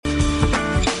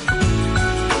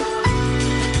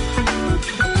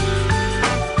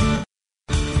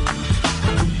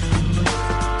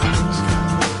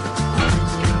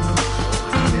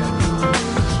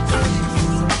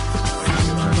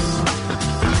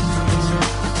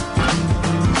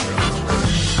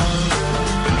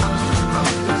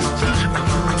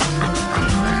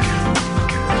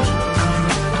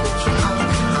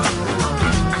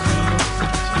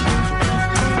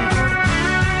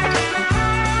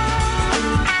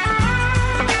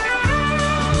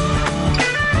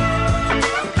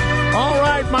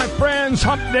Weekend's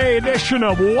Hump Day edition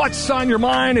of What's on Your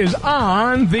Mind is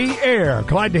on the air.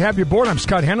 Glad to have you aboard. I'm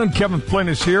Scott Hennon. Kevin Flynn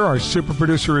is here. Our super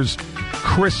producer is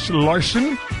Chris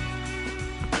Larson.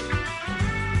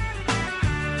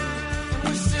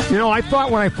 You know, I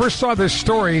thought when I first saw this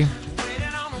story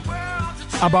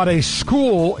about a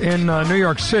school in New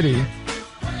York City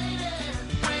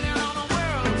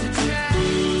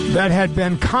that had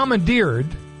been commandeered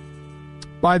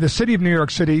by the city of New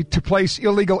York City to place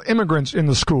illegal immigrants in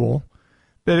the school,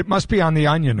 that it must be on the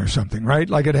Onion or something, right?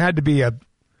 Like it had to be.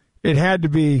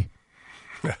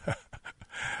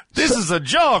 This is a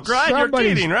joke, right? You're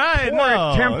kidding, right?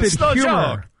 No, attempted it's no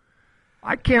humor.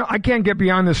 joke. I can't get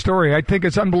beyond this story. I think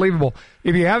it's unbelievable.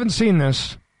 If you haven't seen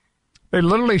this, they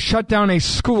literally shut down a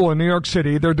school in New York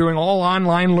City. They're doing all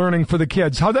online learning for the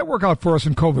kids. How'd that work out for us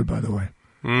in COVID, by the way?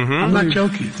 Mm-hmm. I'm not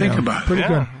joking. Think about it. Pretty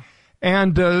good.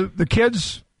 And the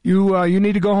kids, you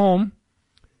need to go home,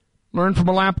 learn from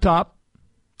a laptop,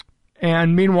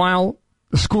 and meanwhile,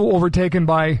 the school overtaken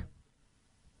by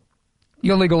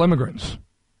illegal immigrants.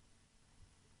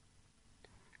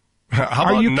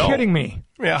 Are you kidding me?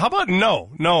 Yeah, how about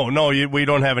no? We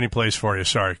don't have any place for you.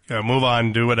 Sorry. Move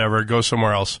on, do whatever, go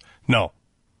somewhere else. No.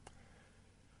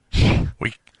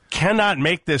 We cannot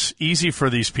make this easy for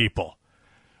these people.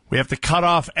 We have to cut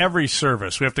off every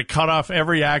service. We have to cut off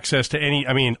every access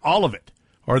to all of it,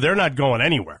 or they're not going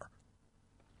anywhere.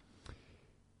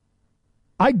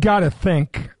 I got to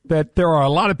think that there are a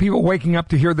lot of people waking up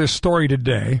to hear this story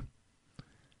today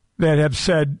that have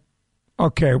said,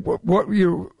 okay,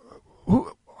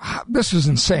 this is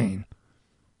insane.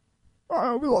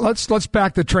 Let's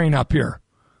back the train up here.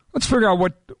 Let's figure out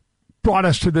what brought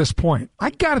us to this point. I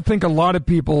got to think a lot of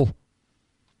people,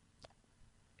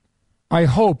 I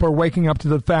hope, are waking up to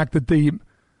the fact that the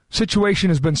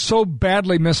situation has been so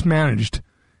badly mismanaged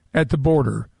at the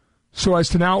border so as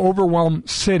to now overwhelm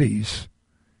cities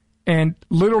and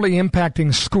literally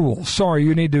impacting schools. Sorry,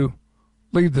 you need to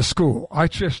leave the school. I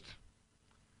just,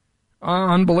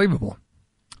 unbelievable.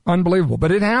 Unbelievable.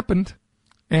 But it happened,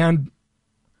 and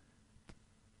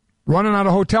running out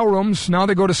of hotel rooms, now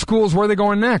they go to schools. Where are they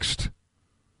going next?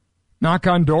 Knock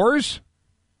on doors?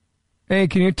 Hey,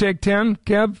 can you take 10,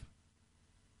 Kev?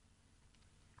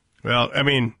 Well,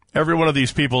 every one of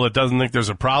these people that doesn't think there's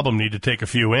a problem need to take a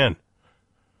few in.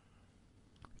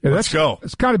 Yeah, let's go.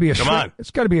 It's got to be it's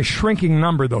got to be a shrinking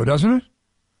number, though, doesn't it?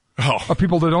 Oh, of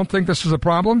people that don't think this is a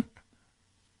problem.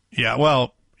 Yeah,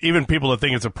 well, even people that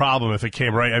think it's a problem, if it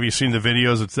came right. Have you seen the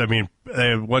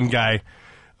videos? One guy,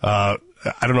 I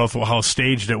don't know how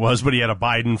staged it was, but he had a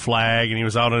Biden flag, and he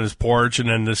was out on his porch, and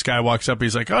then this guy walks up.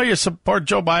 He's like, "Oh, you support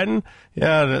Joe Biden?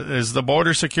 Yeah. Is the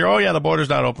border secure? Oh, yeah, the border's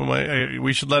not open.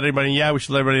 We should let anybody. Yeah, we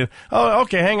should let everybody in. Oh,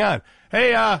 okay, hang on.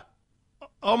 Hey,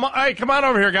 hey, come on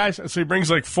over here, guys." And so he brings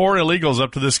like 4 illegals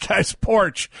up to this guy's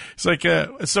porch. He's like,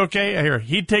 "It's okay." Here,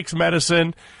 he takes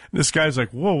medicine. This guy's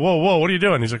like, whoa, what are you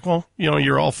doing? He's like, well,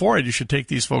 you're all for it. You should take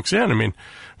these folks in.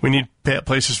 We need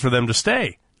places for them to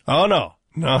stay. Oh, no.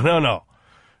 Not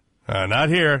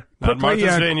here. Not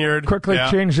Martha's Vineyard. Quickly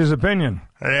changed his opinion.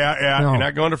 Yeah. No. You're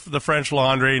not going to the French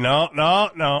Laundry. No.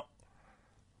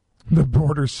 The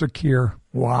border's secure.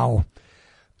 Wow.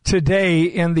 Today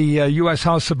in the U.S.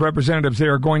 House of Representatives, they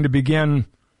are going to begin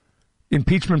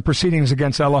impeachment proceedings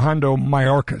against Alejandro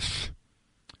Mayorkas.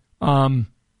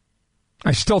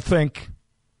 I still think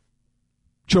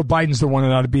Joe Biden's the one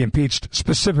that ought to be impeached,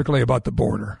 specifically about the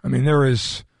border. There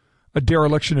is a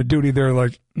dereliction of duty there.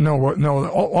 Like, no.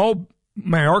 All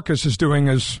Mayorkas is doing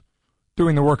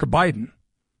the work of Biden.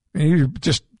 He's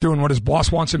just doing what his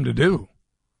boss wants him to do.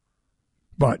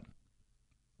 But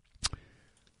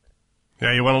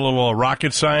yeah, you want a little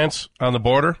rocket science on the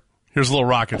border? Here's a little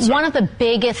rocket science. One of the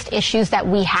biggest issues that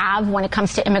we have when it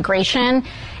comes to immigration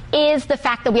is the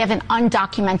fact that we have an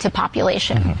undocumented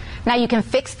population. Mm-hmm. Now, you can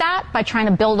fix that by trying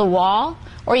to build a wall,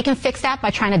 or you can fix that by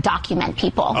trying to document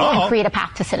people and create a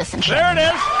path to citizenship. There it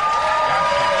is.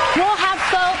 We'll have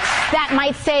folks that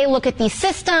might say, look at these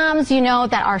systems,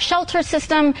 that our shelter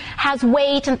system has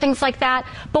weight and things like that.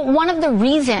 But one of the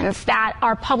reasons that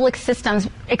our public systems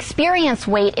experience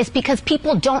weight is because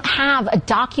people don't have a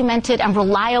documented and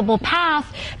reliable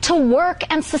path to work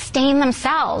and sustain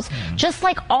themselves, just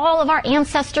like all of our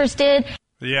ancestors did.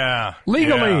 Yeah.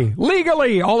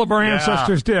 Legally, all of our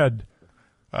ancestors did.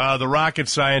 The rocket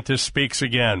scientist speaks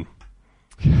again.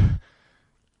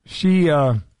 She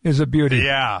is a beauty.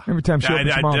 Yeah. Every time she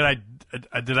opens her mouth.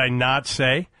 Did I not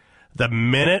say The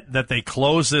minute that they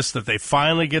close this, that they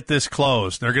finally get this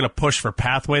closed, they're going to push for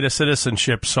pathway to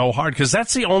citizenship so hard, because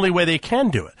that's the only way they can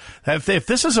do it. If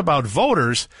this is about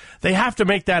voters, they have to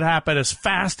make that happen as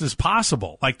fast as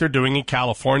possible, like they're doing in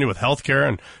California with healthcare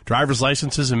and driver's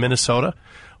licenses in Minnesota.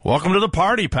 Welcome to the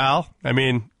party, pal. I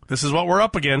mean, this is what we're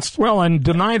up against. Well, and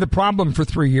deny the problem for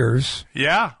 3 years.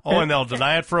 Yeah. Oh, and they'll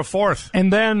deny it for a fourth.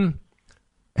 And then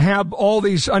have all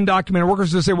these undocumented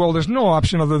workers to say, well, there's no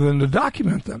option other than to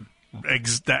document them.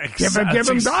 Give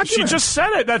them documents. She just said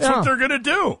it. That's what they're going to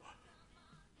do.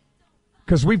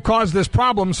 Because we've caused this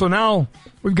problem, so now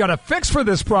we've got a fix for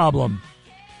this problem.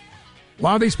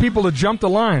 Allow these people to jump the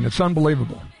line. It's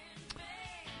unbelievable.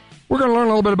 We're going to learn a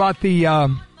little bit about the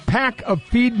pack of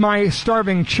Feed My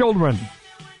Starving Children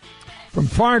from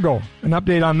Fargo. An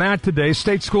update on that today.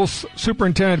 State School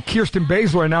Superintendent Kirsten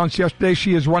Baesler announced yesterday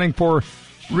she is running for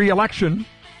reelection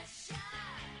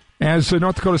as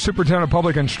North Dakota Superintendent of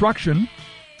Public Instruction,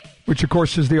 which, of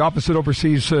course, is the office that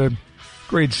oversees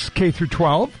grades K through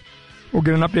 12. We'll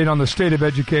get an update on the state of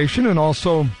education and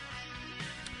also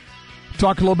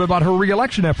talk a little bit about her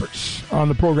reelection efforts on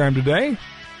the program today.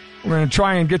 We're going to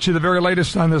try and get you the very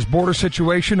latest on this border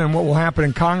situation and what will happen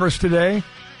in Congress today.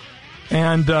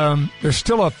 And there's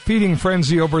still a feeding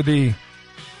frenzy over the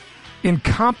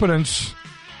incompetence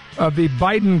of the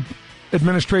Biden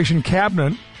administration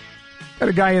cabinet. Got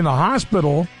a guy in the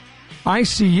hospital,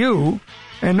 ICU,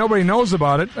 and nobody knows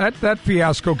about it. That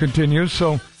fiasco continues.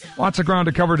 So lots of ground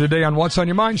to cover today on What's on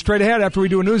Your Mind. Straight ahead, after we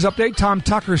do a news update, Tom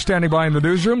Tucker standing by in the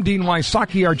newsroom. Dean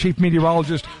Wysocki, our chief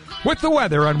meteorologist, with the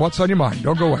weather on What's on Your Mind.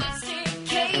 Don't go away.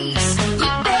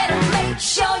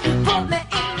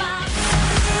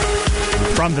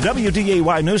 From the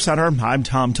WDAY News Center, I'm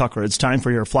Tom Tucker. It's time for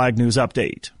your Flag News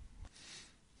Update.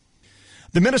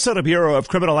 The Minnesota Bureau of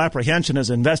Criminal Apprehension is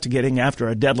investigating after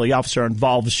a deadly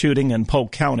officer-involved shooting in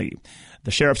Polk County.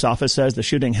 The sheriff's office says the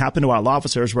shooting happened while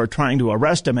officers were trying to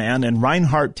arrest a man in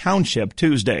Reinhardt Township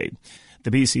Tuesday.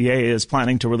 The BCA is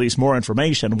planning to release more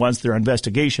information once their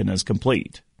investigation is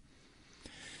complete.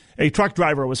 A truck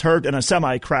driver was hurt in a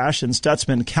semi-crash in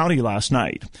Stutzman County last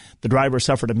night. The driver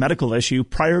suffered a medical issue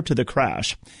prior to the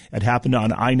crash. It happened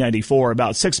on I-94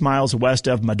 about 6 miles west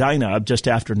of Medina just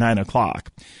after 9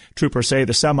 o'clock. Troopers say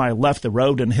the semi left the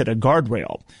road and hit a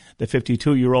guardrail. The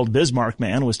 52-year-old Bismarck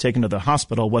man was taken to the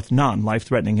hospital with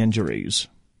non-life-threatening injuries.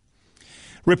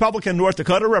 Republican North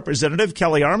Dakota Representative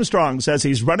Kelly Armstrong says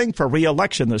he's running for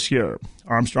re-election this year.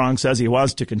 Armstrong says he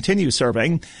wants to continue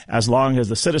serving as long as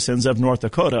the citizens of North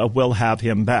Dakota will have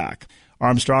him back.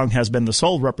 Armstrong has been the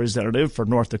sole representative for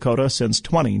North Dakota since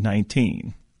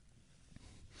 2019.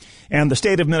 And the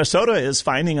state of Minnesota is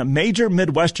fining a major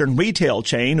Midwestern retail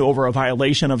chain over a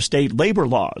violation of state labor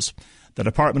laws. The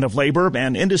Department of Labor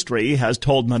and Industry has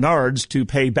told Menards to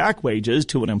pay back wages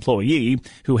to an employee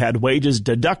who had wages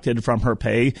deducted from her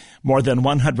pay more than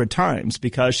 100 times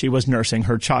because she was nursing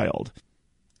her child.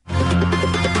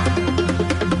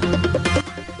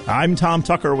 I'm Tom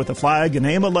Tucker with The Flag and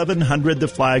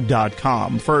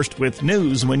AM1100theflag.com. First with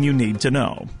news when you need to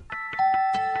know.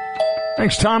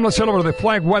 Thanks, Tom. Let's head over to the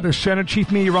Flag Weather Center. Chief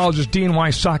Meteorologist Dean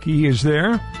Wysocki is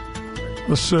there.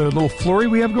 This little flurry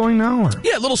we have going now? Or?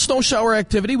 Yeah, a little snow shower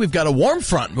activity. We've got a warm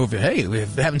front moving. Hey, we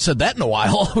haven't said that in a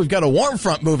while. We've got a warm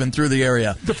front moving through the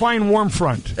area. Define warm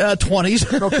front.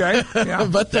 20s. Okay. Yeah,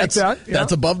 but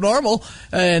that's above normal.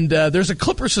 And there's a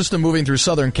clipper system moving through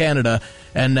southern Canada,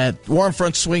 and that warm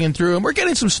front's swinging through, and we're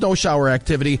getting some snow shower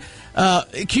activity.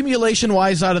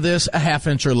 Accumulation-wise out of this, a half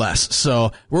inch or less.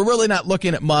 So we're really not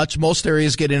looking at much. Most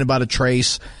areas getting about a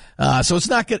trace. So it's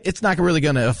not really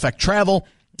going to affect travel.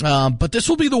 But this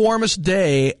will be the warmest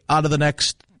day out of the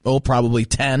next, probably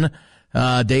 10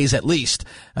 days at least.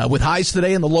 With highs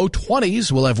today in the low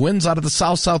 20s, we'll have winds out of the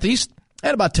south-southeast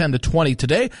at about 10 to 20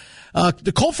 today.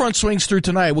 The cold front swings through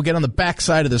tonight. We'll get on the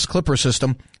backside of this clipper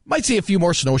system. Might see a few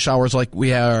more snow showers like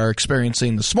we are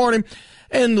experiencing this morning.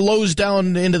 And lows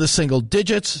down into the single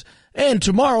digits. And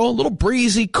tomorrow, a little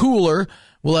breezy, cooler.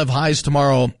 We'll have highs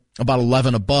tomorrow about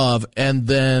 11 above. And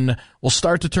then we'll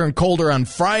start to turn colder on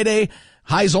Friday.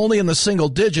 Highs only in the single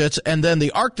digits, and then the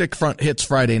Arctic front hits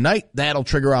Friday night. That'll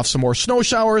trigger off some more snow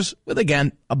showers with,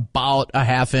 again, about a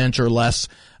half inch or less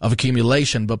of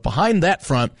accumulation. But behind that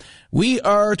front, we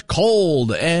are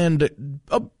cold and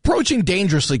approaching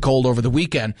dangerously cold over the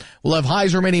weekend. We'll have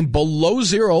highs remaining below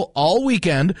zero all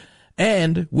weekend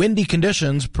and windy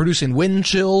conditions producing wind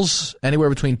chills anywhere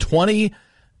between 20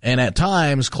 and at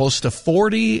times close to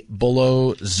 40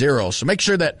 below zero. So make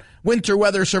sure that winter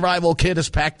weather survival kit is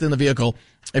packed in the vehicle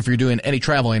if you're doing any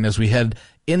traveling as we head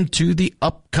into the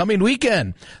upcoming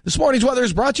weekend. This morning's weather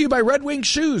is brought to you by Red Wing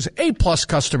Shoes, A-plus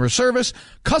customer service,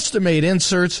 custom-made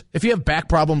inserts. If you have back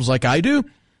problems like I do,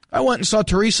 I went and saw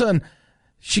Teresa, and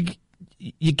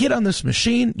you get on this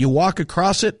machine, you walk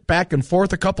across it back and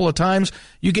forth a couple of times,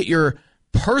 you get your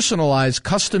personalized,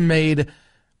 custom-made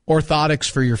orthotics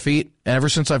for your feet. And ever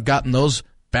since I've gotten those,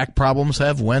 back problems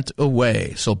have went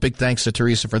away. So big thanks to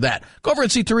Teresa for that. Go over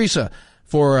and see Teresa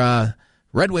for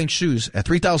Red Wing Shoes at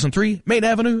 3003 Main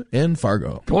Avenue in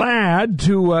Fargo. Glad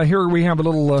to hear we have a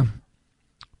little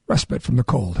respite from the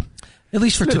cold. At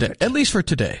least for today. At least for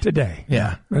today. Today.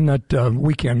 Yeah. And that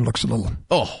weekend looks a little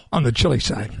on the chilly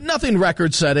side. Nothing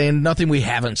record-setting, nothing we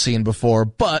haven't seen before,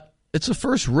 but it's the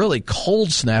first really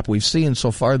cold snap we've seen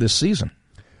so far this season.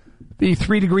 The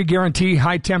 3-degree guarantee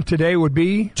high temp today would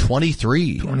be?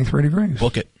 23. 23 degrees.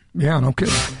 Book it. Yeah, no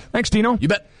kidding. Thanks, Dino. You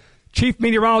bet. Chief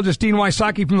Meteorologist Dean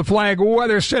Wysocki from the Flag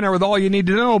Weather Center with all you need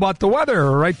to know about the weather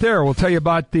right there. We'll tell you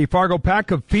about the Fargo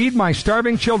pack of Feed My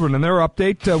Starving Children and their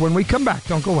update when we come back.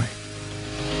 Don't go away.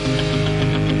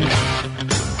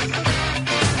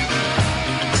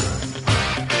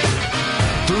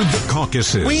 The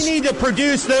caucuses. We need to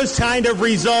produce those kind of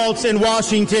results in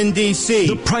Washington, D.C.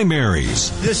 The primaries.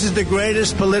 This is the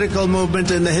greatest political movement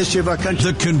in the history of our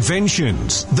country. The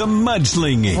conventions. The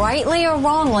mudslinging. Rightly or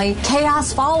wrongly,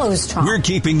 chaos follows Trump. We're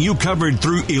keeping you covered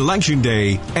through Election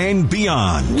Day and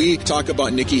beyond. We talk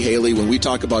about Nikki Haley. When we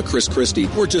talk about Chris Christie,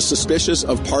 we're just suspicious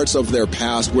of parts of their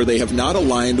past where they have not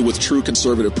aligned with true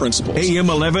conservative principles. AM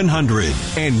 1100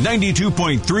 and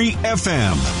 92.3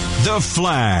 FM. The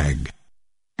Flag.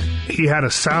 He had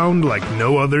a sound like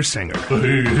no other singer.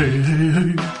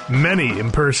 Many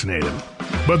impersonate him,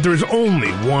 but there's only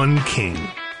one king.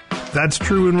 That's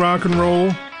true in rock and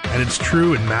roll, and it's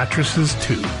true in mattresses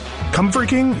too. Comfort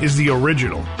King is the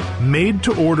original,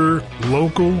 made-to-order,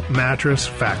 local mattress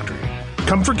factory.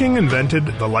 Comfort King invented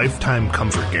the lifetime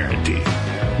comfort guarantee.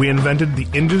 We invented the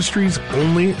industry's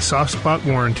only soft spot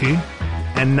warranty,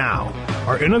 and now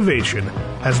our innovation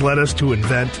has led us to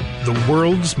invent the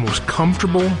world's most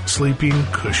comfortable sleeping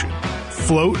cushion,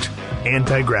 Float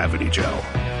Anti-Gravity Gel.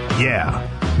 Yeah,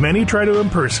 many try to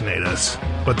impersonate us,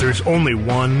 but there's only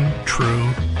one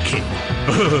true king.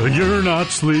 You're not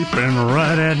sleeping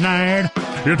right at night.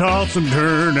 You toss and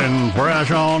turn and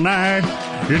crash all night.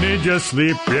 You need your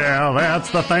sleep, yeah, that's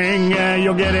the thing. Yeah,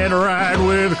 you'll get it right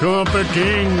with Comfort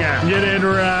King. Get it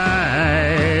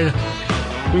right.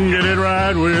 Get it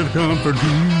right with Comfort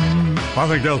King. I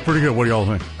think that was pretty good. What do y'all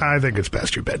think? I think it's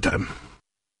past your bedtime.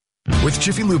 With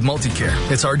Jiffy Lube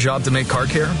Multicare, it's our job to make car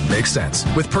care make sense.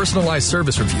 With personalized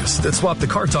service reviews that swap the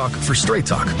car talk for straight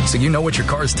talk, so you know what your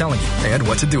car is telling you and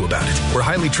what to do about it. Where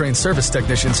highly trained service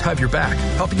technicians have your back,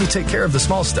 helping you take care of the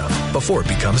small stuff before it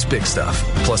becomes big stuff.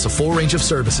 Plus a full range of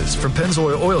services from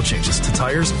Pennzoil oil changes to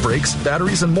tires, brakes,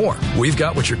 batteries, and more. We've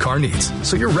got what your car needs,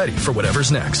 so you're ready for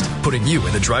whatever's next. Putting you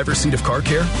in the driver's seat of car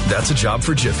care, that's a job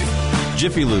for Jiffy.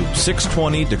 Jiffy Lube,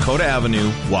 620 Dakota Avenue,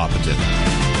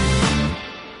 Wapaton.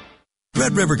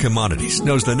 Red River Commodities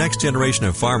knows the next generation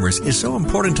of farmers is so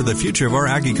important to the future of our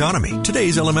ag economy.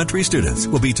 Today's elementary students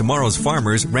will be tomorrow's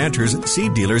farmers, ranchers,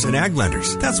 seed dealers, and ag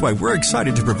lenders. That's why we're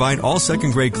excited to provide all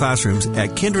second grade classrooms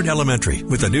at Kindred Elementary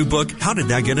with a new book, How Did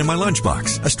That Get in My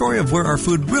Lunchbox? A story of where our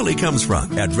food really comes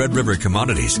from. At Red River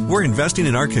Commodities, we're investing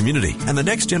in our community and the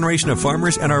next generation of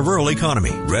farmers and our rural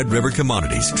economy. Red River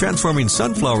Commodities, transforming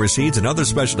sunflower seeds and other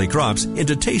specialty crops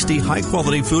into tasty,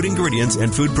 high-quality food ingredients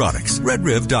and food products.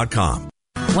 RedRiv.com.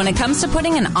 When it comes to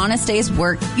putting an honest day's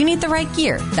work, you need the right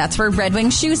gear. That's where Red Wing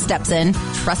Shoes steps in.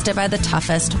 Trusted by the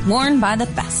toughest, worn by the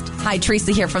best. Hi,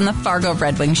 Teresa here from the Fargo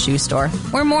Red Wing Shoe Store.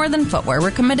 We're more than footwear.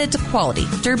 We're committed to quality,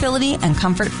 durability, and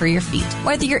comfort for your feet.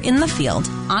 Whether you're in the field,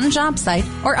 on a job site,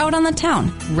 or out on the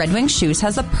town, Red Wing Shoes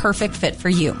has a perfect fit for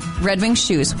you. Red Wing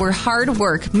Shoes, where hard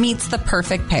work meets the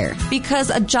perfect pair. Because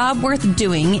a job worth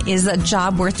doing is a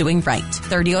job worth doing right.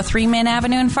 3003 Main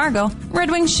Avenue in Fargo. Red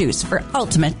Wing Shoes for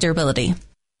ultimate durability.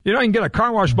 You know, you can get a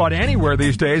car wash about anywhere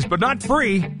these days, but not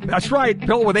free. That's right.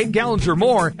 Fill it with 8 gallons or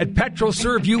more at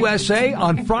PetroServe USA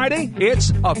on Friday.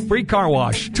 It's a free car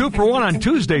wash. 2 for $1 on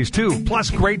Tuesdays, too.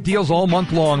 Plus great deals all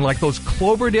month long, like those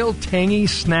Cloverdale Tangy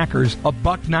Snackers,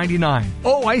 $1.99.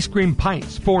 Oh, ice cream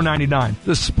pints, $4.99.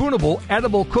 The Spoonable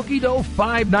Edible Cookie Dough,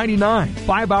 $5.99.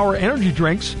 5-hour energy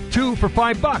drinks, 2 for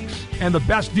 $5. And the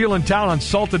best deal in town on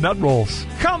salted nut rolls.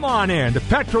 Come on in to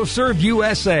PetroServe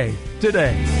USA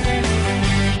today.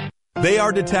 They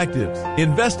are detectives,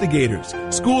 investigators,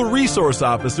 school resource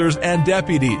officers and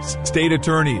deputies, state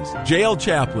attorneys, jail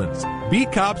chaplains,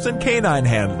 beat cops, and canine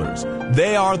handlers.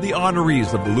 They are the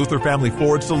honorees of the Luther Family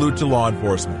Ford Salute to Law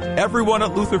Enforcement. Everyone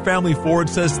at Luther Family Ford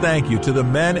says thank you to the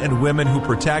men and women who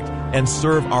protect and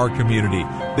serve our community.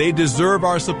 They deserve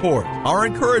our support, our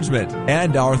encouragement,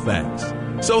 and our thanks.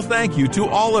 So thank you to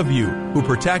all of you who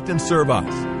protect and serve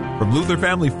us. From Luther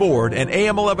Family Ford and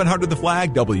AM 1100 The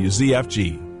Flag,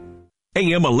 WZFG.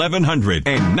 AM 1100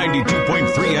 and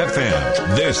 92.3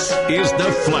 FM. This is The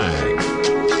Flag.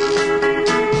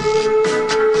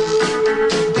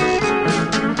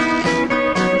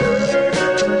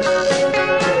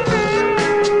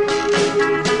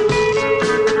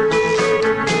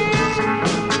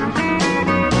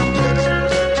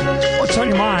 What's on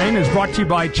Your Mind is brought to you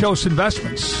by Chose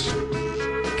Investments.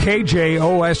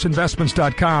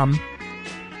 KJOSinvestments.com.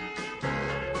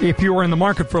 If you are in the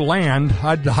market for land,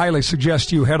 I'd highly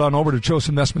suggest you head on over to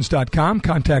ChoseInvestments.com.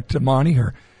 Contact Monty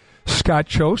or Scott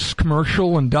Chose,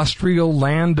 commercial, industrial,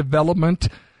 land development.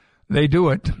 They do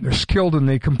it. They're skilled in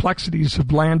the complexities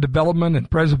of land development and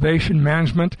preservation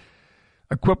management,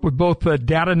 equipped with both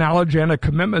data knowledge and a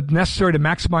commitment necessary to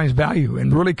maximize value,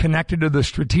 and really connected to the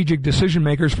strategic decision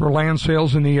makers for land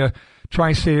sales in the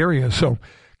tri-state area. So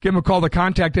give them a call. The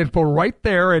contact info right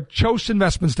there at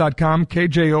ChoseInvestments.com,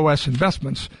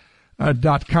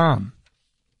 KJOSinvestments.com.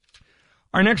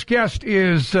 Our next guest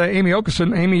is Amy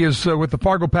Okeson. Amy is with the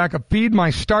Fargo PAC of Feed My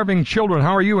Starving Children.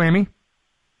 How are you, Amy?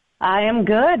 I am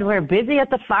good. We're busy at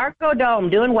the Fargo Dome,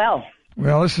 doing well.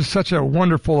 Well, this is such a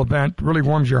wonderful event. It really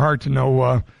warms your heart to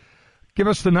know. Give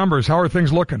us the numbers. How are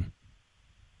things looking?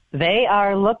 They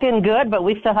are looking good, but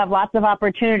we still have lots of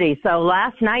opportunity. So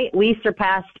last night we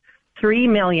surpassed 3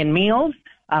 million meals.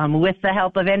 With the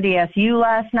help of NDSU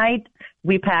last night,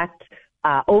 we packed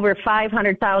over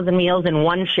 500,000 meals in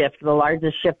one shift, the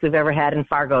largest shift we've ever had in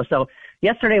Fargo. So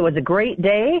yesterday was a great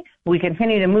day. We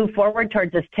continue to move forward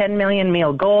towards this 10 million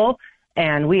meal goal,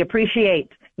 and we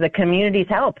appreciate the community's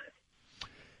help.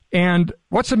 And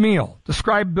what's a meal?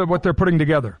 Describe what they're putting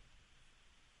together.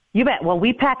 You bet. Well,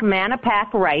 we pack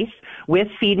Manna-Pack rice with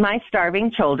Feed My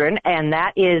Starving Children, and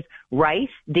that is rice,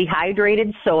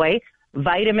 dehydrated soy,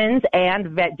 vitamins,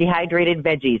 and dehydrated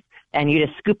veggies. And you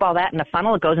just scoop all that in a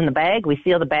funnel. It goes in the bag. We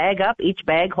seal the bag up. Each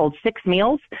bag holds 6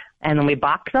 meals, and then we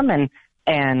box them, and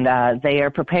they are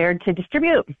prepared to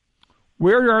distribute.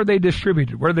 Where are they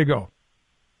distributed? Where do they go?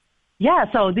 Yeah,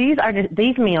 so these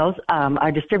meals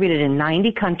are distributed in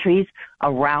 90 countries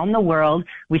around the world.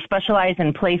 We specialize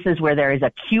in places where there is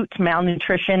acute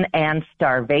malnutrition and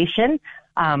starvation.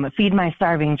 Feed My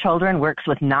Starving Children works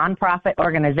with nonprofit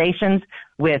organizations,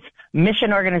 with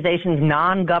mission organizations,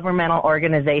 non-governmental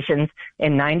organizations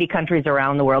in 90 countries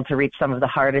around the world to reach some of the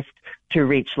hardest to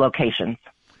reach locations.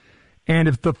 And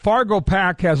if the Fargo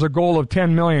PAC has a goal of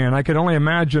 10 million, I can only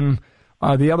imagine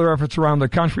the other efforts around the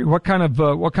country. What kind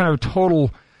of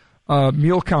total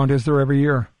meal count is there every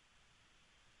year?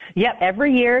 Yep,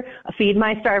 every year, Feed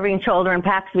My Starving Children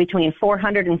packs between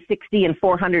 460 and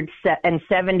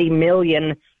 470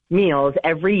 million meals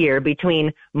every year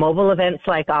between mobile events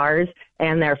like ours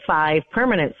and their 5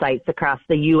 permanent sites across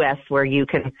the U.S. where you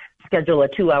can schedule a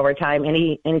 2-hour time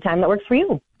any time that works for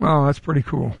you. Wow, that's pretty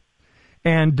cool.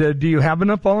 And do you have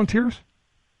enough volunteers?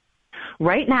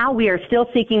 Right now, we are still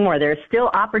seeking more. There's still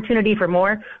opportunity for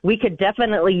more. We could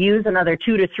definitely use another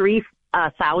 2,000 to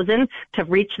 3,000 to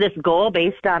reach this goal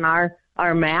based on our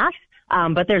math.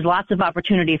 But there's lots of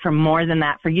opportunity for more than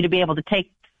that, for you to be able to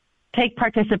take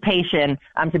participation,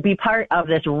 to be part of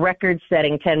this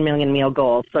record-setting 10 million meal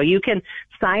goal. So you can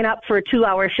sign up for a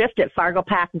 2-hour shift at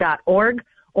fargopac.org,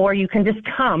 or you can just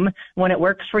come when it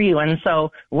works for you. And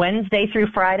so Wednesday through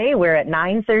Friday, we're at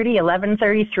 9:30,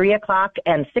 11:30, 3 o'clock,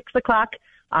 and 6 o'clock.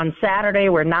 On Saturday,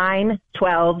 we're 9,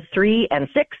 12, 3, and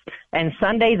 6. And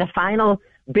Sunday, the final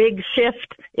big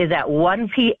shift is at 1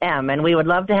 p.m. And we would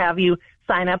love to have you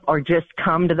sign up or just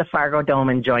come to the Fargo Dome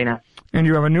and join us. And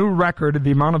you have a new record of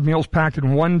the amount of meals packed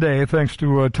in one day, thanks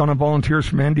to a ton of volunteers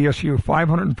from NDSU,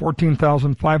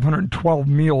 514,512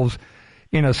 meals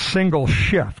in a single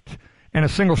shift. And a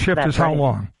single shift That's is how right.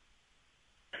 long?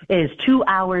 It is 2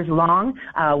 hours long.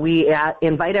 We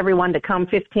invite everyone to come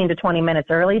 15 to 20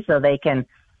 minutes early so they can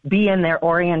be in their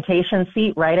orientation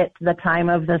seat right at the time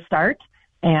of the start.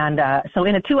 And so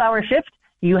in a 2-hour shift,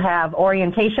 you have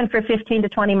orientation for 15 to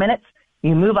 20 minutes.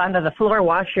 You move onto the floor,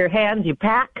 wash your hands, you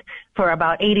pack for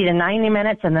about 80 to 90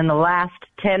 minutes, and then the last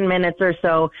 10 minutes or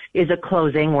so is a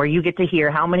closing where you get to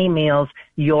hear how many meals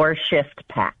your shift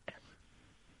packed.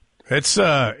 It's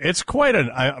quite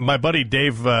my buddy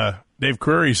Dave Dave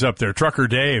Query's up there, Trucker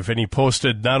Dave, and he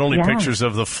posted not only pictures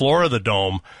of the floor of the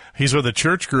dome, he's with a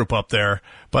church group up there,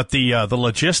 but the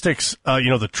logistics,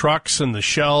 the trucks and the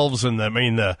shelves and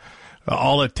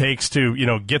all it takes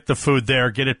to, get the food there,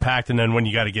 get it packed, and then when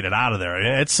you got to get it out of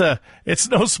there. It's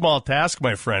no small task,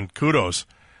 my friend. Kudos.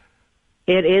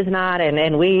 It is not,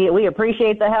 and we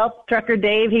appreciate the help. Trucker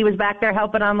Dave, he was back there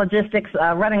helping on logistics,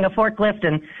 running a forklift,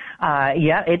 and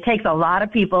it takes a lot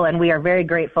of people, and we are very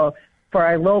grateful for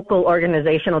our local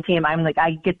organizational team.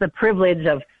 I get the privilege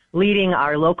of leading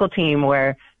our local team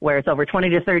where it's over 20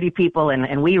 to 30 people,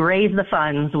 and we raise the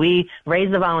funds, we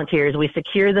raise the volunteers, we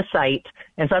secure the site,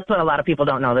 and so that's what a lot of people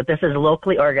don't know, that this is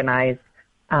locally organized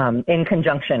in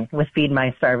conjunction with Feed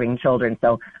My Starving Children.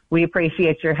 So we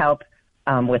appreciate your help.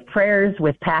 With prayers,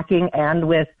 with packing, and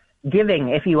with giving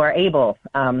if you are able.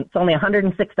 It's only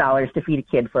 $106 to feed a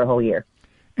kid for a whole year.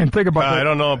 And think about I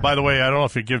don't know. By the way, I don't know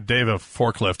if you give Dave a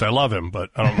forklift. I love him,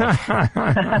 but I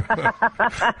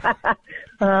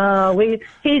don't know.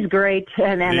 He's great,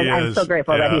 and I'm so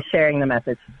grateful that he's sharing the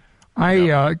message.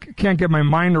 I can't get my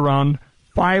mind around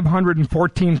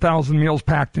 514,000 meals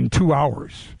packed in 2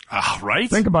 hours. Right?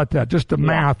 Think about that. Just the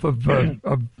math of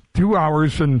 2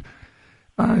 hours and...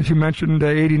 as you mentioned,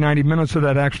 80, 90 minutes of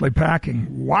that actually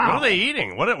packing. Wow. What are they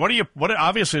eating? What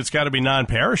obviously, it's got to be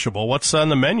non-perishable. What's on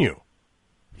the menu?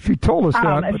 She told us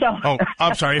that.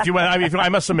 I'm sorry. I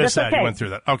must have missed that. Okay. You went through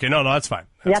that. Okay, no, that's fine.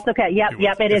 That's okay. Yep.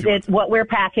 It's what we're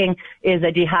packing is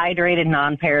a dehydrated,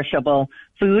 non-perishable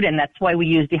food, and that's why we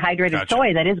use dehydrated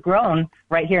soy that is grown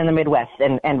right here in the Midwest,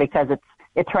 and because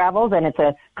it travels and it's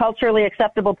a culturally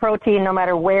acceptable protein no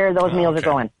matter where those meals are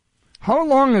going. How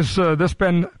long has this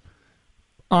been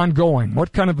ongoing?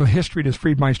 What kind of a history does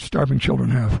Feed My Starving Children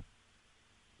have?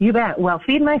 You bet. Well,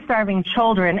 Feed My Starving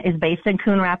Children is based in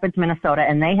Coon Rapids, Minnesota,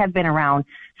 and they have been around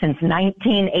since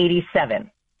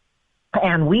 1987.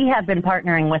 And we have been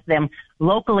partnering with them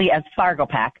locally as Fargo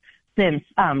Pack since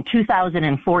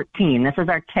 2014. This is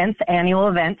our 10th annual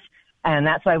event, and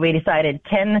that's why we decided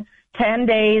 10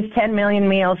 days, 10 million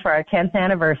meals for our 10th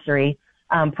anniversary.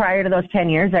 Prior to those 10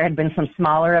 years, there had been some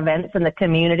smaller events in the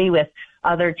community with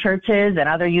other churches and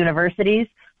other universities,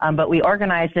 but we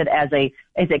organized it as a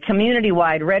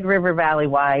community-wide, Red River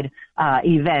Valley-wide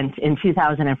event in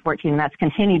 2014. And that's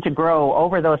continued to grow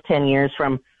over those 10 years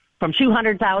from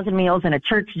 200,000 meals in a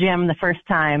church gym the first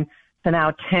time to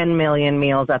now 10 million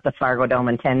meals at the Fargo Dome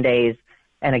in 10 days.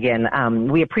 And again,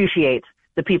 we appreciate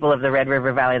the people of the Red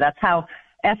River Valley. That's how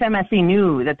FMSE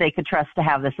knew that they could trust to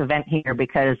have this event here,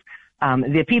 because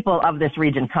the people of this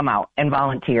region come out and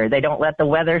volunteer. They don't let the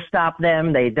weather stop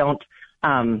them. They don't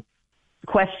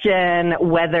question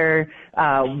whether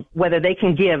they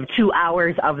can give 2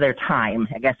 hours of their time,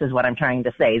 I guess is what I'm trying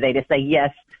to say. They just say,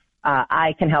 yes,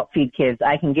 I can help feed kids.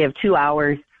 I can give 2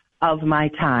 hours of my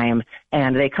time,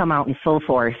 and they come out in full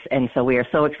force. And so we are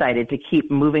so excited to keep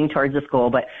moving towards this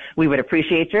goal. But we would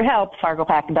appreciate your help,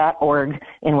 fargopack.org,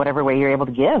 in whatever way you're able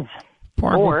to give.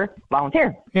 Or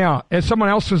volunteer. Yeah. And someone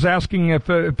else is asking if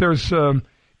there's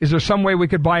is there some way we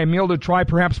could buy a meal to try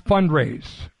perhaps fundraise?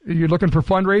 Are you looking for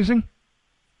fundraising?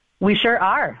 We sure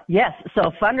are. Yes.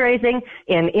 So fundraising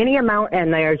in any amount,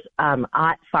 and there's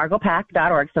at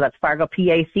fargopack.org. So that's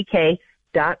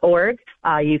fargopack.org.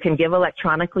 You can give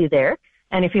electronically there.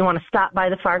 And if you want to stop by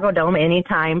the Fargo Dome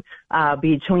anytime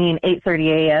between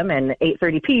 8:30 a.m. and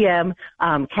 8:30 p.m.,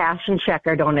 cash and check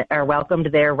are welcomed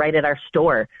there right at our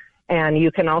store. And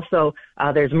you can also,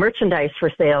 there's merchandise for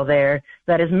sale there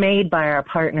that is made by our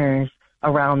partners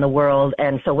around the world.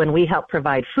 And so when we help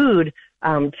provide food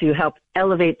to help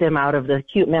elevate them out of the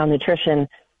acute malnutrition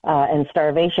and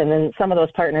starvation, then some of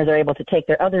those partners are able to take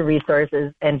their other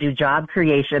resources and do job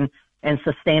creation and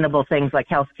sustainable things like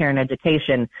healthcare and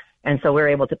education. And so we're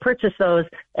able to purchase those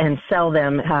and sell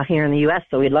them here in the U.S.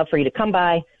 So we'd love for you to come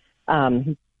by,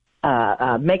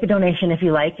 make a donation if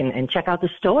you like, and check out the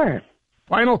store.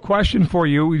 Final question for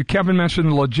you. Kevin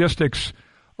mentioned the logistics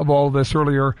of all this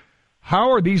earlier. How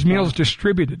are these meals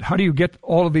distributed? How do you get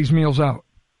all of these meals out?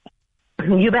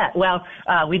 You bet. Well,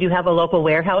 we do have a local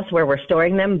warehouse where we're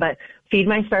storing them, but Feed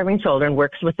My Starving Children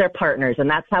works with their partners, and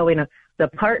that's how we know the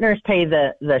partners pay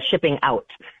the shipping out.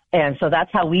 And so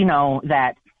that's how we know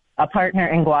that a partner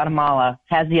in Guatemala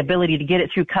has the ability to get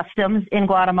it through customs in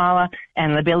Guatemala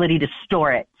and the ability to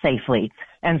store it safely.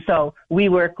 And so we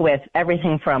work with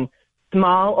everything from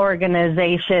small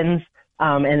organizations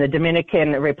in the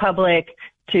Dominican Republic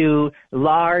to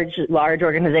large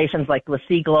organizations like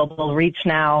LaCie Global, Reach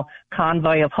Now,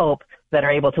 Convoy of Hope, that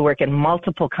are able to work in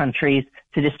multiple countries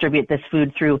to distribute this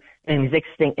food through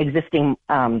existing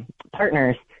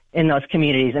partners in those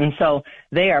communities. And so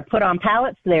they are put on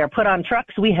pallets, they are put on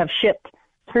trucks. We have shipped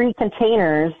 3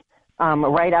 containers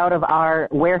right out of our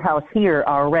warehouse here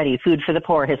already. Food for the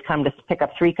Poor has come to pick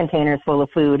up 3 containers full of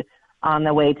food on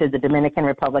the way to the Dominican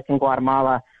Republic and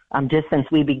Guatemala just since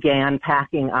we began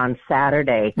packing on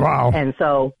Saturday. Wow. And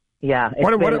so, yeah,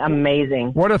 it's been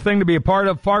amazing. What a thing to be a part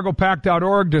of.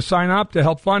 FargoPack.org to sign up, to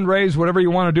help fundraise, whatever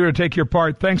you want to do to take your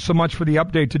part. Thanks so much for the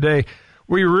update today.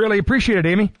 We really appreciate it,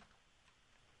 Amy.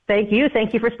 Thank you.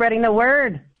 Thank you for spreading the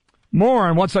word. More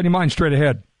on What's on Your Mind straight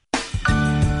ahead.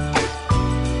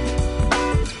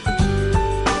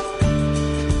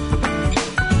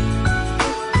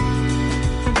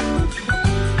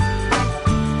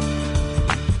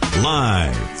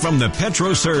 Live from the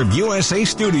PetroServe USA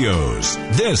studios,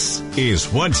 this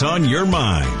is What's on Your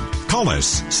Mind. Call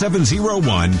us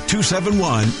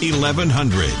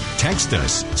 701-271-1100. Text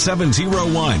us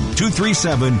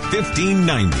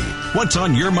 701-237-1590. What's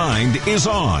on Your Mind is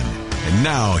on. And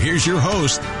now here's your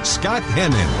host, Scott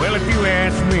Hennon. Well, if you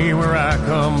ask me where I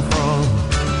come from,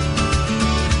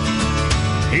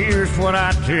 here's what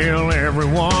I tell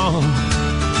everyone.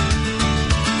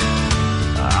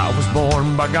 I was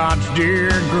born by God's dear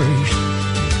grace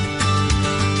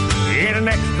in an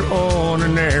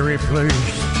extraordinary place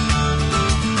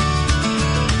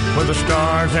where the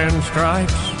stars and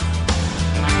stripes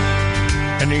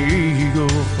and the eagle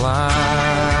fly.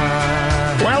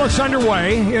 Well, it's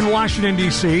underway in Washington,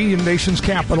 D.C., in the nation's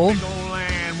capital.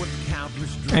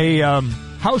 A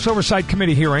House Oversight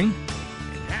Committee hearing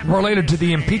related to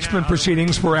the impeachment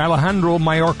proceedings for Alejandro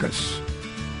Mayorkas,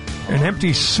 an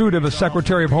empty suit of a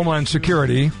Secretary of Homeland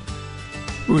Security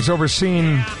who has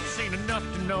overseen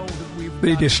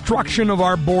the destruction of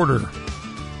our border.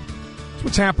 That's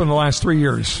what's happened in the last 3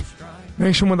 years.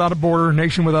 Nation without a border,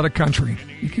 nation without a country.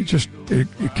 You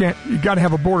got to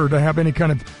have a border to have any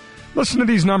kind of... Listen to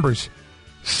these numbers.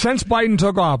 Since Biden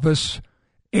took office,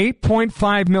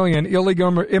 8.5 million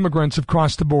illegal immigrants have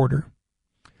crossed the border.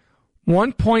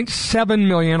 1.7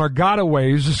 million are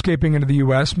gotaways escaping into the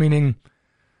U.S., meaning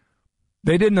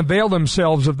they didn't avail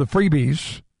themselves of the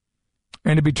freebies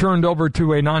and to be turned over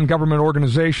to a non-government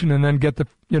organization and then get the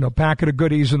packet of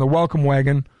goodies in the welcome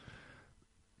wagon,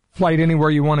 flight anywhere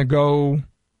you want to go,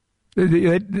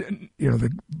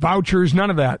 the vouchers, none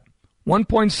of that.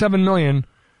 1.7 million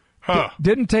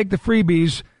didn't take the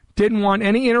freebies, didn't want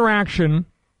any interaction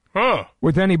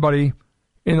with anybody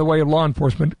in the way of law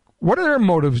enforcement. What are their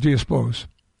motives, do you suppose?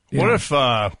 What if...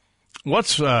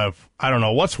 what's 1%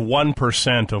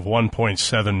 of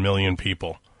 1.7 million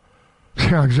people?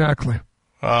 Yeah, exactly.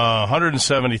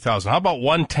 170,000. How about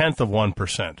 1/10 of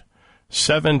 1%?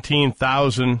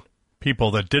 17,000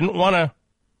 people that didn't want to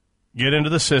get into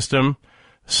the system,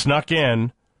 snuck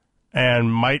in,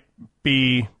 and might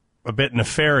be a bit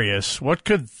nefarious. What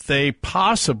could they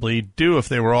possibly do if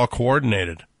they were all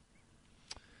coordinated?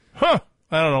 I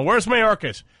don't know. Where's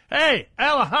Mayorkas? Hey,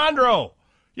 Alejandro!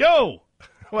 Yo!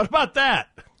 What about that?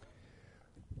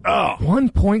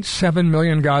 1.7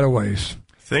 million gotaways.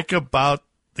 Think about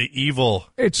the evil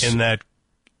in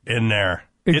there.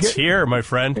 It's here, my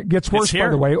friend. It gets worse, by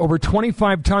the way. Over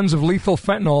 25 tons of lethal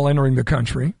fentanyl entering the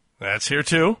country. That's here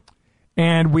too.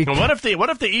 And what if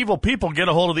the evil people get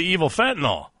a hold of the evil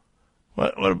fentanyl?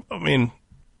 What I mean,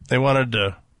 they wanted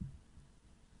to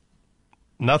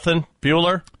nothing.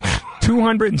 Bueller.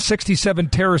 267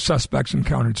 terror suspects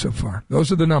encountered so far.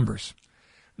 Those are the numbers.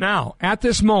 Now, at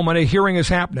this moment, a hearing is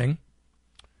happening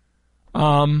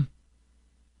to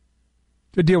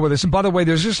deal with this. And by the way,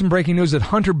 there's just some breaking news that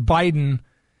Hunter Biden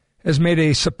has made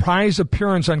a surprise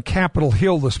appearance on Capitol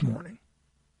Hill this morning.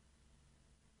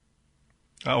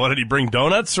 What, did he bring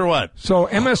donuts or what? So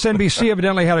MSNBC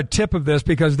evidently had a tip of this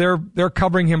because they're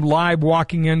covering him live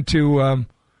walking into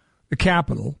the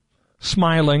Capitol,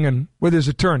 smiling and with his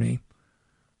attorney.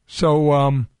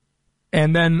 So,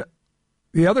 and then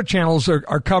the other channels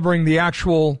are covering the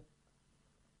actual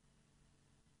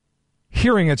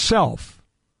hearing itself.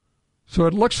 So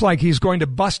it looks like he's going to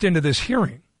bust into this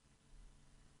hearing.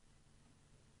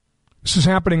 This is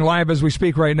happening live as we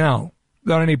speak right now,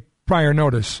 without any prior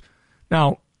notice.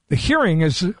 Now, the hearing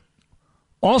is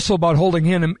also about holding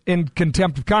him in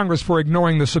contempt of Congress for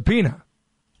ignoring the subpoena.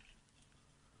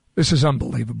 This is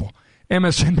unbelievable.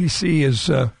 MSNBC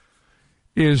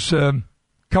is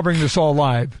covering this all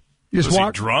live. Was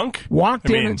he drunk? Walked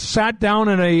in and sat down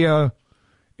in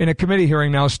a committee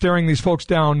hearing now, staring these folks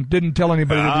down. Didn't tell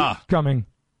anybody that he was coming.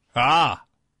 Yeah,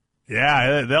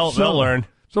 they'll learn.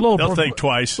 They'll think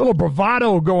twice. A little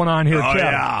bravado going on here, Kev,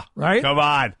 yeah. Right? Come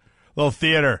on. Little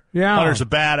theater. Yeah. Hunter's a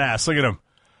badass. Look at him.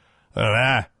 Look at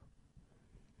that.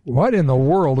 What in the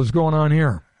world is going on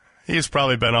here? He's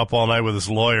probably been up all night with his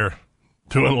lawyer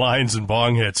doing lines and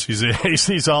bong hits. He's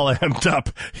all amped up.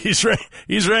 He's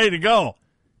ready to go.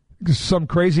 Some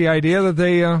crazy idea that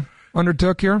they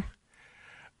undertook here?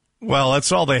 Well,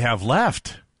 that's all they have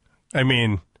left. I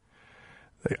mean,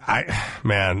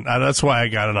 that's why I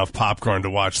got enough popcorn to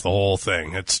watch the whole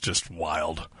thing. It's just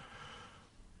wild.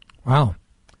 Wow.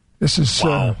 This is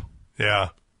yeah.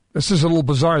 This is a little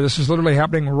bizarre. This is literally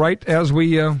happening right as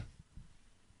we are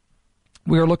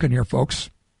looking here, folks.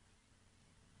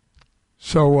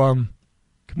 So,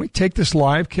 can we take this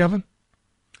live, Kevin?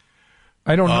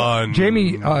 I don't know.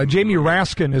 Jamie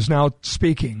Raskin is now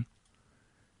speaking.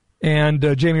 And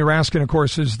Jamie Raskin, of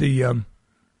course, is the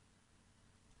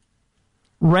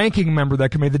ranking member of that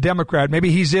committee, the Democrat.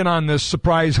 Maybe he's in on this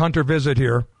surprise Hunter visit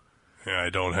here. Yeah, I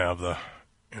don't have the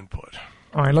input.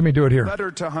 All right, let me do it here. Letter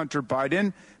to Hunter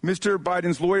Biden. Mr.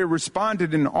 Biden's lawyer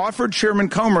responded and offered Chairman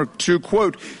Comer to,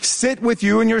 quote, sit with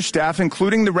you and your staff,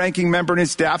 including the ranking member and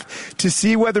his staff, to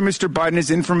see whether Mr. Biden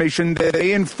has information that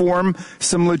may inform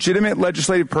some legitimate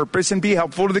legislative purpose and be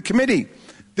helpful to the committee.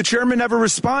 The chairman never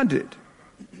responded.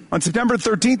 On September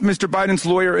 13th, Mr. Biden's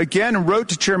lawyer again wrote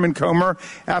to Chairman Comer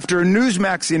after a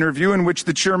Newsmax interview in which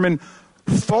the chairman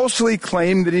falsely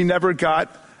claimed that he never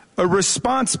got a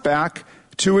response back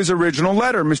to his original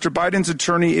letter. Mr. Biden's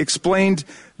attorney explained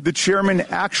the chairman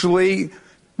actually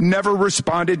never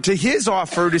responded to his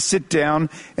offer to sit down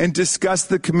and discuss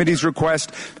the committee's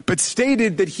request, but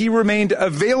stated that he remained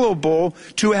available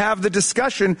to have the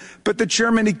discussion, but the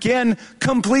chairman again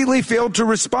completely failed to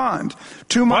respond.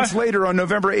 2 months later, on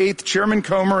November 8th, Chairman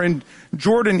Comer and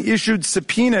Jordan issued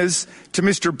subpoenas to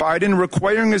Mr. Biden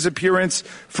requiring his appearance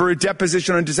for a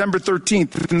deposition on December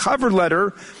 13th. In the cover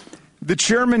letter, the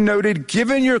chairman noted,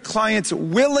 given your client's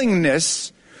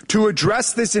willingness to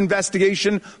address this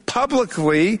investigation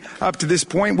publicly up to this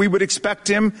point, we would expect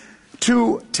him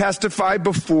to testify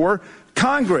before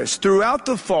Congress. Throughout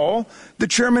the fall, the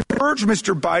chairman urged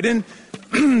Mr. Biden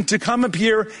to come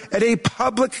appear at a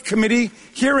public committee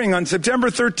hearing on September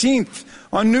 13th.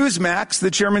 On Newsmax, the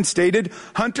chairman stated,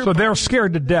 Hunter... So they're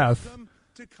scared to death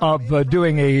of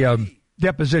doing a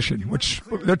deposition, which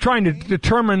they're trying to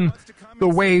determine the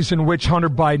ways in which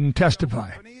Hunter Biden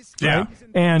testified. Yeah. Right?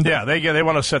 And they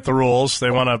want to set the rules.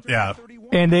 They want to,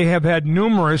 And they have had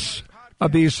numerous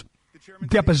of these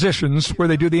depositions where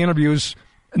they do the interviews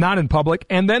not in public,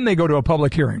 and then they go to a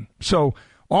public hearing. So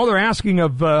all they're asking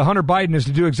of Hunter Biden is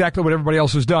to do exactly what everybody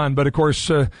else has done. But, of course,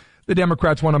 the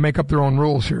Democrats want to make up their own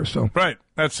rules here. So right.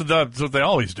 That's what they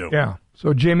always do. Yeah.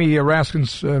 So Jamie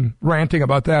Raskin's ranting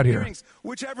about that here.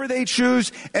 Whichever they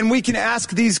choose, and we can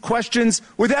ask these questions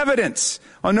with evidence.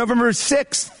 On November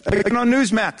 6th, on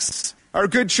Newsmax, our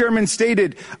good chairman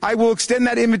stated, I will extend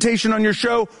that invitation on your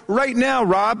show right now,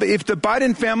 Rob, if the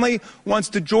Biden family wants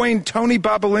to join Tony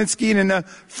Bobolinsky in an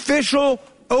official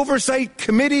oversight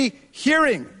committee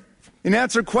hearing and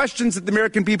answer questions that the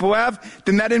American people have,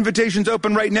 then that invitation's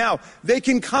open right now. They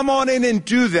can come on in and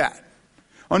do that.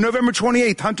 On November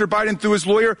 28th, Hunter Biden, through his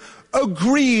lawyer,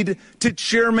 agreed to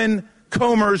Chairman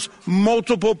Comer's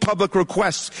multiple public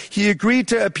requests. He agreed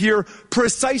to appear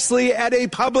precisely at a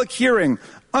public hearing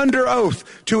under oath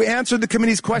to answer the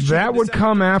committee's questions. That would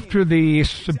come after the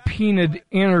subpoenaed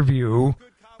interview.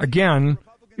 Again,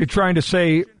 you're trying to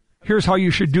say, here's how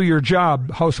you should do your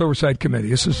job, House Oversight Committee.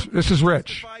 This is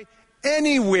rich.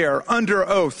 Anywhere under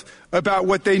oath about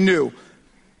what they knew.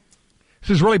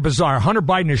 This is really bizarre. Hunter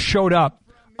Biden has showed up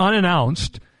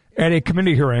unannounced at a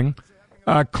committee hearing,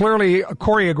 clearly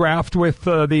choreographed with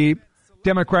the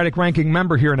Democratic ranking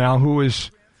member here now, who is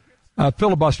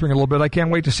filibustering a little bit. I can't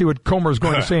wait to see what Comer is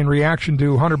going to say in reaction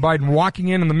to Hunter Biden walking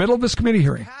in the middle of this committee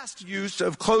hearing. Past use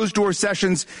of closed-door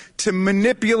sessions to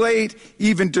manipulate,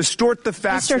 even distort the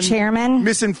facts, Mr. Chairman,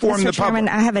 misinform the public. Mr. Chairman,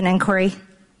 I have an inquiry.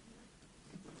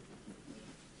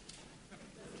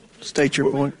 State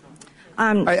your point.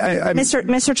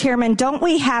 Mr. Chairman, don't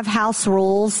we have House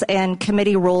rules and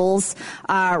committee rules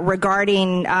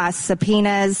regarding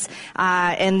subpoenas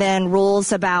and then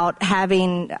rules about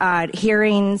having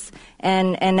hearings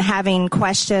and having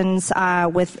questions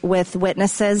with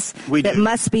witnesses that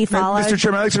must be followed? Mr.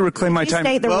 Chairman, I'd like to reclaim my time.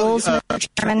 State the rules, Mr.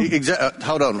 Chairman.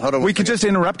 Hold on. We could just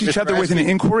interrupt each other with an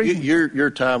inquiry?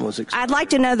 Your time was expired. I'd like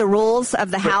to know the rules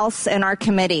of the House and our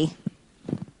committee.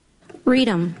 Read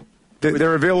them.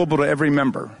 They're available to every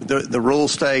member. The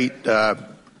rules state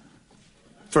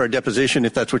for a deposition,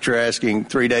 if that's what you're asking,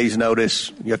 3 days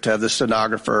notice. You have to have the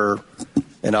stenographer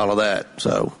and all of that.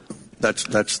 So that's.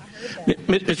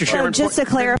 Mr. Chairman, so just to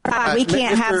clarify, we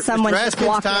can't have someone Mr. just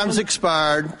walk time's in.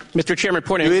 expired. Mr. Chairman,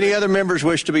 point of Do inquiry. any other members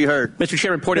wish to be heard? Mr.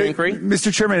 Chairman, point of inquiry.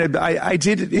 Mr. Chairman, I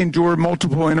did endure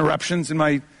multiple interruptions in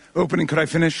my opening. Could I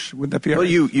finish? Would that be all right?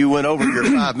 Well, you went over your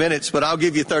 5 minutes, but I'll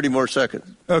give you 30 more seconds.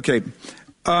 Okay.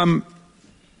 The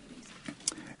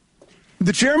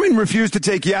chairman refused to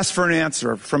take yes for an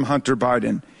answer from Hunter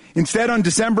Biden. Instead, on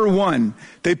December 1,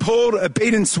 they pulled a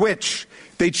bait and switch.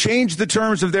 They changed the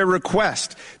terms of their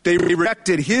request. They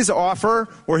rejected his offer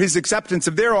or his acceptance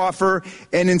of their offer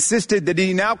and insisted that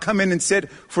he now come in and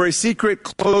sit for a secret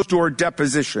closed-door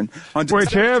deposition.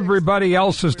 Which everybody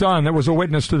else has done that was a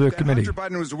witness to the committee. Hunter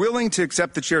Biden was willing to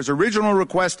accept the chair's original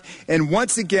request and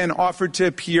once again offered to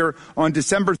appear on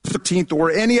December 13th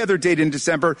or any other date in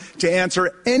December to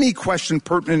answer any question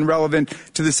pertinent and relevant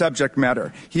to the subject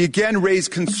matter. He again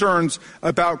raised concerns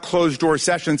about closed-door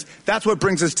sessions. That's what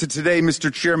brings us to today,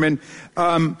 Mr. Chairman.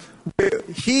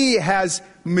 He has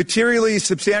materially,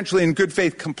 substantially, in good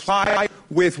faith, complied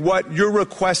with what your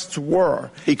requests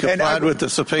were. He complied with the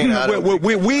subpoena.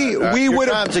 Your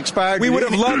time's expired. We would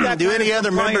have loved that. Do any other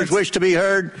members wish to be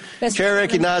heard? Chair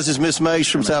recognizes Ms. Mays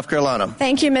from South Carolina.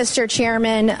 Thank you, Mr.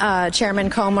 Chairman, Chairman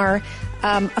Comer.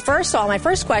 First of all, my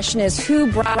first question is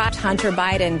who brought Hunter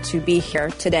Biden to be here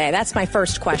today? That's my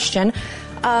first question.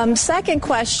 Second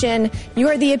question, you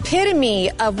are the epitome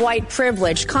of white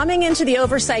privilege, coming into the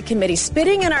Oversight Committee,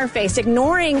 spitting in our face,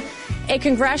 ignoring a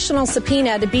congressional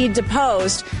subpoena to be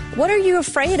deposed. What are you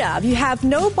afraid of? You have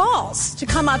no balls to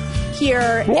come up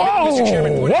here.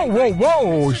 Whoa.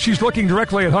 She's looking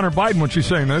directly at Hunter Biden when she's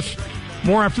saying this.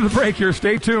 More after the break here.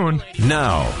 Stay tuned.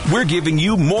 Now, we're giving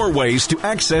you more ways to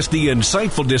access the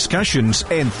insightful discussions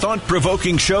and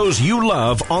thought-provoking shows you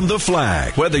love on The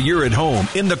Flag. Whether you're at home,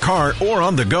 in the car, or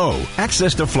on the go,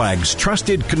 access The Flag's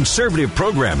trusted conservative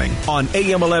programming on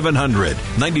AM 1100,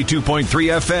 92.3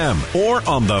 FM, or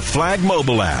on the Flag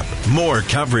mobile app. More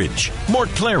coverage, more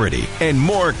clarity, and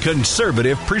more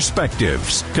conservative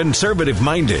perspectives.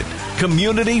 Conservative-minded,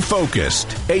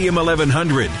 community-focused, AM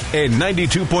 1100 and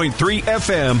 92.3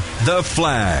 FM, The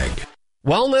Flag.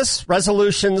 Wellness,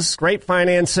 resolutions, great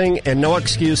financing, and no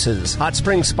excuses. Hot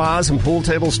Spring Spas and Pool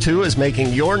Tables 2 is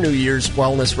making your New Year's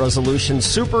wellness resolution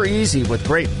super easy with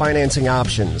great financing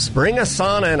options. Bring a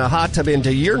sauna and a hot tub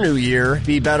into your new year.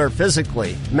 Be better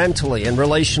physically, mentally, and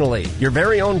relationally. Your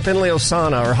very own Finleo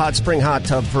sauna or hot spring hot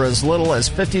tub for as little as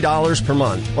 $50 per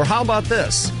month. Or how about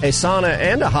this? A sauna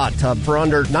and a hot tub for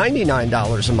under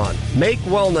 $99 a month. Make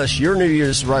wellness your New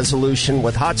Year's resolution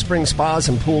with Hot Spring Spas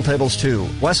and Pool Tables 2.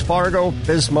 West Fargo,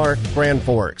 Bismarck, Grand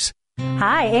Forks.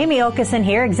 Hi, Amy Okeson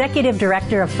here, Executive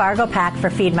Director of Fargo Pack for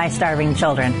Feed My Starving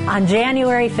Children. On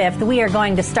January 5th, we are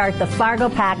going to start the Fargo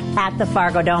Pack at the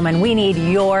Fargo Dome, and we need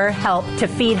your help to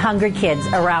feed hungry kids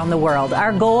around the world.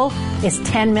 Our goal is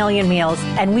 10 million meals,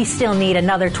 and we still need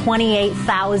another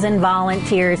 28,000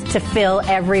 volunteers to fill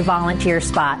every volunteer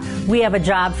spot. We have a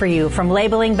job for you, from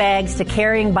labeling bags to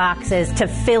carrying boxes to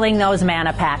filling those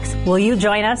manna packs. Will you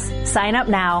join us? Sign up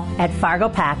now at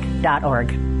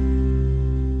fargopack.org.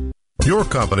 Your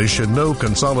company should know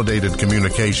Consolidated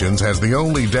Communications has the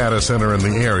only data center in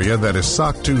the area that is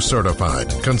SOC 2 certified.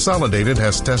 Consolidated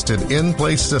has tested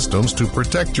in-place systems to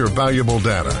protect your valuable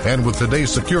data. And with today's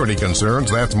security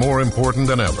concerns, that's more important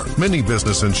than ever. Many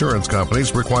business insurance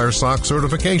companies require SOC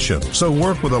certification. So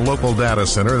work with a local data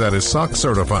center that is SOC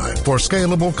certified. For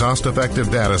scalable, cost-effective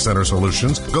data center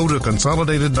solutions, go to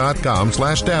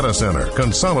consolidated.com/data center.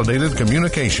 Consolidated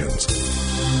Communications.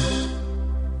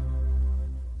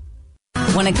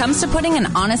 When it comes to putting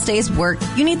an honest day's work,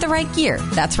 you need the right gear.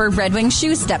 That's where Red Wing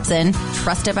Shoes steps in.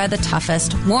 Trusted by the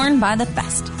toughest, worn by the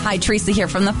best. Hi, Teresa here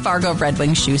from the Fargo Red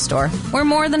Wing Shoe Store. We're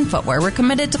more than footwear. We're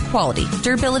committed to quality,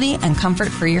 durability, and comfort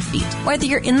for your feet. Whether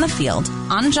you're in the field,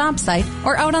 on a job site,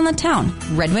 or out on the town,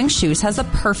 Red Wing Shoes has a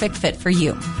perfect fit for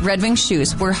you. Red Wing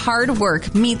Shoes, where hard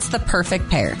work meets the perfect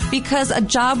pair. Because a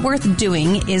job worth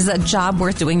doing is a job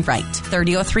worth doing right.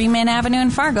 3003 Main Avenue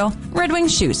in Fargo. Red Wing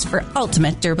Shoes for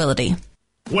ultimate durability.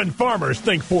 When farmers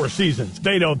think Four Seasons,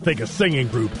 they don't think a singing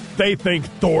group. They think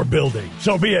Thor Building.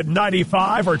 So be it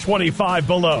 95 or 25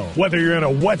 below, whether you're in a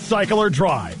wet cycle or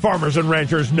dry, farmers and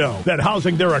ranchers know that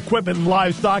housing their equipment and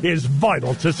livestock is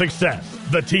vital to success.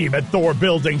 The team at Thor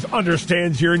Buildings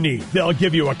understands your need. They'll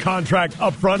give you a contract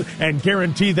up front and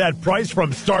guarantee that price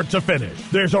from start to finish.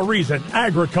 There's a reason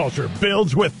agriculture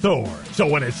builds with Thor. So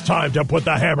when it's time to put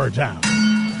the hammer down,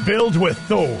 build with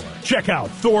Thor. Check out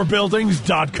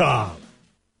thorbuildings.com.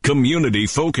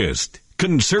 Community-focused,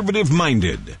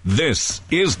 conservative-minded. This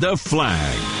is The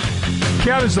Flag.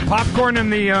 Cat, is the popcorn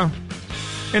in the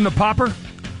popper?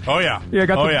 Oh, yeah. You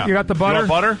got the butter? You want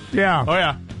butter? Yeah. Oh,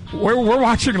 yeah. We're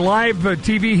watching live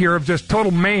TV here of just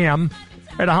total mayhem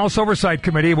at a House Oversight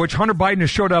Committee, which Hunter Biden has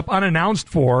showed up unannounced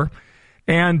for,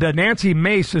 and Nancy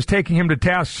Mace is taking him to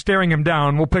task, staring him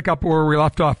down. We'll pick up where we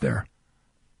left off there.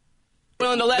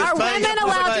 willing to let Are women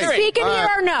allowed to speak in here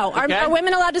or no? Are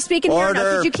women allowed to speak in here or no?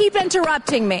 Because you keep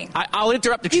interrupting me. I'll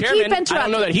interrupt the chairman. I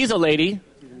don't know that he's a lady.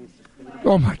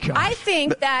 Oh, my God. I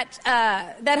think that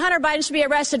Hunter Biden should be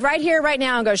arrested right here, right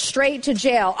now, and go straight to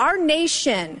jail. Our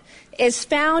nation is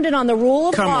founded on the rule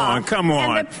of law. Come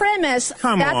on. And the premise that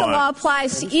the law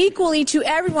applies equally to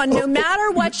everyone, no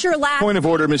matter what your last Point of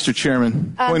order, Mr.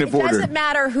 Chairman. Point of order. It doesn't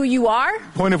matter who you are.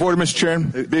 Point of order, Mr.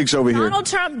 Chairman. Biggs over here. Donald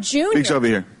Trump Jr. Biggs over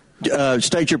here.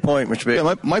 State your point, Mr. Biggs.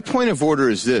 Yeah, my point of order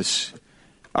is this.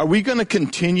 Are we going to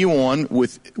continue on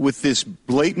with this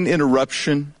blatant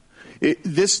interruption?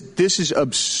 This is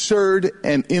absurd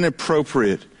and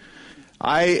inappropriate.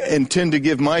 I intend to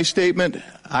give my statement.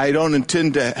 I don't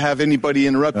intend to have anybody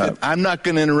interrupted. I'm not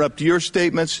going to interrupt your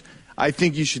statements. I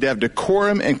think you should have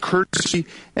decorum and courtesy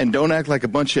and don't act like a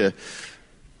bunch of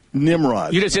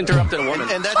nimrods. You just interrupted a woman.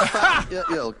 And that's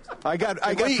fine. I got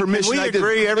permission. Can we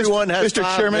agree everyone has Mr.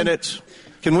 5 Chairman, minutes?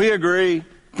 Can we agree?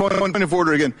 Point of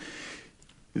order again.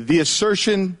 The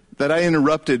assertion that I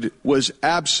interrupted was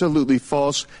absolutely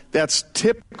false. That's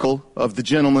typical of the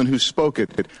gentleman who spoke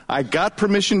it. I got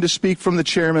permission to speak from the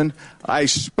chairman. I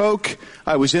spoke.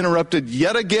 I was interrupted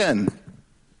yet again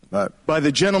by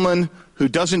the gentleman who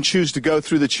doesn't choose to go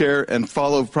through the chair and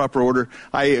follow proper order.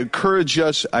 I encourage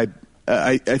us.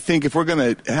 I think if we're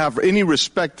going to have any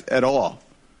respect at all,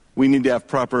 we need to have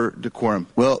proper decorum.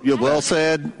 Well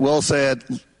said. Well said.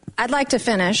 I'd like to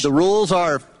finish. The rules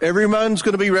are everyone's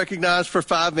going to be recognized for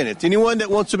 5 minutes. Anyone that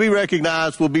wants to be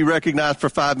recognized will be recognized for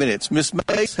 5 minutes. Ms.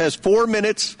 Mace has 4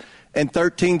 minutes and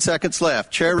 13 seconds left.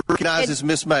 Chair recognizes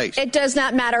Ms. Mace. It does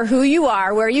not matter who you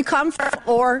are, where you come from,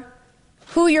 or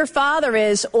who your father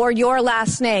is, or your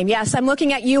last name. Yes, I'm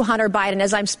looking at you, Hunter Biden,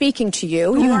 as I'm speaking to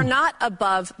you. You are not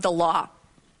above the law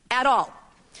at all.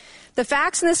 The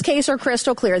facts in this case are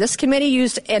crystal clear. This committee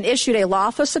used and issued a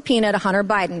lawful subpoena to Hunter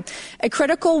Biden, a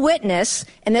critical witness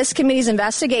in this committee's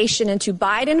investigation into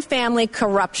Biden family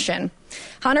corruption.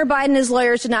 Hunter Biden and his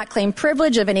lawyers did not claim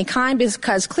privilege of any kind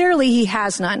because clearly he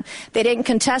has none. They didn't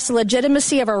contest the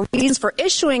legitimacy of our reasons for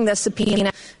issuing the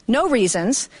subpoena. No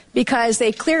reasons, because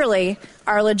they clearly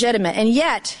are legitimate. And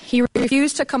yet he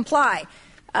refused to comply.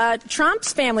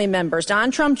 Trump's family members,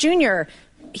 Don Trump Jr.,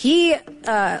 he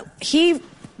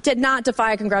did not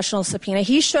defy a congressional subpoena.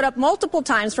 He showed up multiple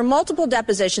times for multiple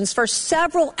depositions for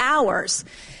several hours.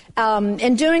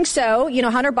 In doing so,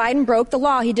 Hunter Biden broke the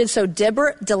law. He did so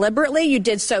deliberately. You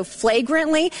did so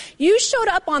flagrantly. You showed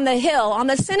up on the Hill, on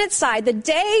the Senate side, the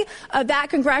day of that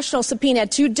congressional subpoena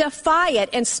to defy it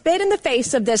and spit in the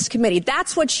face of this committee.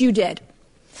 That's what you did.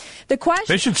 The question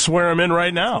they should swear him in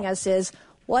right now. Is,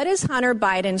 what is Hunter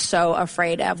Biden so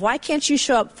afraid of? Why can't you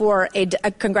show up for a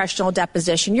congressional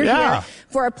deposition? You're here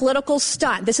for a political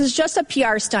stunt. This is just a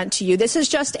PR stunt to you. This is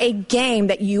just a game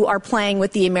that you are playing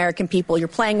with the American people. You're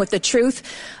playing with the truth.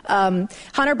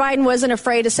 Hunter Biden wasn't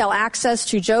afraid to sell access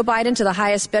to Joe Biden to the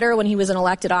highest bidder when he was in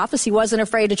elected office. He wasn't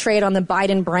afraid to trade on the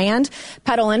Biden brand,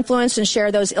 peddle influence, and share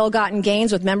those ill-gotten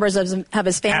gains with members of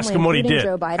his family, including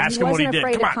Joe Biden. He wasn't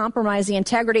afraid to compromise the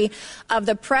integrity of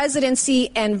the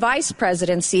presidency and vice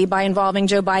presidency by involving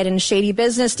Joe Biden in shady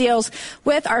business deals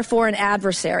with our foreign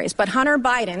adversaries. But Hunter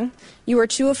Biden, you were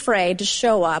too afraid to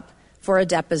show up for a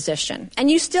deposition. And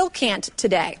you still can't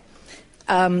today.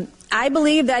 I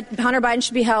believe that Hunter Biden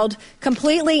should be held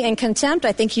completely in contempt.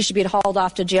 I think he should be hauled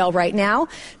off to jail right now,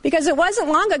 because it wasn't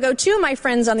long ago, too, my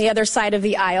friends on the other side of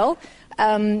the aisle,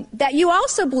 that you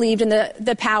also believed in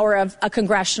the power of a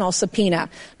congressional subpoena.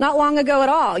 Not long ago at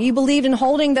all. You believed in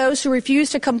holding those who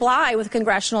refuse to comply with a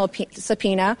congressional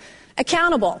subpoena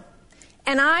accountable.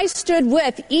 And I stood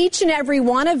with each and every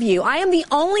one of you. I am the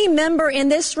only member in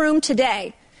this room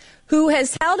today who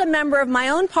has held a member of my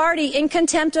own party in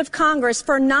contempt of Congress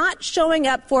for not showing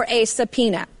up for a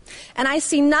subpoena. And I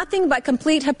see nothing but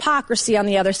complete hypocrisy on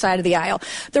the other side of the aisle.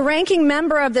 The ranking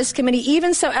member of this committee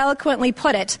even so eloquently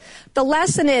put it. The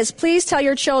lesson is, please tell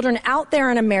your children out there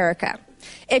in America,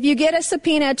 if you get a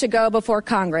subpoena to go before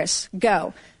Congress,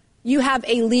 go. You have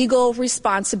a legal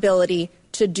responsibility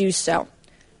to do so.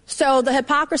 So the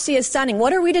hypocrisy is stunning.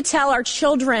 What are we to tell our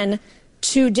children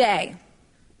today?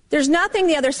 There's nothing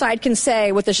the other side can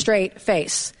say with a straight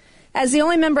face. As the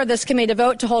only member of this committee to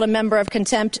vote to hold a member of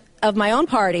contempt of my own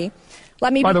party,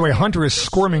 let me... By the way, Hunter is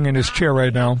squirming in his chair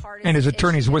right now, and his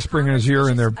attorney's whispering in his ear,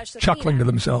 and they're chuckling to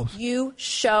themselves. You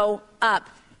show up,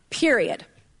 period.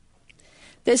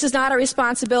 This is not a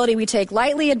responsibility we take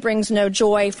lightly. It brings no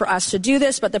joy for us to do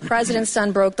this, but the president's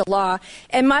son broke the law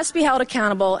and must be held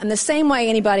accountable in the same way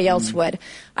anybody else would.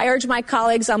 I urge my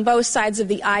colleagues on both sides of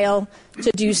the aisle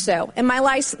to do so. And my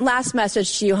last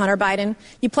message to you, Hunter Biden,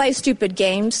 you play stupid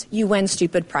games, you win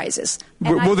stupid prizes.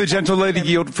 Will the gentlelady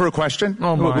yield for a question?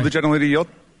 Oh, my. Will the gentlelady yield?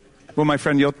 Will my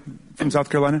friend yield from South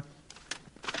Carolina?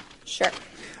 Sure.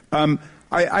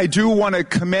 I do want to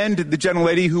commend the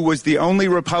gentlelady who was the only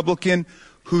Republican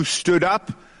who stood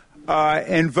up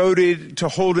and voted to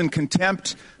hold in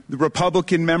contempt the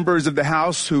Republican members of the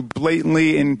House who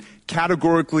blatantly and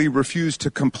categorically refused to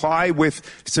comply with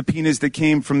subpoenas that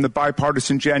came from the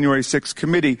bipartisan January 6th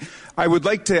committee. I would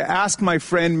like to ask my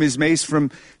friend, Ms. Mace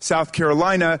from South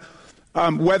Carolina,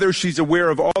 whether she's aware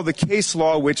of all the case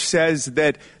law which says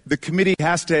that the committee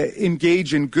has to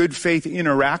engage in good faith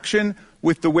interaction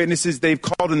with the witnesses they've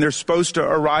called and they're supposed to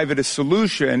arrive at a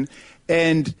solution.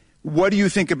 And what do you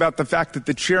think about the fact that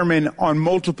the chairman on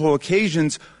multiple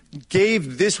occasions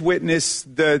gave this witness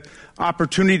the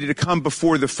opportunity to come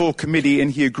before the full committee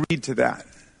and he agreed to that?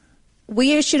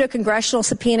 We issued a congressional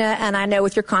subpoena, and I know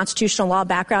with your constitutional law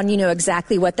background, you know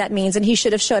exactly what that means, and he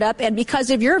should have showed up. And because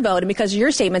of your vote and because of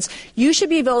your statements, you should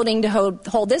be voting to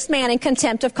hold this man in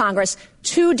contempt of Congress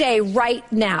today, right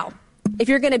now, if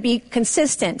you're going to be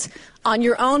consistent on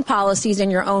your own policies and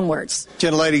your own words.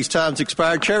 Gentlelady's time's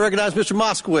expired. Chair recognizes Mr.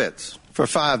 Moskowitz for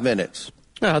 5 minutes.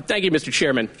 Thank you, Mr.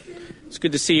 Chairman. It's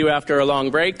good to see you after a long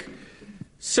break.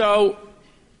 So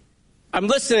I'm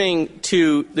listening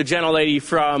to the gentlelady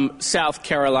from South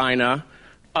Carolina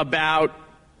about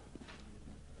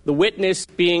the witness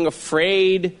being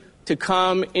afraid to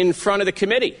come in front of the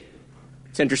committee.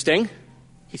 It's interesting.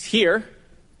 He's here.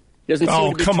 He doesn't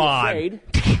seem to be too afraid.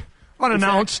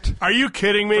 Unannounced. Fact, are you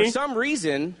kidding me? For some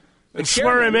reason, and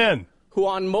swear him in. Who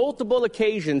on multiple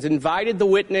occasions invited the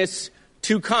witness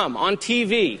to come on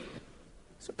TV.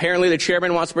 So apparently the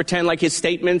chairman wants to pretend like his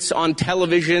statements on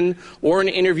television or in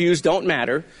interviews don't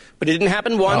matter. But it didn't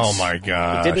happen once. Oh, my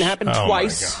gosh. It didn't happen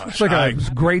twice. It's like a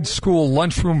grade school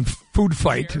lunchroom food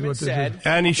fight.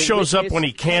 And he shows up when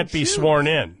he can't be sworn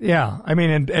in. Yeah, I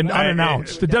mean, and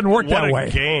unannounced. It doesn't work that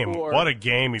way. What a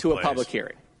game he plays. To a public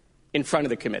hearing in front of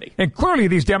the committee. And clearly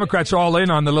these Democrats are all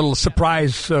in on the little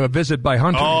surprise visit by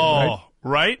Hunter. Oh,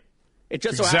 right? It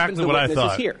just so exactly happens the what I witness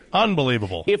thought. is here.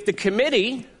 Unbelievable. If the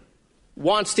committee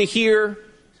wants to hear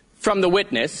from the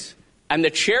witness and the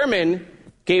chairman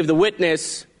gave the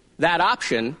witness that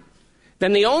option,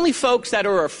 then the only folks that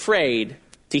are afraid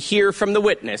to hear from the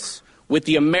witness with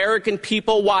the American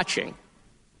people watching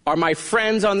are my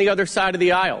friends on the other side of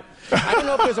the aisle. I don't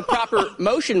know if there's a proper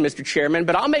motion, Mr. Chairman,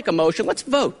 but I'll make a motion. Let's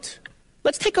vote.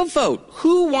 Let's take a vote.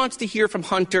 Who wants to hear from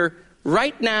Hunter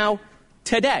right now,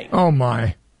 today? Oh,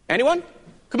 my. Anyone?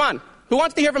 Come on. Who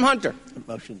wants to hear from Hunter?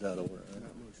 Motion's out of order.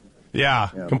 Yeah,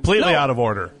 completely out of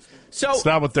order. So it's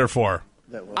not what they're for.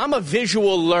 I'm a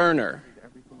visual learner,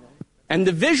 and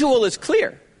the visual is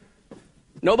clear.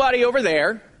 Nobody over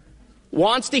there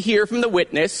wants to hear from the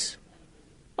witness.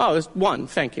 Oh, there's one.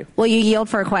 Thank you. Will you yield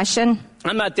for a question?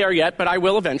 I'm not there yet, but I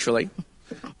will eventually.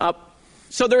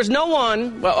 So there's no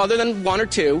one, well, other than one or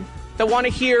two, that want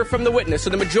to hear from the witness. So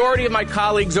the majority of my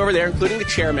colleagues over there, including the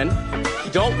chairman,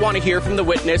 don't want to hear from the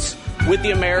witness with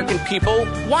the American people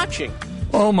watching.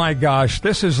 Oh, my gosh.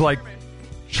 This is like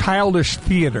childish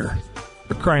theater,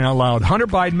 for crying out loud. Hunter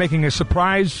Biden making a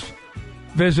surprise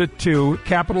visit to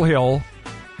Capitol Hill.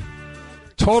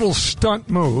 Total stunt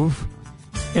move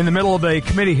in the middle of a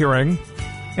committee hearing.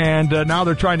 And now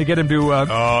they're trying to get him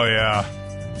to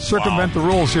circumvent the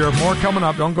rules here. More coming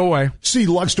up. Don't go away. See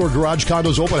Luxor Garage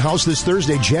Condos open house this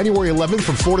Thursday, January 11th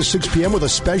from 4 to 6 p.m. with a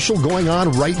special going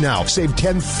on right now. Save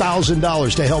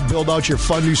 $10,000 to help build out your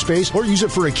fun new space or use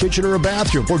it for a kitchen or a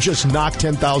bathroom or just knock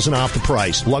 $10,000 off the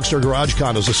price. Luxor Garage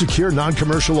Condos, a secure,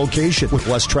 non-commercial location with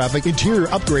less traffic, interior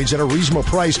upgrades at a reasonable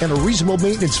price, and a reasonable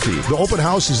maintenance fee. The open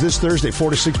house is this Thursday,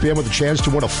 4 to 6 p.m. with a chance to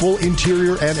win a full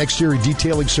interior and exterior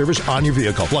detailing service on your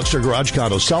vehicle. Luxor Garage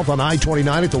Condos, south on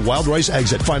I-29 at the Wild Rice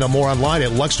exit. Find out more online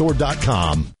at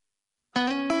luxor.com.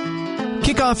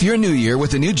 Kick off your new year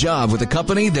with a new job with a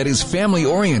company that is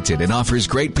family-oriented and offers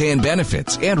great pay and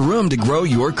benefits and room to grow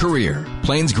your career.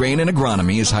 Plains Grain and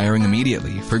Agronomy is hiring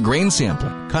immediately for grain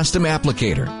sampler, custom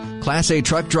applicator, Class A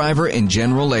truck driver, and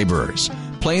general laborers.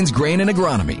 Plains Grain and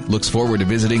Agronomy looks forward to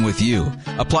visiting with you.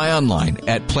 Apply online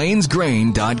at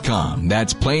plainsgrain.com.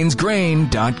 That's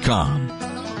plainsgrain.com.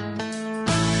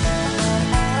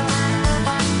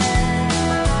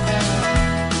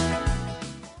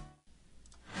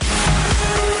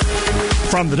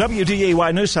 From the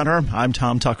WDAY News Center, I'm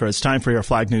Tom Tucker. It's time for your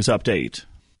Flag News Update.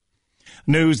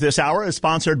 News this hour is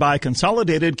sponsored by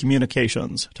Consolidated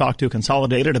Communications. Talk to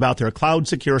Consolidated about their cloud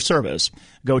secure service.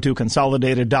 Go to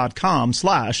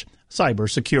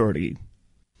consolidated.com/cybersecurity.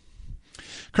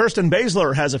 Kirsten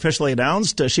Baesler has officially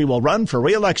announced she will run for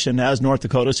re-election as North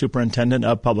Dakota Superintendent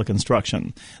of Public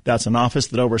Instruction. That's an office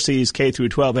that oversees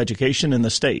K-12 education in the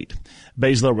state.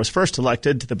 Baesler was first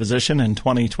elected to the position in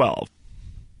 2012.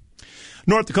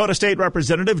 North Dakota State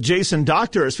Representative Jason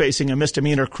Doctor is facing a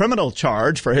misdemeanor criminal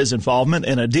charge for his involvement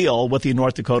in a deal with the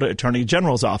North Dakota Attorney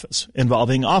General's office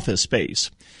involving office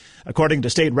space. According to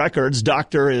state records,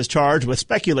 Doctor is charged with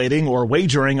speculating or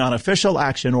wagering on official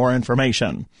action or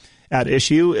information. At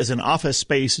issue is an office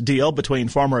space deal between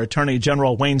former Attorney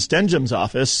General Wayne Stenjum's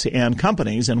office and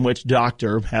companies in which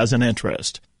Doctor has an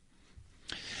interest.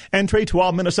 Entry to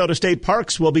all Minnesota state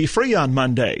parks will be free on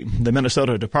Monday. The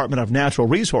Minnesota Department of Natural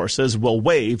Resources will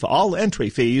waive all entry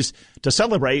fees to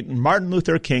celebrate Martin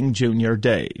Luther King Jr.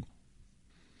 Day.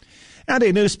 And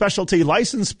a new specialty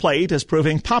license plate is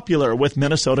proving popular with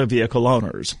Minnesota vehicle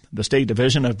owners. The State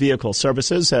Division of Vehicle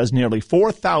Services says nearly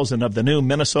 4,000 of the new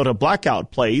Minnesota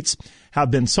blackout plates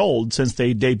have been sold since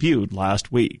they debuted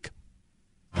last week.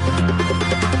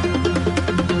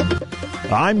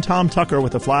 I'm Tom Tucker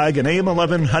with The Flag and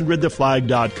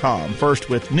AM1100theflag.com. First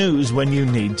with news when you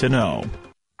need to know.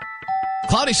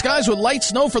 Cloudy skies with light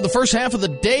snow for the first half of the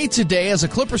day today as a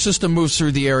Clipper system moves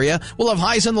through the area. We'll have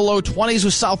highs in the low 20s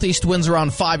with southeast winds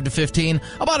around 5 to 15.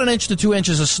 About 1 to 2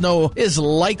 inches of snow is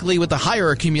likely with the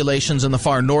higher accumulations in the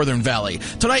far northern valley.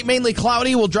 Tonight, mainly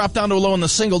cloudy. We'll drop down to a low in the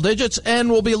single digits and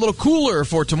will be a little cooler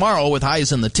for tomorrow with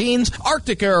highs in the teens.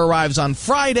 Arctic air arrives on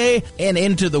Friday and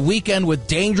into the weekend with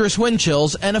dangerous wind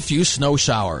chills and a few snow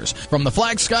showers. From the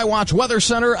Flag Skywatch Weather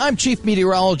Center, I'm Chief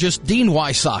Meteorologist Dean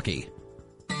Wysocki.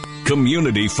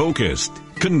 Community focused,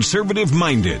 conservative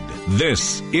minded.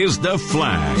 This is The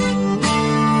Flag.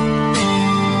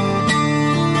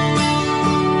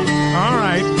 All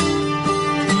right.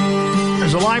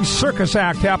 There's a live circus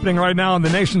act happening right now in the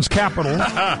nation's capital.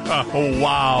 Oh,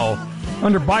 wow.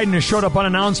 Under Biden has showed up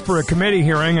unannounced for a committee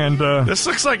hearing, and this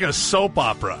looks like a soap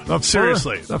opera.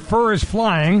 Seriously. The fur is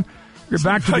flying. You're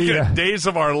back to a Days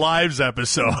of Our Lives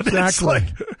episode. Exactly.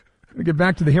 We'll get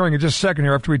back to the hearing in just a second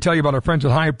here after we tell you about our friends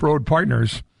at High Road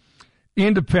Partners,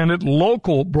 independent,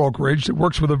 local brokerage that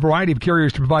works with a variety of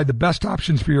carriers to provide the best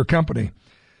options for your company.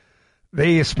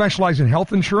 They specialize in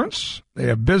health insurance. They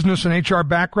have business and HR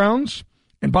backgrounds.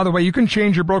 And by the way, you can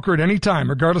change your broker at any time,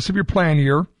 regardless of your plan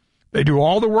year. They do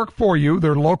all the work for you.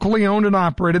 They're locally owned and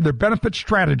operated. They're benefit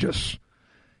strategists.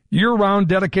 Year-round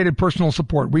dedicated personal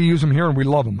support. We use them here and we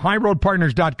love them.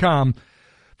 HighRoadPartners.com.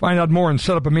 Find out more and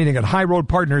set up a meeting at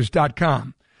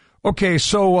highroadpartners.com. Okay,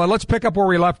 so let's pick up where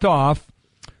we left off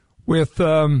with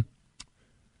the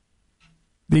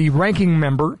ranking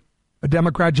member, a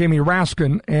Democrat, Jamie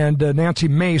Raskin, and Nancy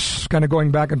Mace kind of going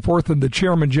back and forth, and the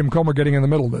chairman, Jim Comer, getting in the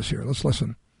middle of this here. Let's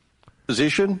listen.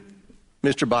 Position,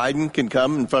 Mr. Biden can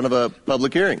come in front of a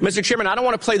public hearing. Mr. Chairman, I don't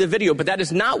want to play the video, but that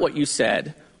is not what you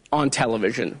said on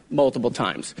television multiple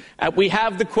times. We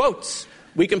have the quotes.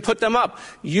 We can put them up.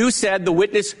 You said the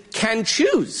witness can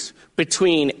choose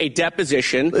between a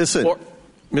deposition. Listen,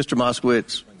 Mr.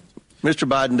 Moskowitz, Mr.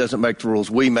 Biden doesn't make the rules.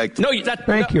 We make the rules.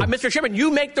 Thank you. Mr. Chairman,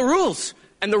 you make the rules.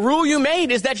 And the rule you made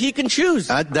is that he can choose.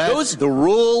 The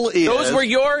rule is... Those were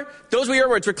your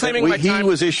words. Reclaiming my time. He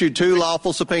was issued 2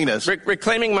 lawful subpoenas.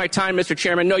 Reclaiming my time, Mr.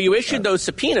 Chairman. No, you issued those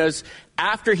subpoenas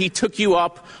after he took you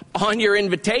up on your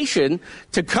invitation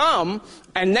to come.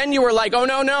 And then you were like, oh,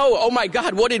 no. Oh, my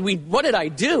God, what did I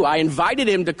do? I invited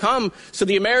him to come so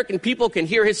the American people can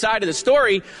hear his side of the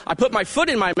story. I put my foot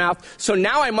in my mouth. So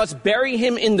now I must bury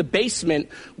him in the basement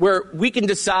where we can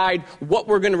decide what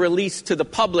we're going to release to the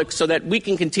public so that we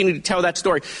can continue to tell that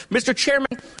story. Mr. Chairman,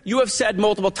 you have said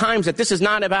multiple times that this is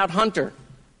not about Hunter.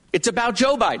 It's about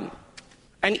Joe Biden.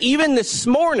 And even this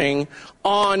morning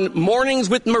on Mornings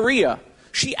with Maria,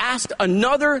 she asked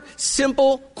another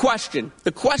simple question,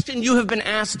 the question you have been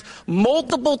asked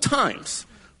multiple times,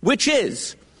 which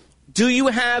is, do you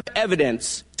have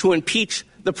evidence to impeach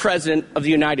the President of the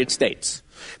United States?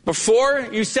 Before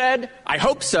you said, I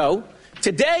hope so.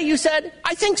 Today you said,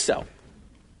 I think so.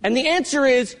 And the answer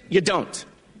is, you don't.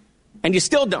 And you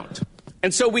still don't.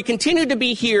 And so we continue to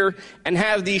be here and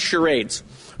have these charades.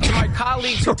 To my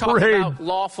colleagues who talk about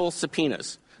lawful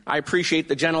subpoenas, I appreciate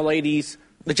the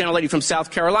gentlelady from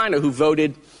South Carolina who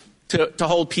voted to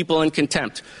hold people in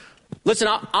contempt. Listen,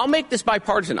 I'll make this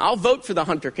bipartisan. I'll vote for the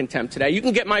Hunter contempt today. You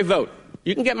can get my vote.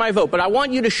 But I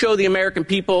want you to show the American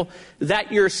people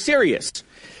that you're serious.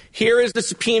 Here is the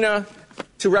subpoena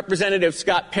to Representative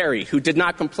Scott Perry, who did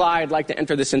not comply. I'd like to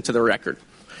enter this into the record.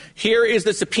 Here is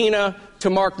the subpoena to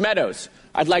Mark Meadows.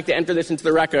 I'd like to enter this into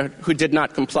the record, who did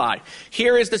not comply.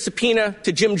 Here is the subpoena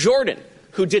to Jim Jordan,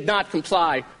 who did not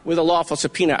comply with a lawful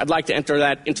subpoena. I'd like to enter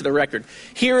that into the record.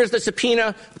 Here is the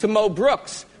subpoena to Mo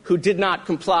Brooks, who did not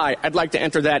comply. I'd like to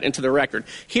enter that into the record.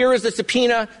 Here is the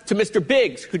subpoena to Mr.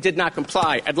 Biggs, who did not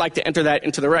comply. I'd like to enter that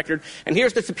into the record. And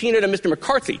here's the subpoena to Mr.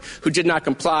 McCarthy, who did not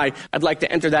comply. I'd like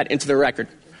to enter that into the record.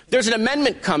 There's an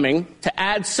amendment coming to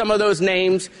add some of those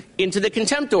names into the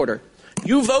contempt order.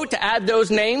 You vote to add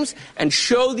those names and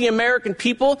show the American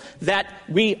people that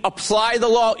we apply the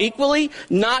law equally,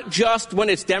 not just when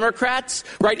it's Democrats,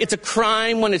 right? It's a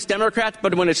crime when it's Democrats,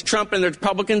 but when it's Trump and the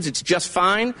Republicans, it's just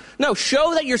fine. No,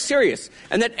 show that you're serious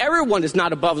and that everyone is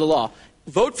not above the law.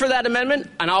 Vote for that amendment,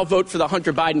 and I'll vote for the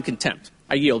Hunter Biden contempt.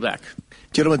 I yield back.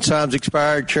 Gentleman's time's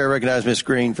expired. Chair recognizes Ms.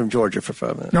 Green from Georgia for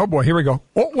 5 minutes. Oh, boy, here we go.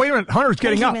 Oh, wait a minute. Hunter's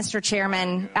getting up. Thank you, Mr.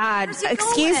 Chairman.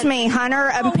 Excuse me,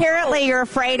 Hunter. Apparently you're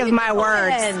afraid of my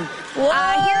words.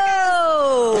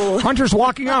 Whoa! Hunter's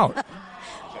walking out.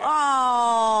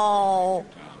 Oh.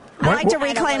 I'd like to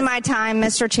reclaim my time,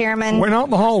 Mr. Chairman. Went out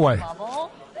in the hallway.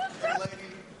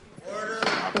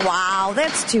 Wow,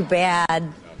 that's too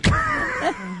bad.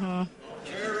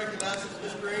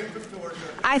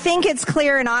 I think it's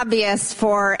clear and obvious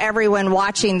for everyone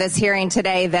watching this hearing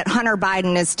today that Hunter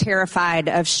Biden is terrified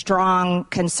of strong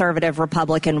conservative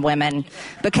Republican women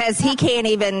because he can't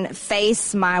even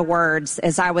face my words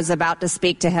as I was about to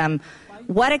speak to him.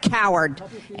 What a coward.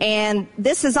 And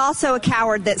this is also a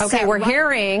coward that Okay, we're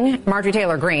hearing Marjorie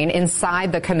Taylor Greene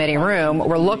inside the committee room.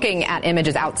 We're looking at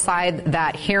images outside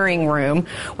that hearing room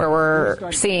where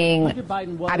we're seeing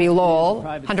Abby Lowell,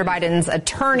 Hunter Biden's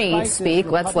attorney, speak.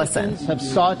 Let's listen. Have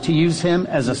sought to use him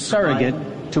as a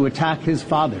surrogate to attack his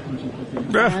father.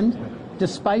 And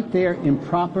despite their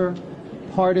improper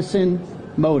partisan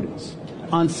motives,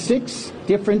 on 6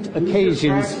 different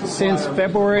occasions since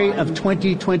February of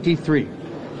 2023,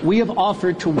 we have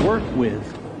offered to work with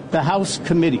the House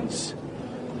committees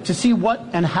to see what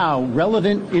and how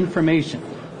relevant information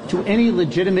to any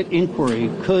legitimate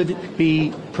inquiry could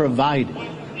be provided.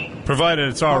 Provided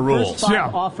it's our rules. First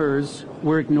 5 offers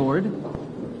were ignored,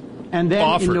 and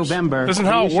then in November, isn't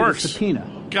how it works. A subpoena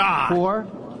for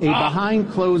a behind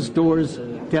closed doors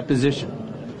deposition.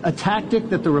 A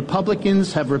tactic that the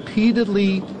Republicans have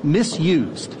repeatedly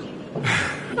misused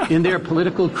in their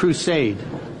political crusade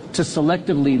to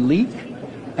selectively leak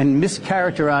and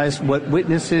mischaracterize what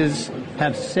witnesses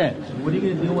have said. What are you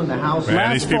going to do when the House...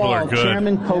 These people are good.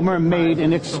 Chairman Comer made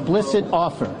an explicit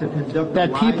offer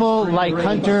that people like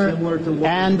Hunter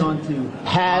and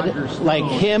had, like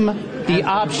him, the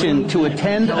option to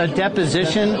attend a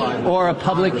deposition or a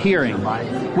public hearing,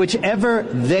 whichever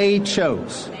they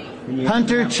chose.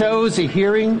 Hunter chose a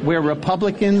hearing where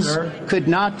Republicans could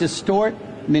not distort,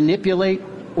 manipulate,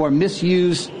 or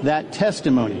misuse that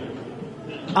testimony,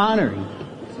 honoring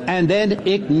and then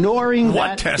ignoring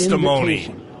that testimony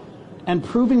invitation, and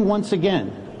proving once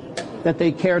again that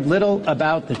they cared little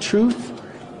about the truth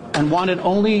and wanted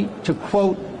only to,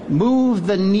 quote, move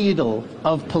the needle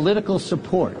of political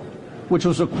support, which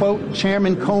was a quote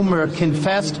Chairman Comer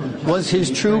confessed was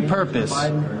his true purpose.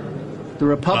 The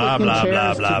Republican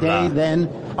chairs today then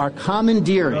are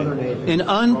commandeering an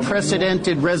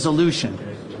unprecedented resolution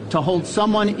to hold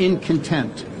someone in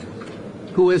contempt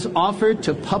who has offered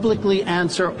to publicly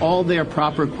answer all their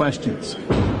proper questions.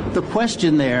 The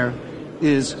question there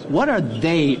is, what are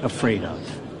they afraid of?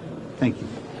 Thank you.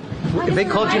 If they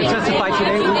called you to testify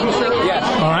today, would you so? Yes.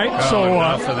 All right,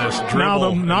 so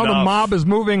now the mob is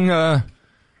moving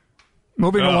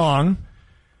along.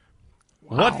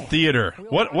 What theater?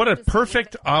 What a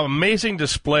perfect, amazing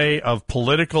display of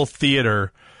political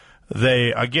theater.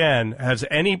 They, again,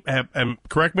 and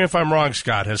correct me if I'm wrong,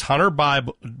 Scott, has Hunter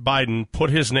Biden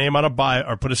put his name on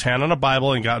or put his hand on a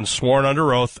Bible and gotten sworn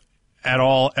under oath at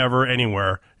all, ever,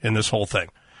 anywhere in this whole thing?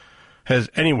 Has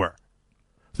anywhere.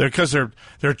 Because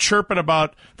they're chirping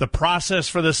about the process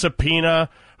for the subpoena,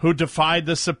 who defied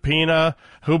the subpoena,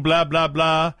 who blah, blah,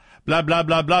 blah, blah, blah,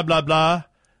 blah, blah, blah, blah.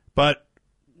 But,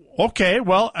 okay,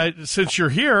 well, since you're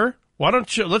here, why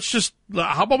don't you,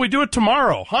 how about we do it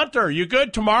tomorrow? Hunter, you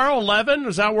good tomorrow, 11?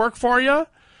 Does that work for you?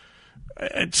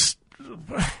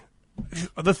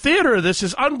 The theater of this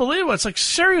is unbelievable. It's like,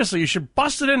 seriously, you should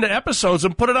bust it into episodes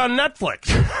and put it on Netflix.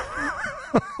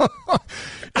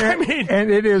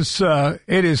 And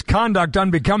it is conduct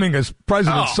unbecoming as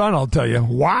president's son, I'll tell you.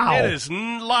 Wow. It is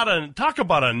talk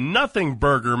about a nothing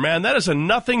burger, man. That is a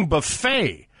nothing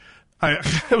buffet.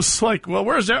 It was like, well,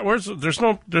 where's that?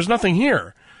 There's nothing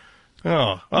here.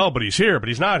 Oh, but he's here, but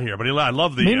he's not here. But I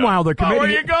love the. Meanwhile, the committee. Where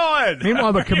are you going?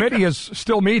 Meanwhile, the committee is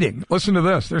still meeting. Listen to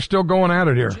this. They're still going at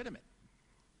it here.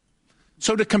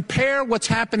 So to compare what's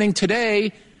happening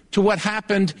today to what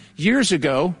happened years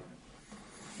ago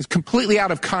is completely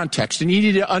out of context, and you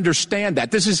need to understand that.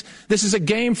 This is a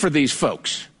game for these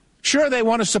folks. Sure, they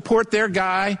want to support their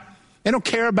guy. They don't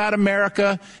care about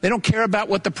America. They don't care about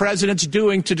what the president's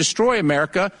doing to destroy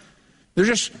America. They're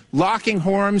just locking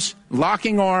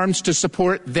arms to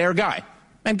support their guy.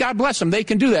 And God bless them. They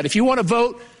can do that. If you want to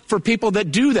vote for people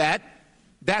that do that,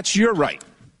 that's your right.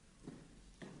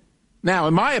 Now,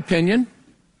 in my opinion,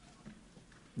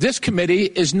 this committee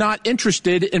is not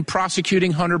interested in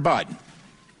prosecuting Hunter Biden.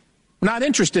 Not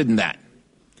interested in that.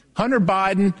 Hunter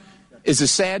Biden is a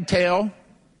sad tale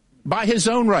by his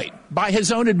own right, by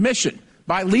his own admission,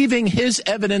 by leaving his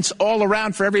evidence all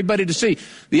around for everybody to see.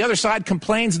 The other side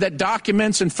complains that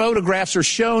documents and photographs are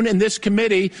shown in this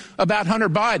committee about Hunter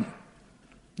Biden.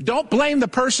 Don't blame the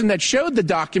person that showed the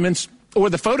documents or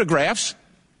the photographs.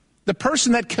 The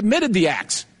person that committed the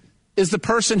acts is the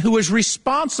person who is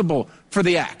responsible for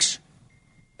the acts.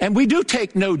 And we do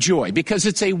take no joy because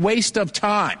it's a waste of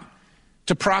time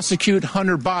to prosecute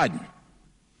Hunter Biden.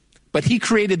 But he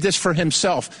created this for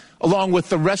himself, along with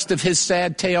the rest of his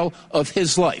sad tale of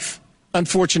his life.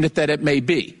 Unfortunate that it may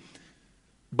be.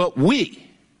 But we,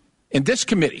 in this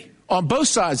committee, on both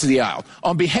sides of the aisle,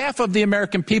 on behalf of the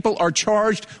American people, are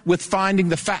charged with finding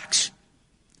the facts.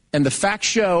 And the facts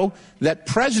show that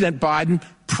President Biden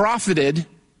profited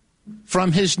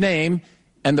from his name,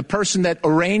 and the person that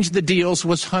arranged the deals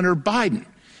was Hunter Biden.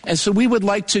 And so we would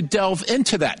like to delve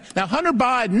into that. Now, Hunter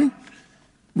Biden,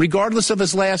 regardless of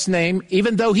his last name,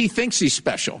 even though he thinks he's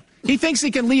special, he thinks he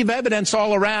can leave evidence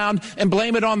all around and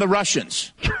blame it on the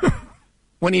Russians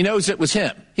when he knows it was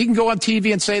him. He can go on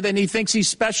TV and say that he thinks he's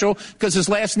special because his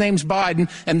last name's Biden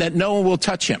and that no one will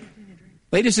touch him.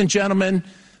 Ladies and gentlemen,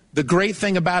 the great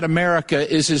thing about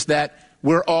America is that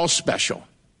we're all special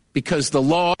because the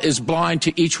law is blind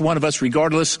to each one of us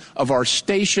regardless of our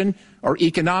station, our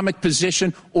economic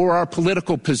position, or our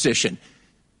political position.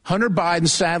 Hunter Biden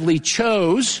sadly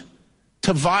chose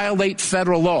to violate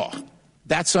federal law.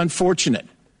 That's unfortunate.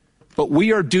 But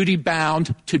we are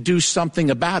duty-bound to do something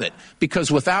about it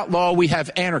because without law, we have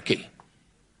anarchy.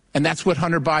 And that's what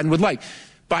Hunter Biden would like.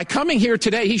 By coming here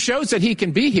today, he shows that he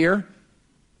can be here.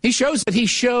 He shows that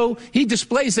he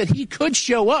displays that he could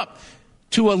show up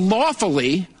to a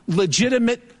lawfully,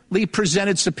 legitimately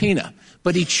presented subpoena.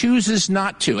 But he chooses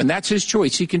not to, and that's his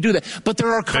choice. He can do that. But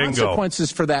there are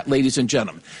consequences for that, ladies and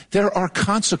gentlemen. There are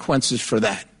consequences for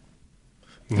that.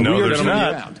 No, there's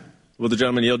not. Will the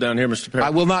gentleman yield down here, Mr. Perry?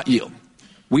 I will not yield.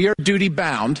 We are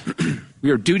duty-bound. We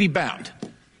are duty-bound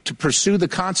to pursue the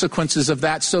consequences of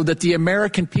that so that the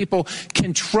American people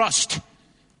can trust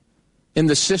in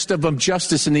the system of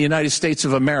justice in the United States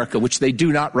of America, which they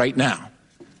do not right now.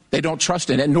 They don't trust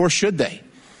in it, nor should they,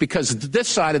 because this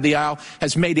side of the aisle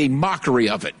has made a mockery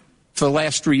of it for the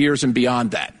last 3 years and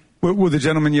beyond that. Will the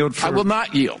gentleman yield? I will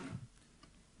not yield.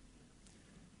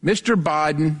 Mr.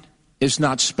 Biden is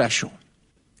not special.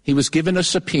 He was given a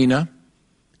subpoena.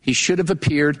 He should have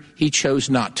appeared. He chose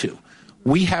not to.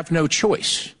 We have no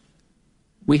choice.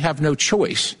 We have no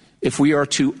choice if we are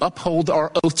to uphold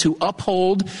our oath to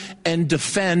uphold and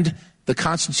defend the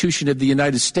Constitution of the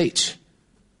United States.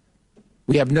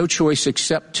 We have no choice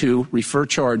except to refer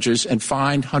charges and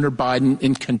find Hunter Biden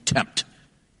in contempt.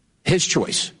 His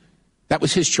choice. That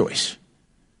was his choice.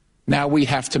 Now we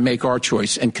have to make our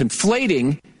choice. And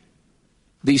conflating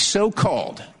the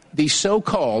so-called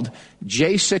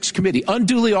J6 committee,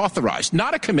 unduly authorized,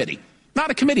 not a committee,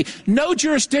 no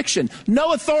jurisdiction,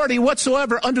 no authority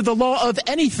whatsoever under the law of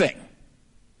anything.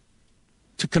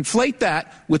 To conflate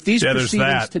that with these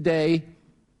proceedings today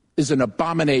is an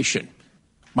abomination.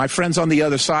 My friends on the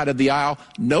other side of the aisle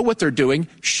know what they're doing,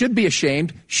 should be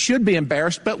ashamed, should be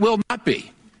embarrassed, but will not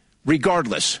be.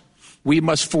 Regardless, we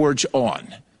must forge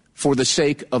on for the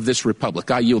sake of this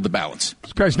republic. I yield the balance.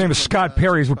 This guy's name is Scott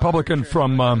Perry. He's Republican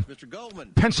from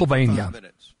Pennsylvania.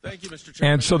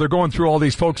 And so they're going through all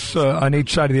these folks on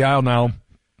each side of the aisle now,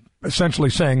 essentially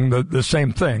saying the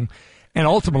same thing. And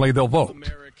ultimately, they'll vote.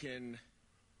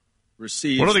 What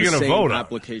are they going to vote on?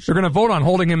 They're going to vote on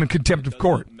holding him in contempt of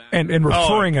court and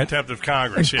referring it. Contempt of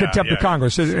Congress. Contempt of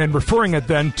Congress. And referring it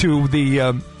then to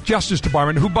the Justice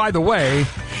Department, who, by the way,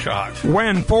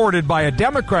 when forwarded by a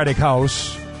Democratic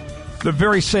House, the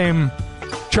very same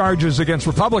charges against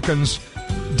Republicans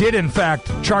did, in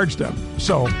fact, charge them.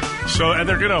 So and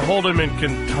they're going to hold him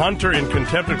Hunter in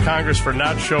contempt of Congress for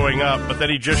not showing up, but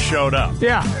then he just showed up.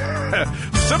 Yeah.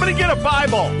 Somebody get a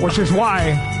Bible. Which is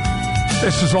why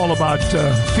this is all about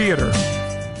theater.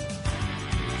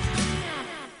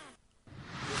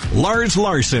 Lars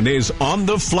Larson is on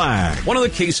the flag. One of the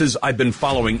cases I've been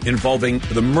following involving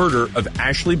the murder of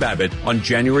Ashley Babbitt on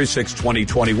January 6,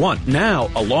 2021. Now,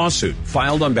 a lawsuit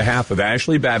filed on behalf of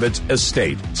Ashley Babbitt's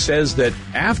estate says that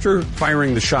after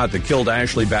firing the shot that killed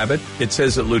Ashley Babbitt, it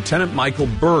says that Lieutenant Michael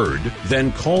Byrd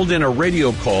then called in a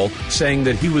radio call saying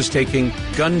that he was taking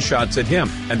gunshots at him,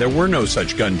 and there were no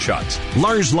such gunshots.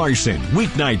 Lars Larson,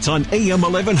 weeknights on AM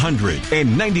 1100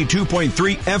 and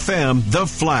 92.3 FM, The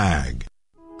Flag.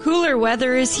 Cooler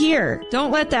weather is here. Don't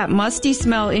let that musty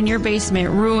smell in your basement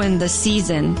ruin the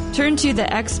season. Turn to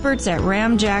the experts at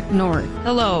Ramjack North.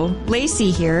 Hello,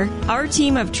 Lacey here. Our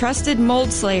team of trusted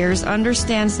mold slayers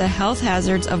understands the health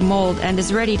hazards of mold and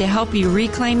is ready to help you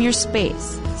reclaim your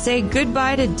space. Say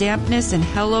goodbye to dampness and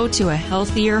hello to a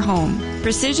healthier home.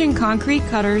 Precision Concrete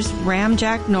Cutters,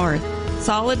 Ramjack North.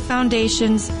 Solid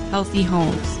foundations, healthy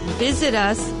homes. Visit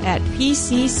us at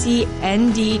pccnd.com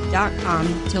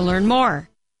to learn more.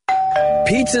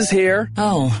 Pizza's here.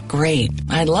 Oh, great.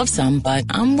 I'd love some, but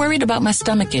I'm worried about my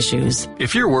stomach issues.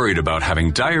 If you're worried about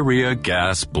having diarrhea,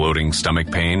 gas, bloating,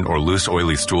 stomach pain, or loose,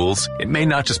 oily stools, it may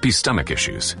not just be stomach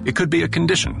issues. It could be a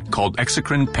condition called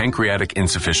exocrine pancreatic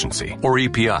insufficiency, or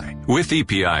EPI. With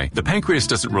EPI, the pancreas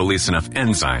doesn't release enough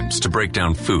enzymes to break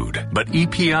down food, but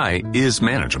EPI is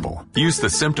manageable. Use the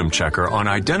symptom checker on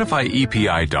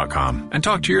identifyepi.com and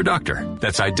talk to your doctor.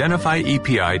 That's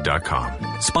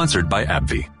identifyepi.com. Sponsored by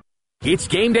AbbVie. It's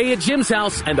game day at Jim's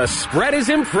house, and the spread is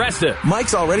impressive.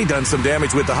 Mike's already done some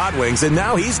damage with the hot wings, and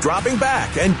now he's dropping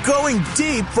back and going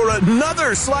deep for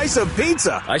another slice of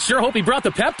pizza. I sure hope he brought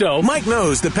the Pepto. Mike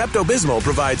knows the Pepto-Bismol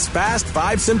provides fast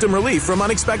 5-symptom relief from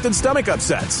unexpected stomach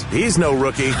upsets. He's no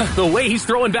rookie. The way he's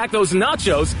throwing back those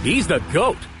nachos, he's the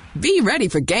GOAT. Be ready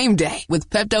for game day with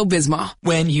Pepto-Bismol.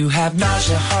 When you have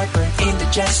nausea, heartburn,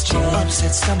 indigestion,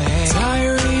 upset stomach,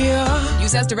 diarrhea.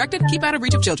 Use as directed. Keep out of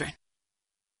reach of children.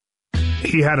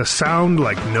 He had a sound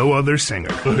like no other singer.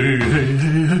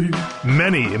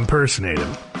 Many impersonate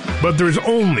him, but there's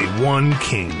only one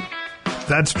king.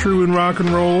 That's true in rock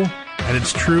and roll, and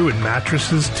it's true in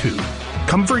mattresses too.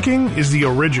 Comfort King is the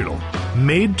original,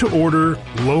 made-to-order,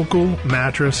 local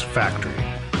mattress factory.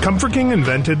 Comfort King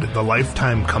invented the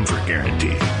lifetime comfort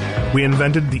guarantee. We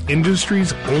invented the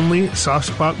industry's only soft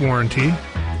spot warranty,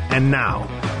 and now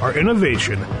our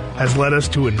innovation has led us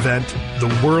to invent the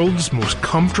world's most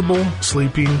comfortable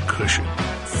sleeping cushion,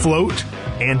 Float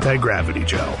Anti-Gravity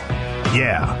Gel.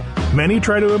 Yeah, many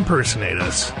try to impersonate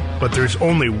us, but there's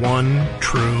only one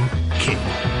true king.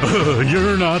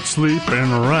 You're not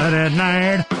sleeping right at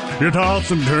night. You toss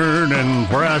and turn and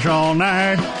crash all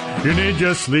night. You need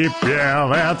your sleep, yeah,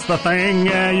 that's the thing.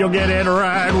 Yeah, you'll get it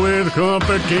right with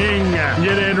Comfort King.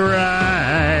 Get it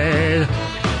right.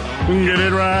 Get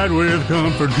it right with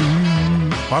Comfort King.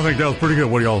 I think that was pretty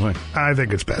good. What do y'all think? I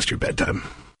think it's past your bedtime.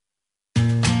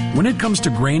 When it comes to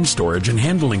grain storage and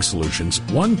handling solutions,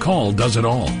 one call does it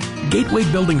all. Gateway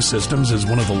Building Systems is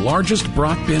one of the largest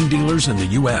Brock bin dealers in the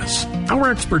U.S.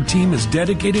 Our expert team is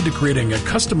dedicated to creating a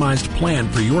customized plan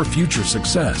for your future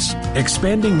success.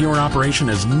 Expanding your operation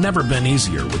has never been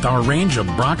easier with our range of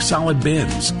Brock solid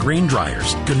bins, grain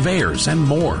dryers, conveyors, and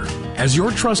more. As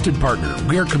your trusted partner,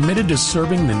 we are committed to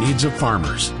serving the needs of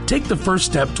farmers. Take the first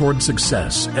step toward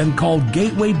success and call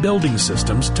Gateway Building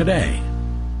Systems today.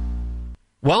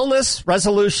 Wellness,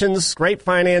 resolutions, great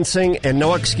financing, and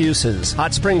no excuses.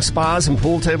 Hot Spring Spas and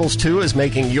Pool Tables 2 is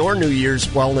making your New Year's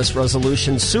wellness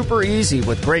resolution super easy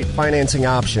with great financing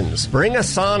options. Bring a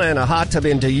sauna and a hot tub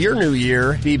into your new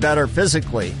year. Be better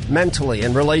physically, mentally,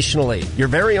 and relationally. Your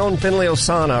very own Finleo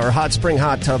sauna or hot spring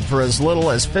hot tub for as little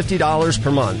as $50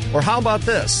 per month. Or how about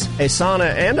this? A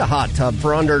sauna and a hot tub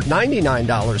for under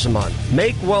 $99 a month.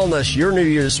 Make wellness your New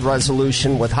Year's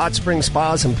resolution with Hot Spring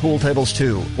Spas and Pool Tables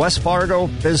 2. West Fargo,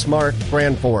 Bismarck,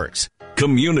 Grand Forks.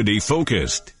 Community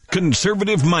focused,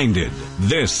 conservative minded.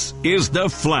 This is The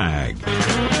Flag.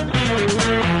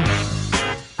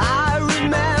 I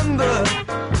remember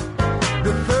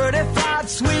the 35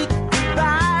 sweet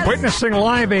goodbyes. Witnessing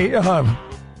live a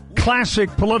classic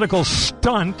political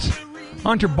stunt.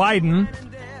 Hunter Biden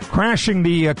crashing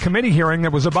the committee hearing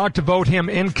that was about to vote him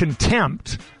in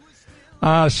contempt.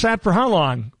 Sat for how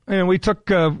long? And we took,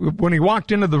 when he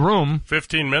walked into the room.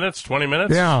 15 minutes, 20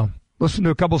 minutes? Yeah. Listened to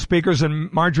a couple speakers,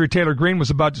 and Marjorie Taylor Greene was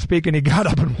about to speak, and he got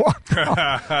up and walked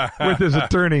out with his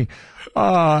attorney.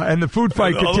 And the food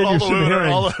fight continues in the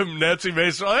hearing. All of them, Nancy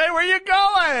Mason, hey, where you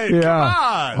going?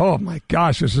 Yeah. Come on. Oh, my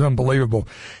gosh, this is unbelievable.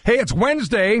 Hey, it's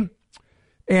Wednesday.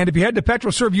 And if you head to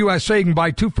PetroServe USA, you can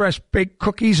buy 2 fresh baked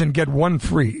cookies and get 1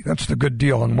 free. That's the good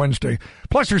deal on Wednesday.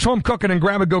 Plus, there's home cooking and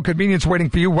grab-and-go convenience waiting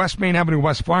for you. West Main Avenue,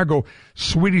 West Fargo.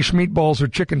 Swedish meatballs or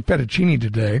chicken fettuccine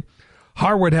today.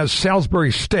 Harwood has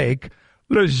Salisbury steak,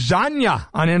 lasagna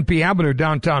on NP Avenue,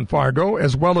 downtown Fargo,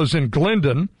 as well as in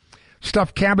Glendon,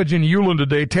 stuffed cabbage in Euland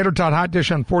today, tater tot hot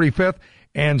dish on 45th,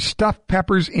 and stuffed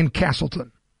peppers in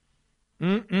Castleton.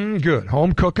 Good.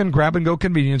 Home cooking, grab-and-go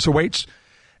convenience awaits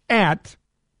at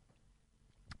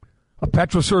a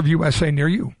PetroServe USA near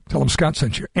you. Tell them Scott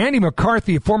sent you. Andy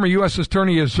McCarthy, former U.S.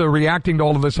 attorney, is reacting to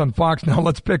all of this on Fox. Now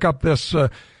let's pick up this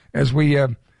as we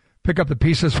pick up the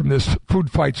pieces from this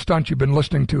food fight stunt you've been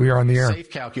listening to here on the air. Safe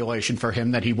calculation for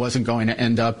him that he wasn't going to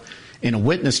end up in a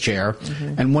witness chair.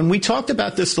 Mm-hmm. And when we talked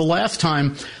about this the last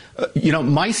time,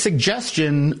 my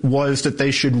suggestion was that they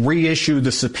should reissue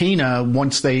the subpoena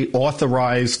once they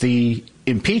authorize the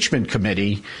impeachment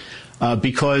committee,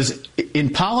 because in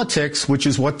politics, which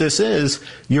is what this is,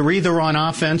 you're either on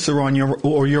offense or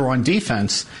you're on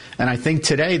defense. And I think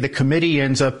today the committee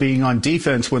ends up being on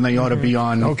defense when they ought to be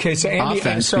on offense.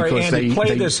 Andy,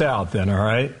 play this out then, all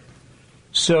right?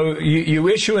 So you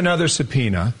issue another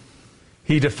subpoena.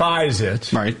 He defies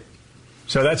it. Right.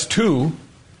 So that's 2.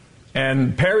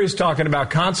 And Perry's talking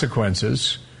about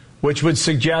consequences, which would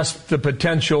suggest the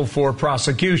potential for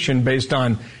prosecution based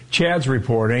on Chad's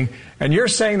reporting. And you're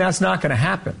saying that's not going to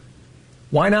happen.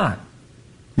 Why not?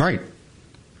 Right.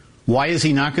 Why is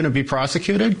he not going to be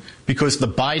prosecuted? Because the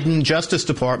Biden Justice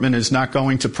Department is not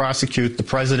going to prosecute the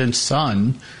president's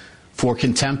son for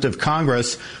contempt of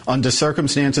Congress under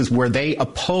circumstances where they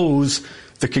oppose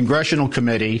the congressional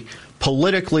committee.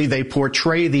 Politically, they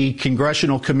portray the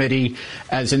congressional committee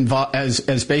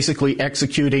as basically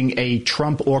executing a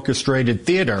Trump-orchestrated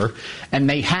theater, and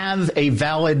they have a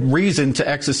valid reason to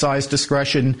exercise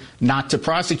discretion not to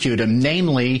prosecute him.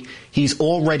 Namely, he's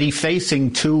already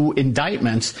facing 2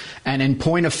 indictments, and in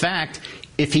point of fact,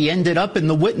 if he ended up in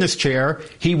the witness chair,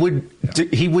 he would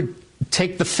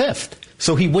take the 5th.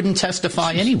 So he wouldn't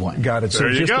testify anyway. Got it. So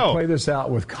there you just go. To play this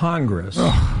out with Congress,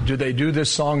 do they do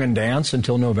this song and dance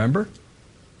until November?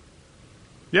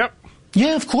 Yep.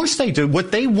 Yeah, of course they do.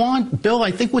 What they want, Bill,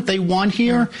 I think what they want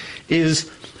here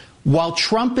is, while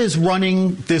Trump is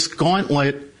running this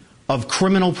gauntlet of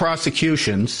criminal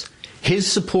prosecutions, his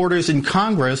supporters in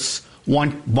Congress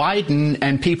want Biden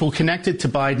and people connected to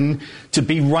Biden to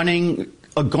be running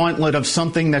a gauntlet of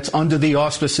something that's under the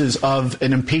auspices of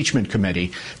an impeachment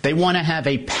committee. They want to have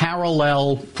a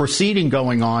parallel proceeding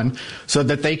going on so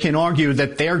that they can argue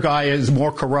that their guy is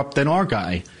more corrupt than our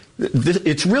guy.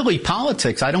 It's really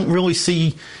politics. I don't really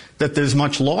see that there's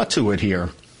much law to it here.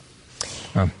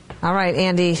 All right,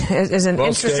 Andy, is an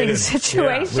interesting stated.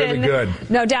 situation. Yeah, really good.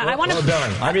 No doubt. Well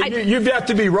done. I mean, you've got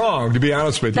to be wrong, to be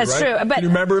honest with you, that's right? True. But do you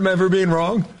remember him ever being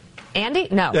wrong? Andy?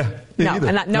 No. Yeah,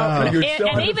 no. And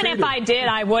even if I did,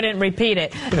 I wouldn't repeat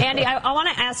it. Andy, I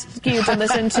want to ask you to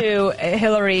listen to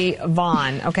Hillary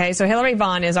Vaughn. Okay, so Hillary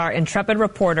Vaughn is our intrepid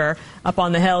reporter up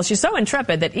on the Hill. She's so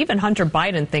intrepid that even Hunter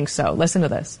Biden thinks so. Listen to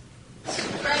this.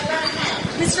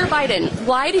 Mr. Biden,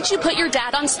 why did you put your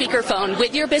dad on speakerphone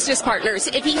with your business partners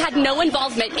if he had no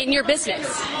involvement in your business?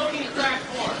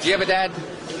 Do you have a dad?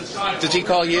 Did he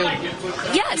call you?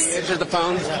 Yes. Answer the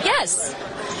phone? Yes.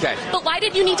 Okay. But why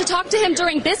did you need to talk to him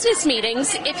during business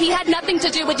meetings if he had nothing to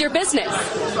do with your business?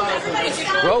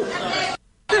 Well,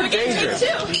 you're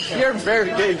dangerous. You're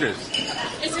very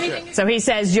dangerous. So he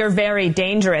says you're very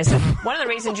dangerous. And one of the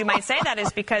reasons you might say that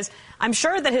is because I'm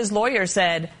sure that his lawyer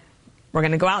said, we're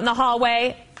going to go out in the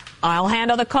hallway. I'll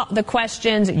handle the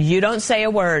questions. You don't say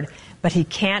a word. But he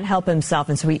can't help himself,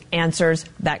 and so he answers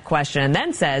that question and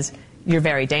then says, you're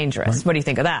very dangerous. Right. What do you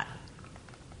think of that?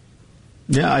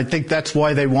 Yeah, I think that's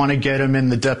why they want to get him in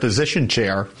the deposition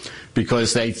chair,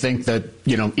 because they think that,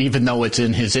 even though it's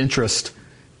in his interest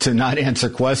to not answer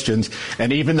questions,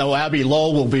 and even though Abby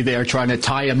Lowell will be there trying to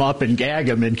tie him up and gag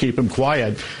him and keep him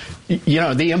quiet,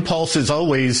 the impulse is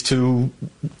always to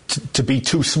be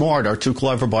too smart or too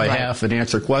clever by half and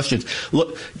answer questions.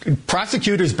 Look,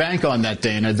 prosecutors bank on that,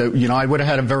 Dana. I would have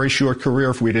had a very short career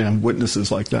if we didn't have witnesses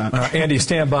like that. Andy,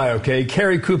 stand by, okay?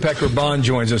 Carrie Kupecker-Bond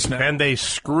joins us now. And they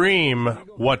scream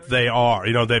what they are.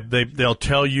 They'll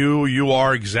tell you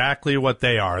are exactly what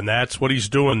they are, and that's what he's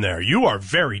doing there. You are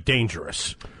very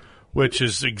dangerous, which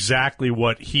is exactly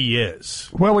what he is.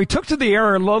 Well, we took to the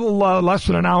air a little less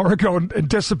than an hour ago,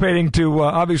 anticipating to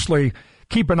obviously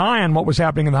keep an eye on what was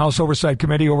happening in the House Oversight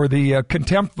Committee over the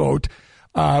contempt vote.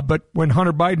 But when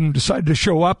Hunter Biden decided to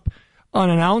show up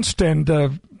unannounced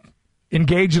and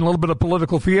engage in a little bit of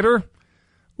political theater,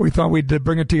 we thought we'd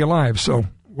bring it to you live. So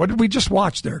what did we just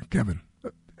watch there, Kevin?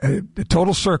 A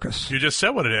total circus. You just said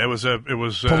what it is. It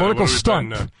was political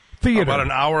stunt theater. About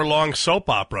an hour-long soap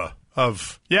opera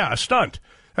of, a stunt.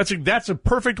 That's a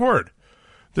perfect word.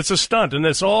 That's a stunt, and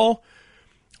it's all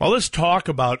All this talk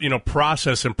about,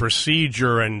 process and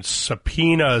procedure and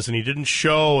subpoenas, and he didn't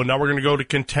show, and now we're going to go to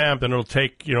contempt, and it'll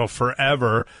take,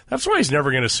 forever. That's why he's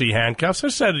never going to see handcuffs. I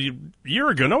said a year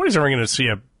ago, nobody's ever going to see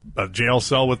a jail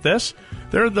cell with this.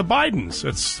 They're the Bidens.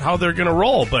 It's how they're going to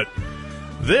roll. But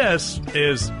this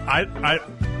is,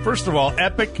 first of all,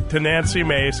 epic to Nancy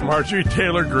Mace, Marjorie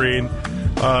Taylor Greene,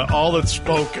 all that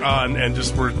spoke on, and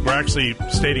just we're actually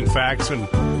stating facts. And,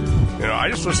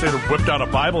 I just wish they'd have whipped out a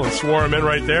Bible and swore him in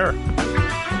right there.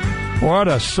 What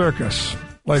a circus,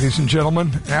 ladies and gentlemen,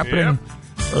 happening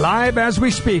live as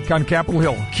we speak on Capitol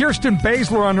Hill. Kirsten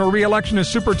Baesler on her reelection as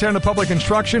Superintendent of Public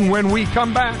Instruction when we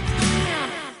come back.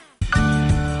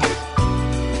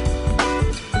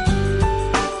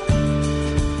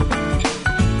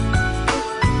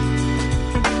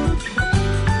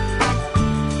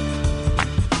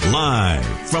 Live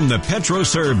from the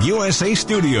PetroServe USA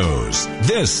studios,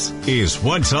 this is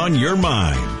What's on Your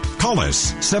Mind. Call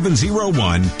us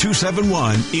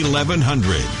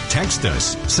 701-271-1100. Text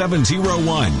us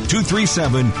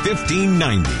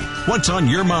 701-237-1590. What's on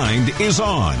Your Mind is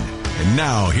on. And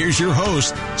now here's your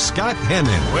host, Scott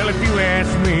Hennon. Well, if you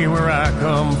ask me where I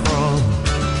come from,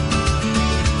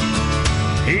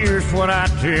 here's what I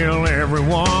tell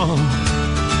everyone.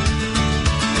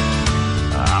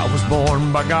 I was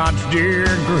born by God's dear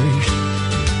grace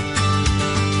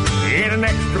in an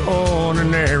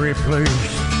extraordinary place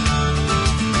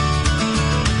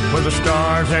where the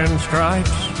stars and stripes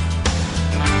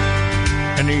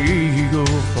and the eagle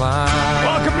fly.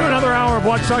 Welcome to another hour of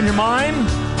What's on Your Mind.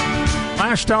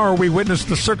 Last hour we witnessed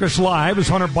the circus live as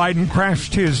Hunter Biden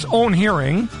crashed his own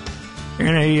hearing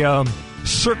in a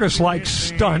circus-like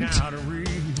stunt.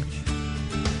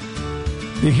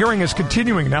 The hearing is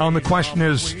continuing now, and the question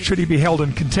is, should he be held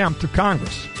in contempt of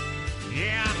Congress?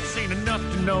 Yeah, I've seen enough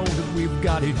to know that we've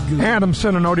got it good. Adam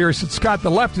sent a note here. He said, Scott, the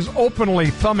left is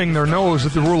openly thumbing their nose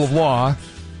at the rule of law,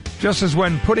 just as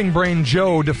when Pudding Brain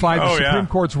Joe defied the Supreme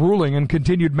Court's ruling and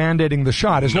continued mandating the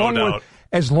shot. As long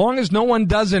as no one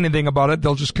does anything about it,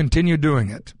 they'll just continue doing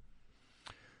it.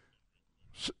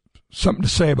 Something to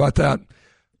say about that.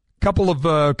 Couple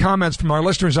of comments from our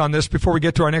listeners on this before we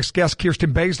get to our next guest,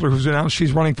 Kirsten Baesler, who's announced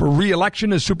she's running for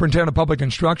re-election as Superintendent of Public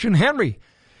Instruction. Henry,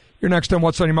 you're next on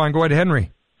What's on Your Mind. Go ahead,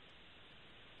 Henry.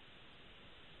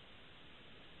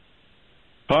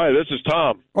 Hi, this is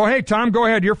Tom. Oh, hey, Tom, go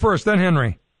ahead. You're first, then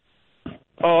Henry.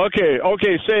 Oh, okay.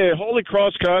 Okay, say Holy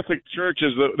Cross Catholic Church,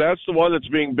 that's the one that's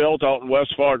being built out in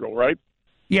West Fargo, right?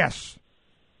 Yes.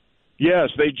 Yes,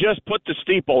 they just put the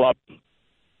steeple up.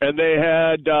 And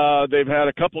they've had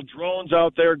a couple drones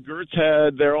out there. Gertz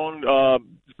had their own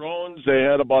drones. They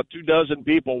had about 24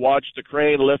 people watch the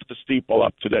crane lift the steeple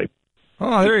up today.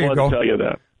 Oh, there you go. I'll tell you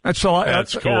that. That's cool.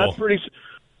 That's pretty.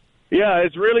 Yeah,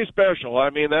 it's really special.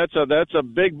 I mean, that's a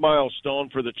big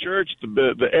milestone for the church,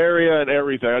 the area, and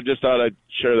everything. I just thought I'd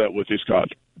share that with you, Scott.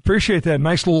 Appreciate that.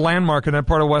 Nice little landmark in that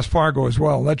part of West Fargo as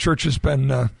well. That church has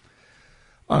been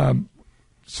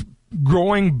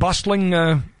growing,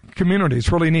 bustling. Community. It's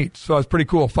really neat. So it's pretty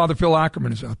cool. Father Phil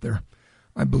Ackerman is out there,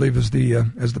 I believe, as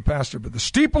the pastor. But the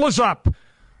steeple is up.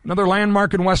 Another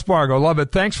landmark in West Fargo. Love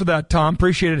it. Thanks for that, Tom.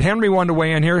 Appreciate it. Henry wanted to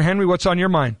weigh in here. Henry, what's on your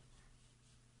mind?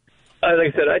 Like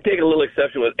I said, I take a little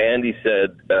exception with what Andy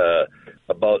said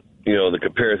about the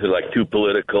comparison, like two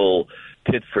political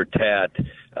tit for tat.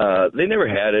 They never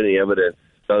had any evidence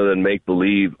other than make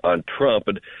believe on Trump,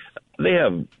 and they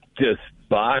have just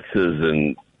boxes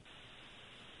and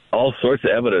all sorts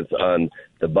of evidence on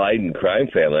the Biden crime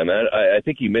family. I mean, I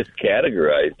think he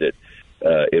miscategorized it,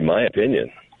 in my opinion.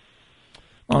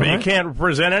 But you can't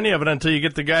present any of it until you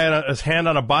get the guy his hand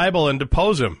on a Bible and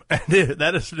depose him.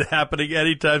 That isn't happening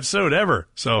anytime soon, ever.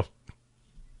 So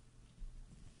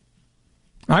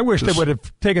I wish they would have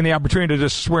taken the opportunity to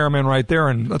just swear him in right there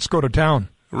and let's go to town.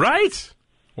 Right?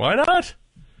 Why not?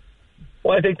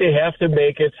 Well, I think they have to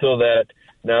make it so that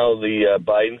now the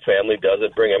Biden family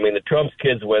doesn't bring. I mean, the Trump's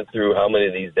kids went through how many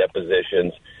of these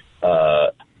depositions?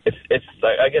 It's.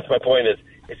 I guess my point is,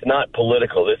 it's not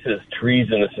political. This is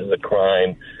treason. This is a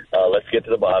crime. Let's get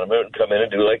to the bottom of it and come in and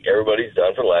do like everybody's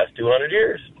done for the last 200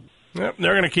 years. Yep,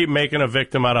 they're going to keep making a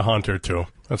victim out of Hunter, too.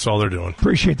 That's all they're doing.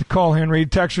 Appreciate the call, Henry.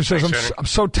 Texter says, Thanks, I'm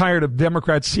so tired of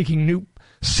Democrats seeking new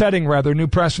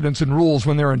precedents and rules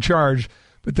when they're in charge,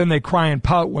 but then they cry and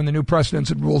pout when the new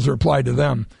precedents and rules are applied to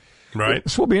them. Right.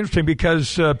 This will be interesting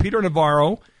because Peter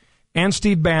Navarro and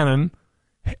Bannon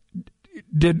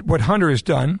did what Hunter has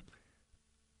done.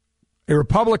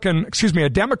 A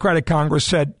Democratic Congress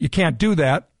said you can't do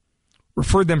that,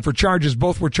 referred them for charges.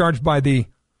 Both were charged by the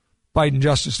Biden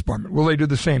Justice Department. Will they do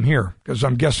the same here? Because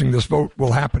I'm guessing this vote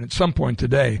will happen at some point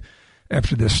today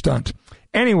after this stunt.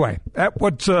 Anyway, that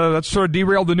sort of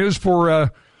derailed the news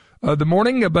for the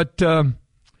morning, but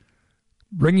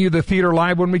bring you the theater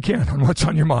live when we can on What's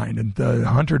on Your Mind. And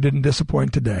Hunter didn't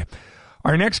disappoint today.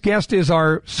 Our next guest is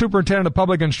our Superintendent of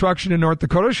Public Instruction in North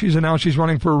Dakota. She's announced she's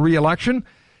running for re-election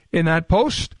in that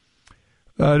post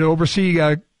to oversee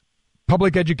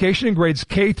public education in grades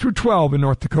K through 12 in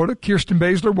North Dakota. Kirsten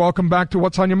Baesler, welcome back to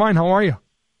What's on Your Mind. How are you?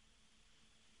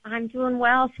 I'm doing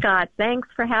well, Scott. Thanks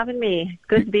for having me.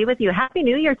 Good to be with you. Happy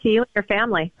New Year to you and your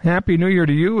family. Happy New Year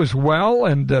to you as well,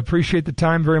 and appreciate the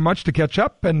time very much to catch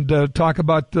up and talk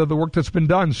about the work that's been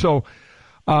done. So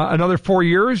another 4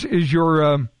 years is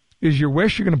your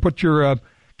wish. You're going to put your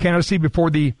candidacy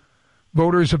before the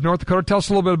voters of North Dakota. Tell us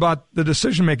a little bit about the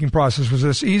decision-making process. Was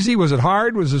this easy? Was it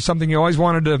hard? Was it something you always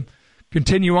wanted to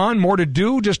continue on? More to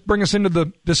do? Just bring us into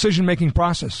the decision-making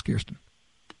process, Kirsten.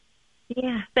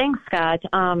 Yeah, thanks, Scott.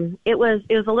 It was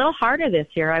a little harder this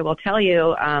year, I will tell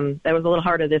you. That was a little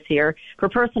harder this year for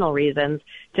personal reasons.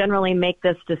 Generally make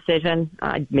this decision.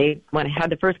 I made when I had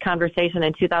the first conversation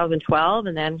in 2012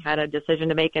 and then had a decision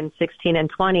to make in 16 and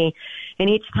 20. And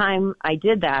each time I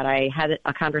did that, I had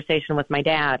a conversation with my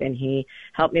dad, and he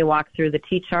helped me walk through the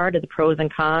T-chart of the pros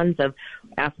and cons of,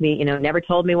 asked me, never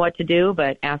told me what to do,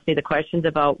 but asked me the questions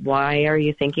about why are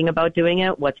you thinking about doing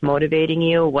it? What's motivating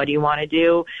you? What do you want to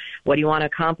do? What do you want to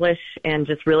accomplish? And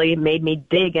just really made me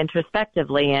dig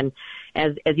introspectively. And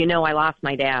as you know, I lost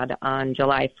my dad on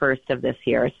July 1st of this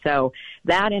year. So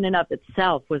that in and of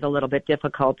itself was a little bit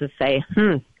difficult to say,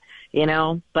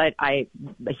 but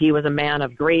he was a man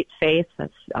of great faith,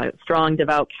 a strong,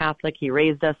 devout Catholic. He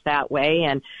raised us that way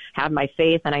and had my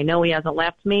faith. And I know he hasn't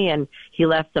left me, and he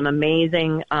left some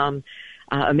amazing,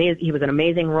 he was an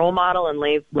amazing role model and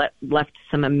left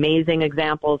some amazing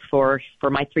examples for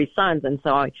my three sons. And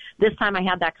so this time I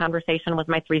had that conversation with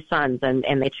my three sons,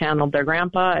 and they channeled their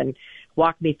grandpa and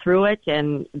walked me through it.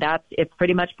 And it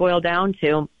pretty much boiled down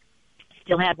to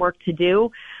still had work to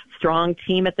do, strong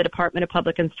team at the Department of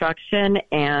Public Instruction,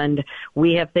 and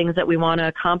we have things that we want to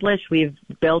accomplish. We've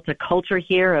built a culture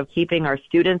here of keeping our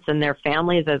students and their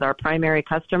families as our primary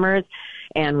customers,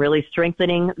 and really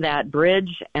strengthening that bridge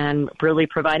and really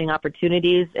providing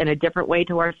opportunities in a different way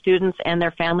to our students and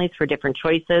their families for different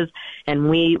choices. And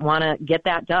we want to get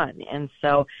that done. And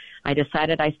so I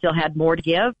decided I still had more to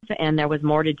give and there was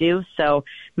more to do. So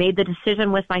made the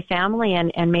decision with my family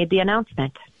and made the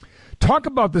announcement. Talk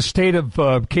about the state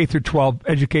of K through 12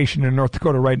 education in North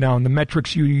Dakota right now and the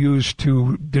metrics you use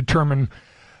to determine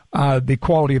the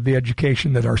quality of the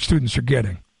education that our students are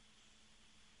getting.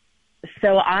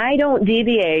 So I don't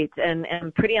deviate and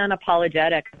am pretty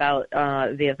unapologetic about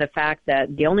the fact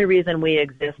that the only reason we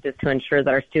exist is to ensure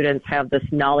that our students have this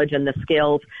knowledge and the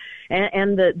skills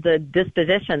and the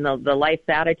disposition, the life's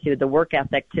attitude, the work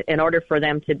ethic in order for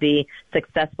them to be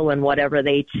successful in whatever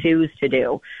they choose to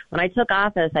do. When I took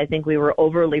office, I think we were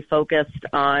overly focused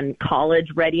on college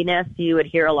readiness. You would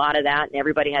hear a lot of that, and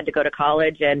everybody had to go to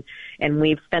college. And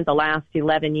we've spent the last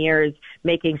 11 years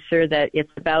making sure that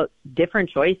it's about different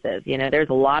choices. There's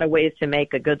a lot of ways to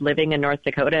make a good living in North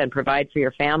Dakota and provide for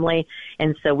your family.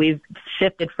 And so we've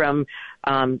shifted from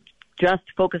just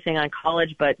focusing on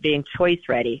college, but being choice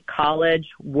ready, college,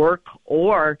 work,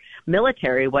 or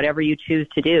military, whatever you choose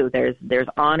to do. There's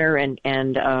honor and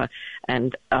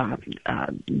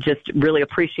just really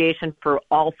appreciation for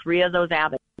all three of those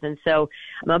avenues. And so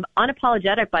I'm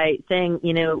unapologetic by saying,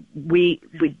 we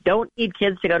don't need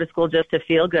kids to go to school just to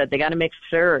feel good. They got to make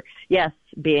sure, yes,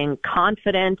 being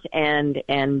confident and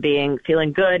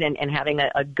feeling good and having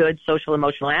a good social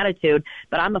emotional attitude.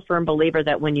 But I'm a firm believer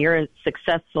that when you're a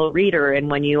successful reader and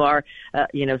when you are,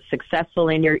 successful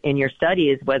in your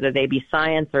studies, whether they be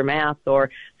science or math or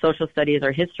social studies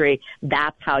or history,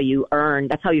 that's how you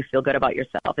feel good about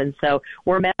yourself. And so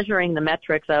we're measuring the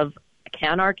metrics of,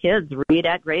 can our kids read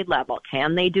at grade level?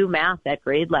 Can they do math at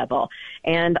grade level?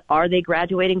 And are they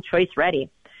graduating choice ready?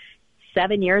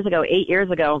 8 years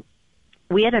ago,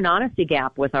 we had an honesty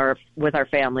gap with our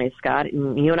families, Scott,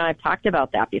 and you and I have talked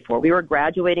about that before. We were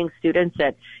graduating students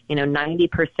at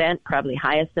 90%, probably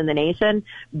highest in the nation,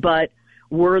 but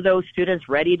were those students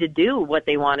ready to do what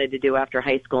they wanted to do after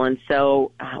high school? And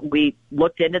so we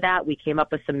looked into that. We came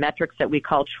up with some metrics that we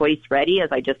call choice ready, as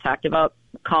I just talked about,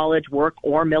 college, work,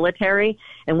 or military.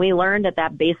 And we learned at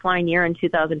that baseline year in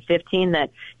 2015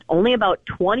 that only about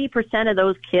 20% of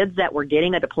those kids that were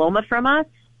getting a diploma from us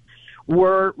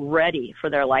were ready for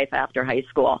their life after high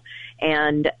school.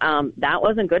 And that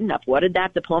wasn't good enough. What did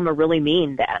that diploma really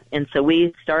mean then? And so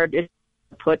we started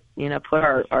put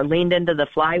our leaned into the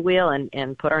flywheel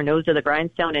and put our nose to the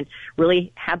grindstone and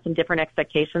really had some different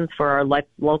expectations for our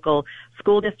local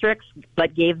school districts,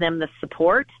 but gave them the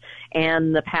support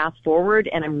and the path forward.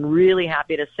 And I'm really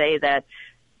happy to say that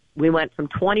we went from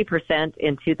 20%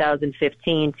 in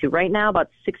 2015 to right now about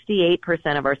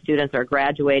 68% of our students are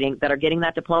graduating that are getting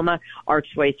that diploma are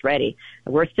choice ready.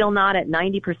 We're still not at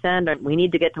 90%. We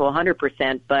need to get to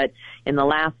 100%, but in the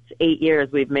last 8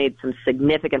 years, we've made some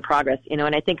significant progress. And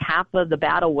I think half of the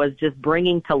battle was just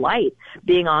bringing to light,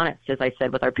 being honest, as I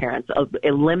said, with our parents, of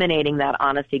eliminating that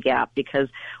honesty gap, because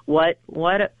what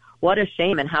a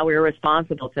shame, and how we were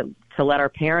responsible to let our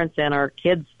parents and our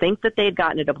kids think that they'd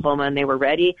gotten a diploma and they were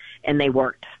ready, and they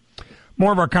weren't.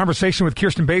 More of our conversation with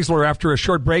Kirsten Baesler after a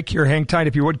short break here. Hang tight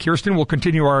if you would, Kirsten. We'll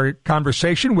continue our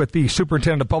conversation with the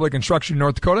Superintendent of Public Instruction in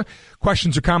North Dakota.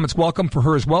 Questions or comments welcome for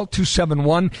her as well,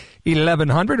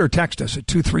 271-1100, or text us at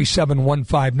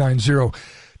 237-1590.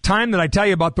 Time that I tell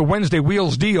you about the Wednesday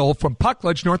Wheels deal from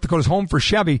Puckledge, North Dakota's home for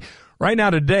Chevy. Right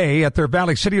now today at their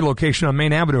Valley City location on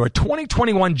Main Avenue, a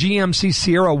 2021 GMC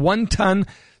Sierra 1-ton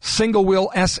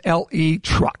single-wheel SLE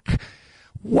truck.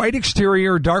 White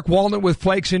exterior, dark walnut with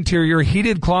flakes interior,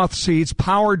 heated cloth seats,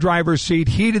 power driver's seat,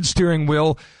 heated steering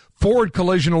wheel, forward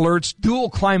collision alerts,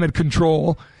 dual climate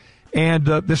control, and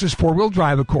this is four-wheel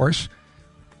drive, of course.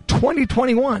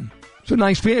 2021. It's a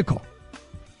nice vehicle.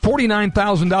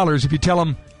 $49,000 if you tell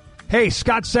them, hey,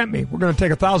 Scott sent me. We're going to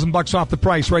take $1,000 off the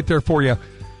price right there for you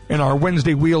in our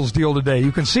Wednesday Wheels deal today.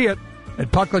 You can see it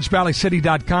at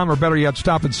PuckledgeValleyCity.com, or better yet,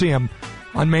 stop and see them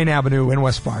on Main Avenue in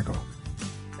West Fargo.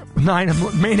 Main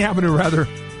Avenue,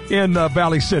 in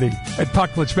Valley City at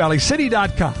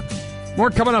PuckledgeValleyCity.com. More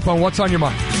coming up on What's on Your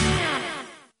Mind.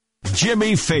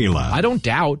 Jimmy Fela. I don't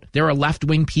doubt there are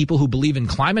left-wing people who believe in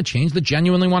climate change that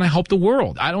genuinely want to help the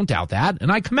world. I don't doubt that,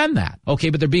 and I commend that. Okay,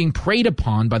 but they're being preyed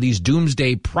upon by these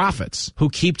doomsday prophets who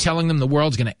keep telling them the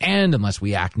world's going to end unless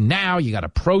we act now. You got to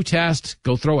protest,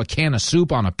 go throw a can of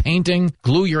soup on a painting,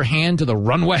 glue your hand to the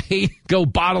runway, go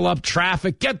bottle up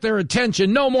traffic, get their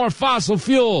attention, no more fossil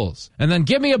fuels. And then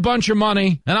give me a bunch of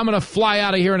money, and I'm going to fly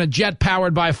out of here in a jet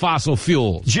powered by fossil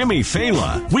fuels. Jimmy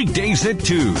Fela, weekdays at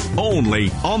 2, only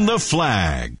on the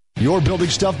Flag. You're building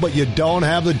stuff, but you don't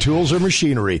have the tools or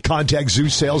machinery. Contact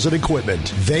Zeus Sales and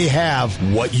Equipment. They have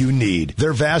what you need.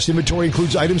 Their vast inventory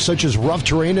includes items such as rough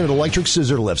terrain and electric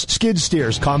scissor lifts, skid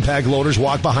steers, compact loaders,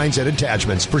 walk-behinds, and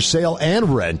attachments for sale and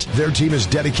rent. Their team is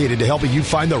dedicated to helping you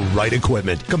find the right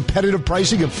equipment. Competitive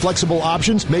pricing and flexible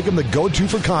options make them the go-to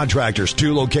for contractors.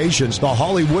 2 locations, the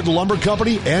Hollywood Lumber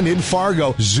Company and in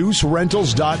Fargo,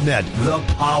 ZeusRentals.net. The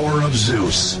power of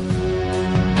Zeus.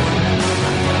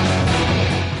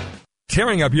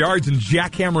 Tearing up yards and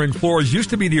jackhammering floors used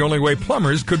to be the only way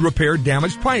plumbers could repair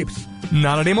damaged pipes.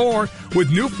 Not anymore.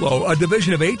 With New Flow, a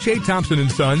division of H.A. Thompson &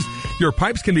 Sons, your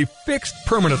pipes can be fixed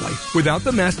permanently without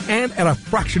the mess and at a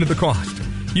fraction of the cost.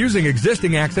 Using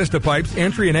existing access to pipes,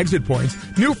 entry and exit points,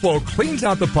 New Flow cleans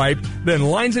out the pipe, then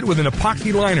lines it with an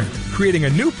epoxy liner, creating a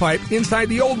new pipe inside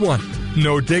the old one.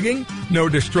 No digging, no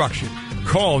destruction.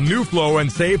 Call New Flow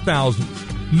and save thousands.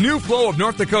 New Flow of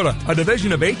North Dakota, a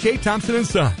division of H.A. Thompson &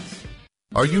 Sons.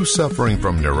 Are you suffering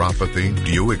from neuropathy?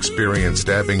 Do you experience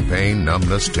stabbing pain,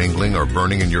 numbness, tingling, or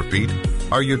burning in your feet?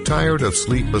 Are you tired of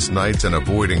sleepless nights and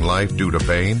avoiding life due to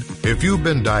pain? If you've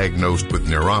been diagnosed with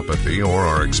neuropathy or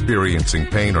are experiencing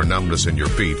pain or numbness in your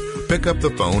feet, pick up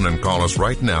the phone and call us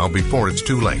right now before it's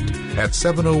too late at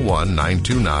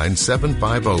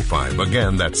 701-929-7505.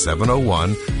 Again, that's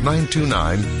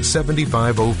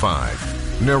 701-929-7505.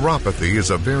 Neuropathy is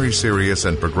a very serious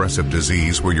and progressive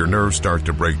disease where your nerves start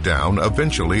to break down.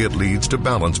 Eventually, it leads to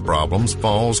balance problems,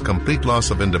 falls, complete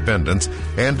loss of independence,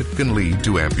 and it can lead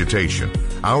to amputation.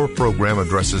 Our program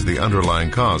addresses the underlying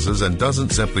causes and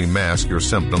doesn't simply mask your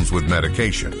symptoms with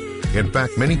medication. In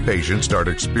fact, many patients start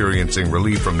experiencing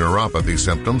relief from neuropathy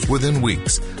symptoms within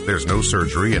weeks. There's no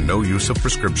surgery and no use of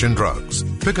prescription drugs.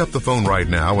 Pick up the phone right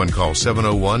now and call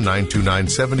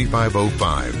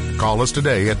 701-929-7505. Call us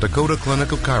today at Dakota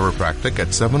Clinical Chiropractic at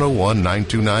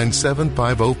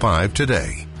 701-929-7505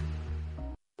 today.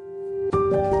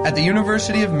 At the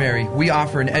University of Mary, we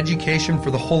offer an education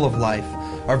for the whole of life.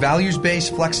 Our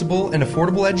values-based, flexible, and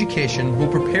affordable education will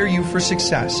prepare you for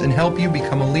success and help you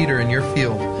become a leader in your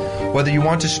field. Whether you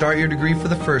want to start your degree for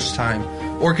the first time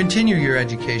or continue your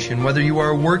education, whether you are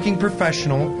a working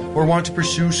professional or want to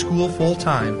pursue school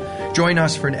full-time, join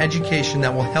us for an education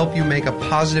that will help you make a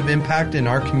positive impact in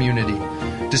our community.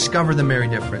 Discover the Mary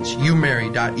difference.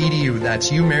 umary.edu. That's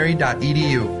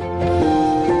umary.edu.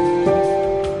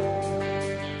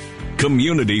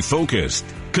 Community-focused,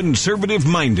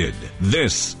 conservative-minded.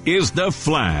 This is The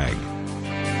Flag.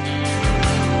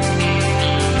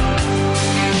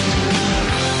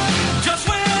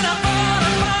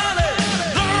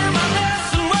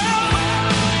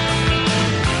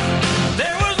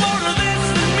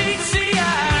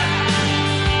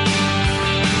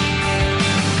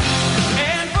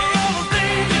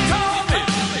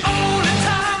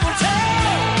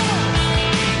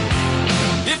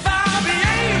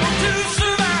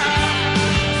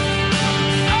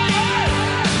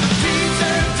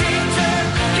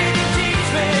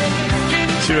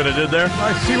 what I did there?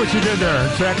 I see what you did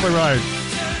there. Exactly right.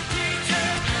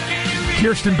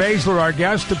 Kirsten Baesler, our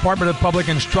guest, Department of Public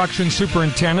Instruction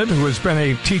Superintendent, who has been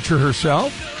a teacher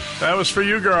herself. That was for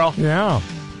you, girl. Yeah.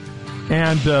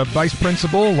 And Vice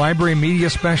Principal, Library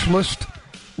Media Specialist,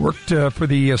 worked for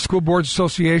the School Boards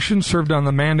Association, served on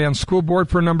the Mandan School Board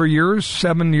for a number of years,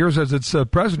 7 years as its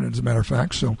president, as a matter of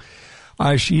fact. So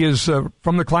she is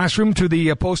from the classroom to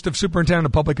the post of Superintendent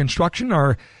of Public Instruction.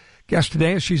 Our guest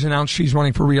today, as she's announced she's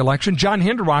running for re-election. John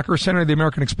Hinderaker, Center of the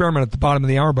American Experiment at the bottom of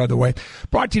the hour, by the way.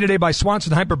 Brought to you today by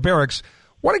Swanson Hyperbarics.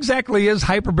 What exactly is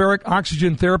hyperbaric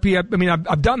oxygen therapy? I mean,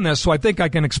 I've done this, so I think I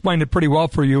can explain it pretty well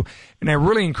for you. And I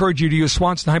really encourage you to use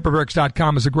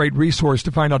SwansonHyperbarics.com as a great resource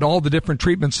to find out all the different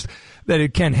treatments that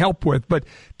it can help with. But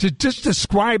to just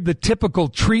describe the typical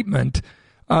treatment,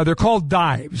 they're called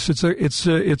dives.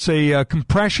 It's a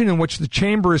compression in which the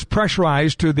chamber is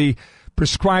pressurized to the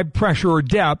prescribed pressure or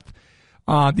depth.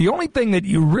 The only thing that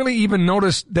you really even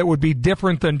notice that would be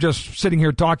different than just sitting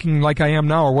here talking like I am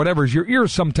now or whatever is your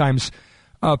ears sometimes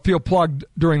feel plugged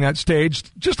during that stage,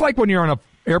 just like when you're on an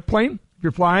airplane, if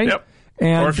you're flying. Yep.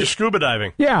 And, or if you're scuba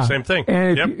diving. Yeah. Same thing.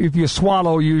 And if you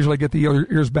swallow, you usually get the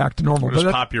ears back to normal. Just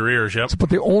pop your ears, yep. But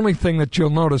the only thing that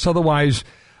you'll notice, otherwise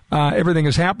everything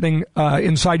is happening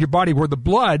inside your body where the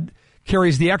blood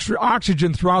carries the extra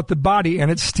oxygen throughout the body and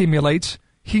it stimulates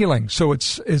healing. So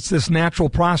it's this natural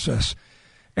process.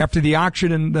 After the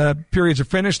oxygen periods are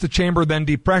finished, the chamber then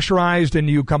depressurized and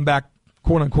you come back,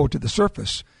 quote unquote, to the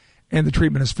surface and the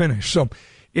treatment is finished. So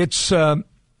it's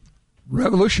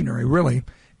revolutionary, really,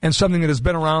 and something that has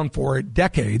been around for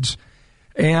decades.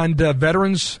 And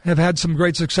veterans have had some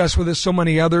great success with this, so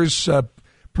many others,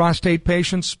 prostate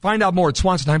patients. Find out more at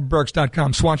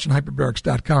SwansonHyperbarics.com,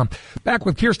 SwansonHyperbarics.com. Back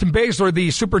with Kirsten Baesler, the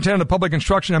Superintendent of Public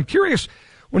Instruction. I'm curious,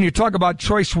 when you talk about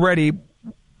Choice Ready,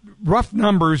 rough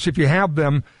numbers, if you have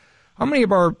them, how many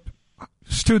of our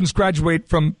students graduate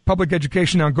from public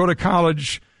education now, go to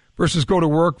college versus go to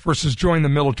work versus join the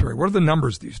military? What are the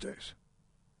numbers these days?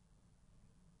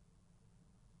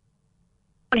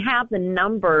 I don't have the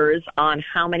numbers on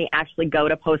how many actually go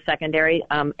to post-secondary.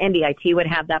 NDIT would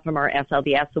have that from our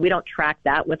SLDS, so we don't track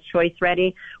that with Choice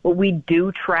Ready. What we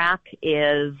do track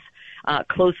is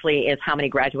closely is how many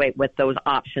graduate with those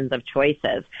options of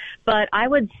choices. But I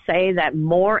would say that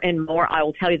more and more, I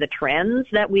will tell you the trends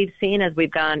that we've seen as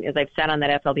we've gone, as I've sat on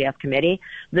that SLDS committee,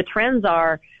 the trends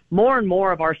are more and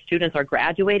more of our students are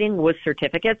graduating with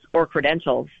certificates or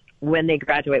credentials when they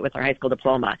graduate with their high school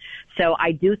diploma. So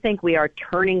I do think we are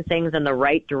turning things in the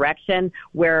right direction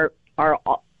where our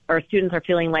students are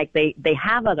feeling like they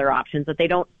have other options, that they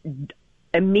don't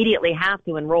immediately have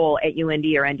to enroll at UND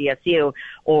or NDSU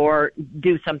or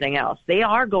do something else. They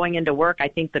are going into work. I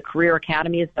think the career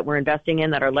academies that we're investing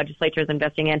in, that our legislature is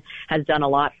investing in, has done a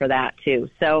lot for that too.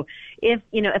 So if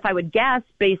I would guess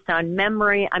based on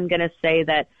memory, I'm going to say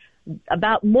that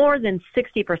about more than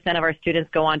 60% of our students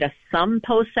go on to some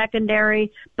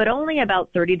post-secondary, but only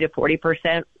about 30 to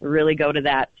 40% really go to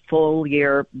that full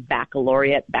year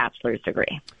baccalaureate bachelor's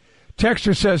degree.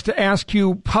 Texter says to ask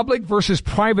you, public versus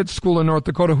private school in North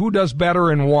Dakota, who does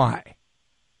better and why?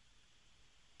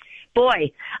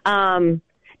 Boy,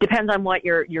 depends on what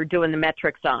you're doing the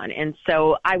metrics on. And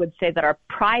so I would say that our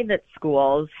private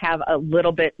schools have a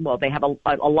little bit, well, they have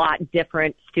a lot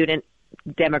different student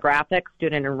demographics,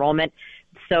 student enrollment.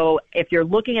 So if you're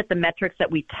looking at the metrics that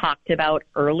we talked about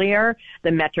earlier,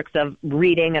 the metrics of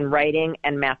reading and writing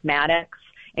and mathematics,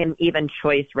 and even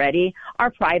Choice Ready, our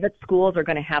private schools are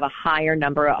going to have a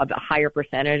higher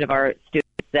percentage of our students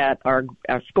that are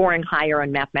scoring higher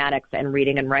on mathematics and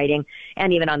reading and writing,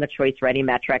 and even on the Choice Ready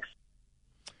metrics.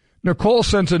 Nicole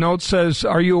sends a note, says,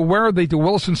 are you aware that the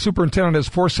Wilson superintendent has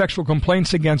 4 sexual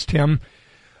complaints against him?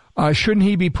 Shouldn't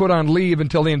he be put on leave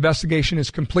until the investigation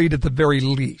is complete at the very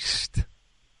least?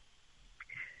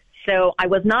 So I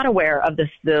was not aware of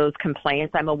those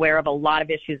complaints. I'm aware of a lot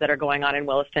of issues that are going on in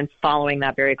Williston, following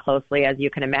that very closely, as you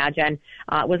can imagine.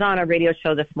 Was on a radio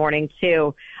show this morning,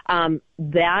 too.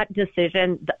 That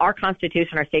decision, our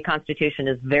Constitution, our state Constitution,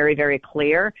 is very, very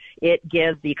clear. It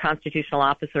gives the constitutional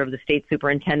officer of the state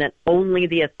superintendent only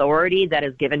the authority that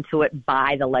is given to it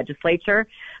by the legislature.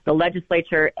 The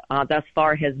legislature thus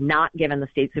far has not given the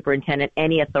state superintendent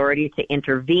any authority to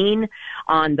intervene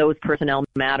on those personnel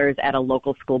matters at a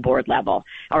local school board level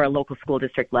or a local school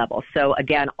district level. So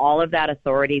again, all of that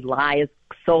authority lies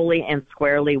solely and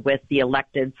squarely with the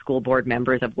elected school board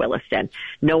members of Williston.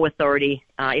 No authority.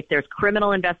 If there's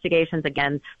criminal investigations,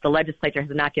 again, the legislature has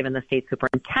not given the state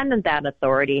superintendent that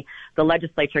authority. The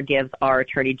legislature gives our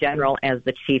attorney general, as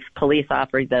the chief police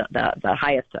officer, the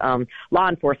highest law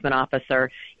enforcement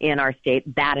officer in our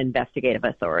state, that investigative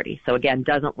authority. So again,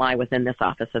 doesn't lie within this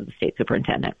office of the state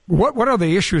superintendent. What are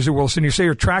the issues at Wilson? You say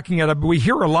you're tracking it. We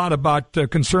hear a lot about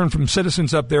concern from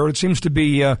citizens up there. It seems to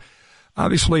be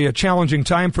obviously a challenging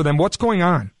time for them. What's going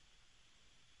on?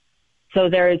 So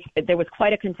there was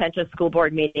quite a contentious school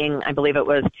board meeting. I believe it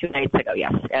was 2 nights ago.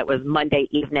 Yes, it was Monday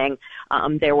evening.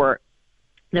 There was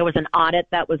an audit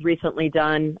that was recently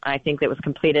done. I think that was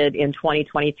completed in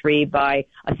 2023 by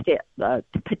citizens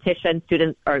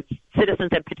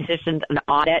had petitioned an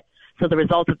audit. So the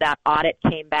results of that audit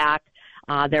came back.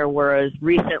 There was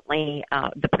recently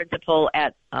the principal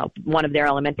at one of their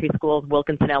elementary schools,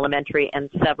 Wilkinson Elementary, and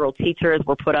several teachers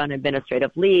were put on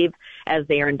administrative leave as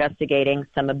they are investigating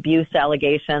some abuse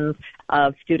allegations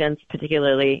of students,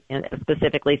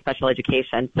 specifically special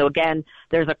education. So again,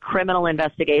 there's a criminal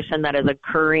investigation that is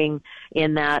occurring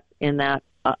on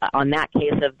that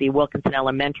case of the Wilkinson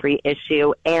Elementary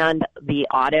issue, and the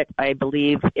audit, I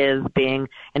believe, is being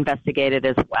investigated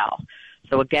as well.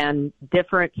 So again,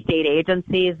 different state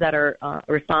agencies that are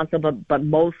responsible, but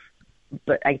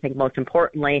I think most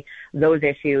importantly, those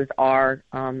issues are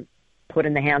put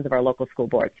in the hands of our local school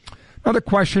boards. Another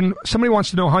question, somebody wants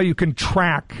to know how you can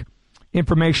track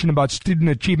information about student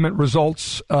achievement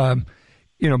results,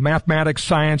 mathematics,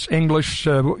 science, English,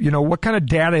 what kind of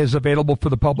data is available for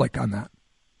the public on that?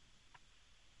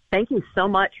 Thank you so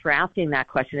much for asking that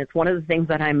question. It's one of the things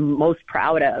that I'm most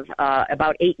proud of.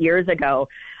 About 8 years ago,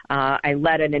 I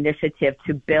led an initiative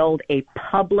to build a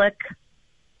public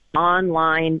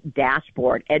online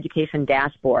dashboard, education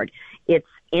dashboard. It's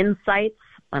Insights,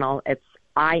 it's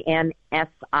INSIGHTS.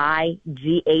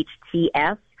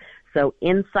 So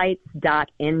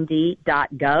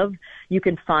insights.nd.gov. You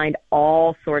can find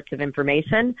all sorts of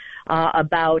information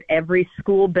about every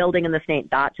school building in the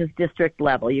state, not just district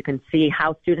level. You can see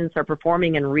how students are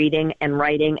performing in reading and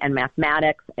writing and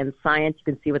mathematics and science. You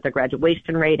can see what their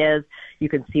graduation rate is. You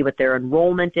can see what their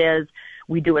enrollment is.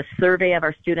 We do a survey of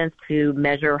our students to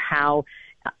measure how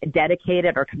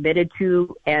dedicated or committed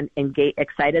to and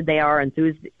excited they are,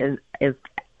 enthused as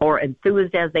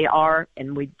they are,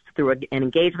 and through an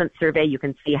engagement survey, you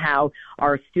can see how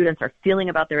our students are feeling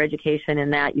about their education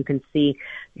in that. You can see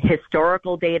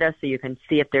historical data, so you can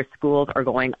see if their schools are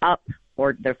going up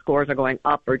or their scores are going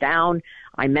up or down.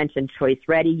 I mentioned Choice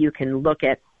Ready. You can look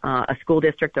at a school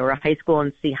district or a high school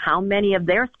and see how many of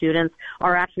their students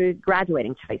are actually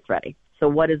graduating Choice Ready. So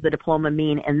what does the diploma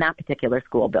mean in that particular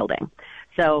school building?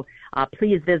 So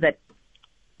please visit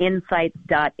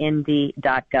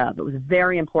insights.nd.gov. It was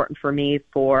very important for me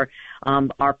for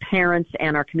our parents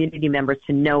and our community members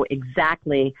to know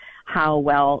exactly how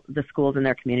well the schools in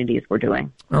their communities were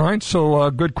doing. All right, so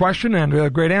good question and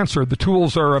a great answer. The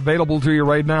tools are available to you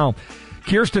right now.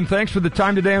 Kirsten, thanks for the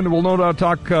time today, and we'll no doubt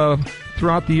talk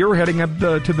throughout the year heading up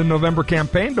to the November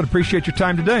campaign, but appreciate your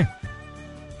time today.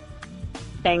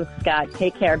 Thanks, Scott.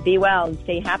 Take care. Be well and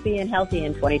stay happy and healthy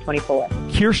in 2024.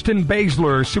 Kirsten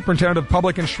Baesler, Superintendent of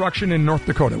Public Instruction in North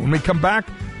Dakota. When we come back,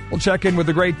 we'll check in with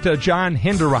the great John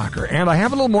Hinderaker. And I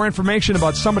have a little more information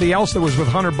about somebody else that was with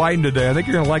Hunter Biden today. I think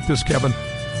you're going to like this, Kevin.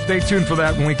 Stay tuned for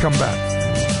that when we come back.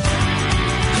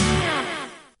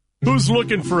 Who's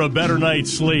looking for a better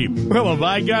night's sleep? Well, have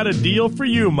I got a deal for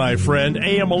you, my friend.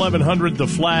 AM 1100 The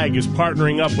Flag is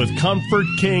partnering up with Comfort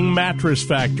King Mattress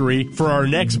Factory for our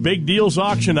next Big Deals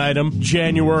auction item,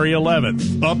 January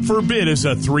 11th. Up for bid is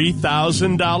a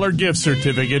 $3,000 gift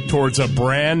certificate towards a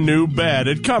brand new bed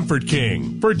at Comfort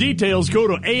King. For details, go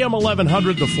to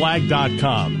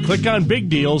am1100theflag.com. Click on Big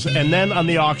Deals and then on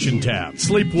the auction tab.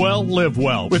 Sleep well, live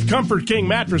well with Comfort King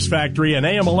Mattress Factory and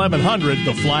AM 1100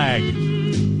 The Flag.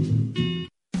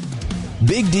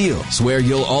 Big Deals, where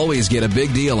you'll always get a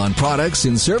big deal on products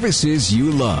and services you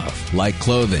love, like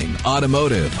clothing,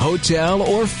 automotive, hotel,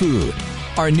 or food.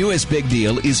 Our newest big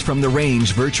deal is from The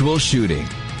Range Virtual Shooting.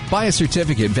 Buy a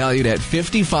certificate valued at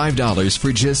 $55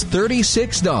 for just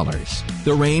 $36.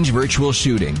 The Range Virtual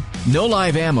Shooting. No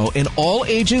live ammo and all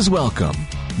ages welcome.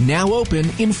 Now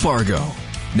open in Fargo.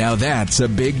 Now that's a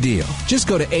big deal. Just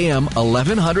go to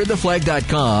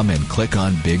am1100theflag.com and click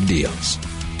on Big Deals.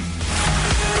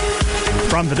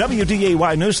 From the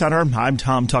WDAY News Center, I'm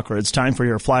Tom Tucker. It's time for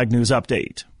your Flag News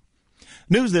Update.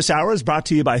 News this hour is brought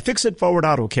to you by Fix It Forward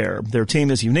Auto Care. Their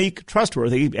team is unique,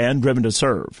 trustworthy, and driven to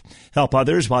serve. Help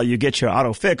others while you get your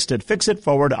auto fixed at Fix It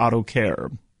Forward Auto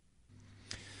Care.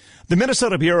 The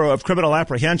Minnesota Bureau of Criminal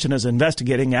Apprehension is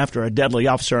investigating after a deadly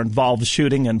officer-involved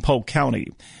shooting in Polk County.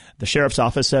 The sheriff's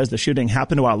office says the shooting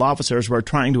happened while officers were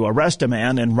trying to arrest a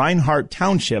man in Reinhardt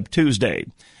Township Tuesday.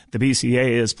 The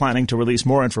BCA is planning to release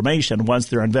more information once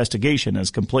their investigation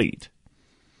is complete.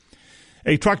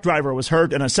 A truck driver was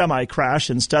hurt in a semi-crash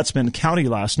in Stutzman County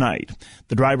last night.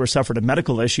 The driver suffered a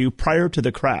medical issue prior to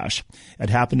the crash. It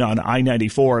happened on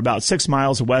I-94 about 6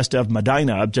 miles west of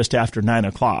Medina just after 9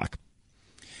 o'clock.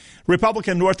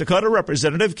 Republican North Dakota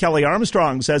Representative Kelly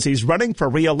Armstrong says he's running for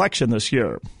re-election this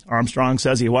year. Armstrong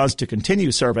says he wants to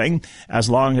continue serving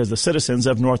as long as the citizens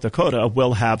of North Dakota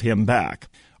will have him back.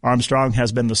 Armstrong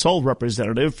has been the sole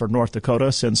representative for North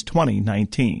Dakota since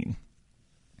 2019.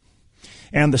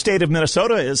 And the state of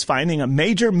Minnesota is fining a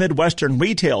major Midwestern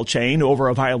retail chain over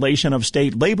a violation of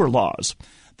state labor laws.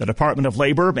 The Department of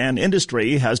Labor and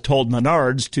Industry has told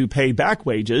Menards to pay back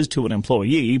wages to an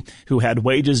employee who had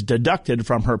wages deducted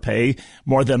from her pay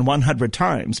more than 100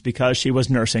 times because she was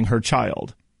nursing her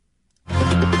child.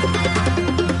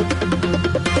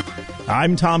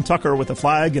 I'm Tom Tucker with The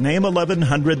Flag and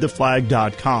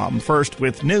AM1100theflag.com. First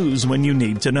with news when you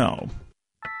need to know.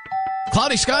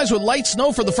 Cloudy skies with light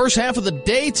snow for the first half of the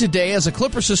day today as a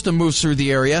clipper system moves through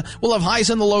the area. We'll have highs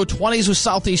in the low 20s with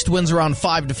southeast winds around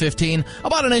 5 to 15.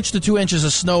 About 1 inch to 2 inches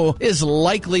of snow is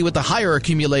likely with the higher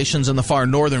accumulations in the far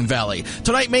northern valley.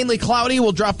 Tonight, mainly cloudy.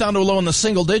 We'll drop down to a low in the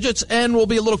single digits and will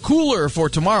be a little cooler for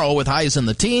tomorrow with highs in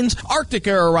the teens. Arctic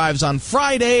air arrives on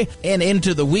Friday and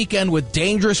into the weekend with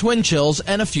dangerous wind chills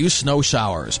and a few snow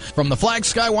showers. From the Flag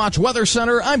Skywatch Weather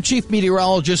Center, I'm Chief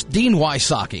Meteorologist Dean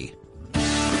Wysocki.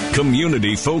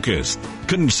 Community-focused,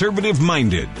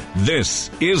 conservative-minded.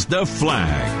 This is The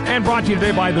Flag. And brought to you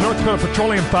today by the North Dakota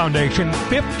Petroleum Foundation.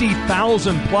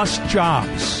 50,000 plus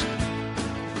jobs.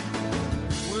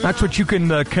 That's what you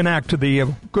can connect to the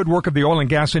good work of the oil and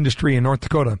gas industry in North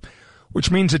Dakota, which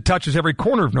means it touches every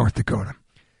corner of North Dakota.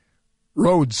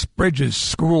 Roads, bridges,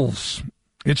 schools.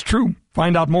 It's true.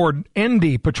 Find out more at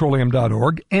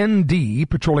ndpetroleum.org,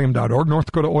 ndpetroleum.org, North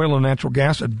Dakota Oil and Natural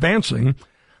Gas advancing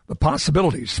the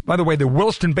possibilities. By the way, the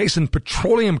Williston Basin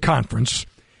Petroleum Conference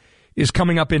is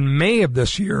coming up in May of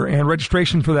this year, and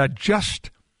registration for that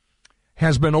just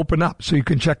has been opened up. So you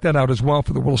can check that out as well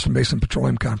for the Williston Basin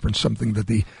Petroleum Conference, something that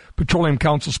the Petroleum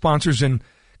Council sponsors in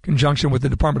conjunction with the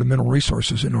Department of Mineral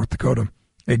Resources in North Dakota.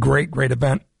 A great, great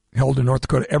event held in North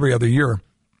Dakota every other year.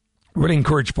 Really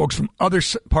encourage folks from other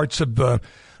parts of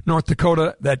North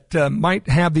Dakota that might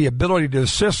have the ability to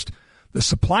assist the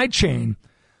supply chain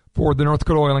for the North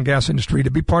Dakota oil and gas industry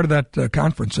to be part of that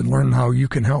conference and learn how you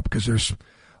can help, because there's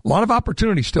a lot of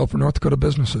opportunity still for North Dakota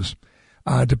businesses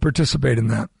to participate in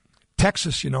that.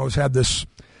 Texas, has had this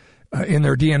in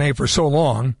their DNA for so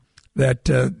long that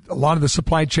a lot of the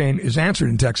supply chain is answered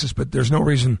in Texas, but there's no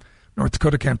reason North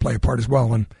Dakota can't play a part as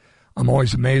well. And I'm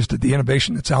always amazed at the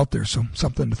innovation that's out there, so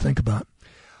something to think about.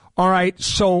 All right,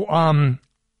 so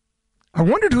I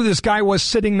wondered who this guy was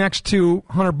sitting next to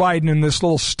Hunter Biden in this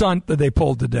little stunt that they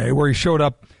pulled today, where he showed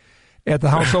up at the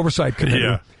House Oversight Committee.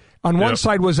 Yeah. On one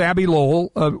side was Abby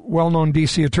Lowell, a well-known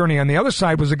D.C. attorney. On the other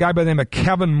side was a guy by the name of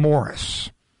Kevin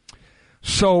Morris.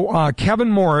 So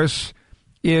Kevin Morris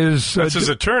is... That's his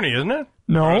attorney, isn't it?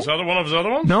 No. Or one of his other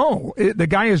ones? No. The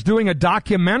guy is doing a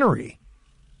documentary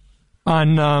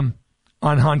on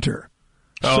Hunter.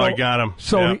 Oh, I got him.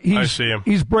 So I see him.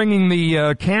 He's bringing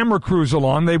the camera crews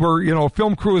along. They were,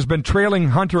 film crew has been trailing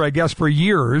Hunter, I guess, for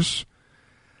years.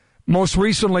 Most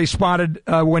recently spotted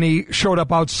when he showed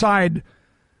up outside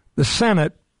the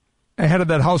Senate ahead of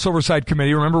that House Oversight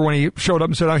Committee. Remember when he showed up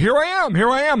and said, "Oh, here I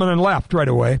am," and then left right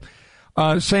away.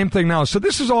 Same thing now. So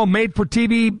this is all made for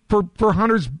TV for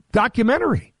Hunter's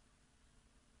documentary.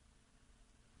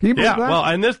 Yeah, well,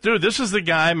 and this is the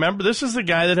guy, remember, this is the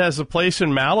guy that has the place in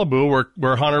Malibu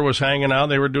where Hunter was hanging out.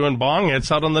 They were doing bong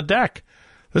hits out on the deck.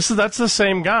 That's the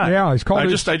same guy. Yeah, he's called. I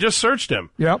just searched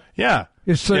him. Yep. Yeah.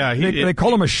 They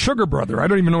call him a sugar brother. I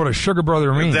don't even know what a sugar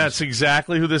brother means. That's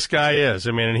exactly who this guy is.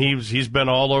 I mean, and he's been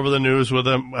all over the news with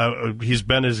him. He's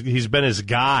been his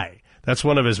guy. That's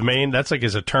one of his main. That's like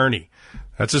his attorney.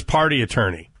 That's his party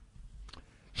attorney.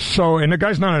 So, and the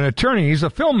guy's not an attorney. He's a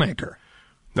filmmaker.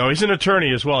 No, he's an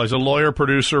attorney as well. He's a lawyer,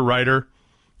 producer, writer.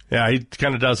 Yeah, he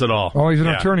kind of does it all. Oh, he's an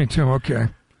attorney too. Okay.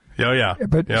 Oh, yeah.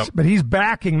 But he's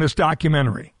backing this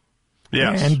documentary.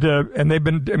 Yes. And they've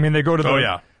been. I mean, they go to the. Oh,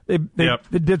 yeah.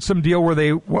 They did some deal where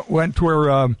they went to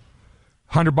where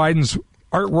Hunter Biden's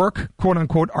artwork, quote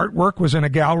unquote artwork, was in a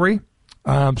gallery.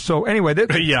 So anyway, this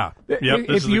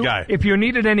is the guy. If you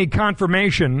needed any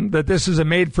confirmation that this is a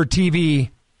made-for-TV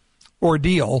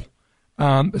ordeal.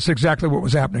 That's exactly what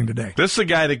was happening today. This is the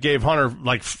guy that gave Hunter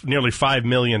like nearly $5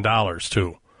 million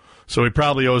too. So he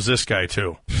probably owes this guy,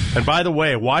 too. And by the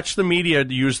way, watch the media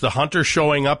use the Hunter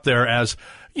showing up there as,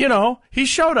 he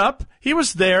showed up. He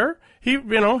was there.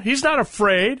 He's not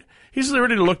afraid. He's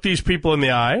ready to look these people in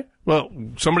the eye. Well,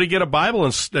 somebody get a Bible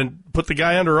and put the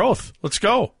guy under oath. Let's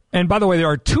go. And by the way, there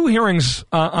are 2 hearings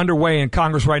underway in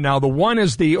Congress right now. The one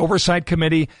is the Oversight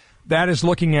Committee. That is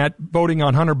looking at voting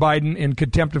on Hunter Biden in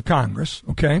contempt of Congress,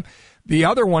 okay? The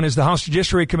other one is the House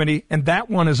Judiciary Committee, and that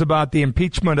one is about the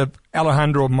impeachment of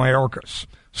Alejandro Mayorkas.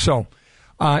 So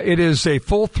it is a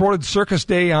full-throated circus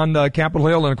day on Capitol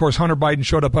Hill, and, of course, Hunter Biden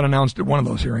showed up unannounced at one of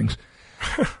those hearings.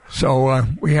 So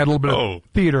we had a little bit of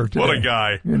theater today. What a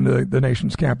guy. In the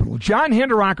nation's capital. John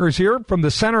Hinderaker is here from the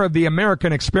Center of the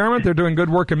American Experiment. They're doing good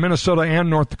work in Minnesota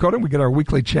and North Dakota. We get our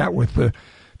weekly chat with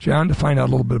John to find out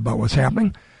a little bit about what's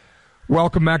happening.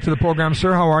 Welcome back to the program,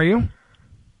 sir. How are you?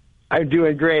 I'm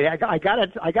doing great. I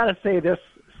gotta say this,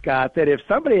 Scott, that if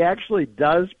somebody actually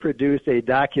does produce a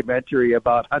documentary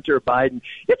about Hunter Biden,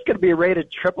 it's going to be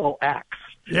rated XXX.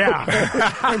 Yeah.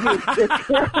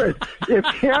 if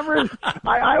Cameron,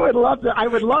 I would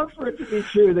love for it to be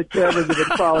true that Cameron's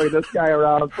been following this guy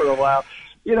around for a while.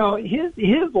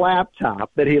 His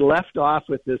laptop that he left off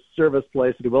with this service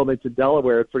place in Wilmington,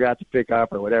 Delaware, and forgot to pick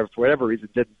up, or whatever, for whatever reason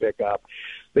didn't pick up.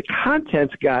 The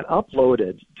contents got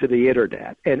uploaded to the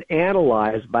internet and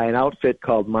analyzed by an outfit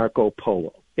called Marco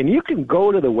Polo. And you can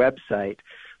go to the website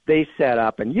they set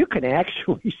up, and you can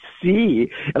actually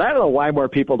see, and I don't know why more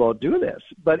people don't do this,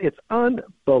 but it's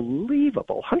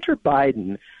unbelievable. Hunter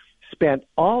Biden spent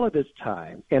all of his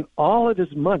time and all of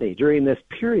his money during this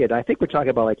period. I think we're talking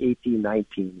about like 18,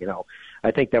 19,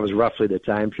 I think that was roughly the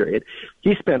time period.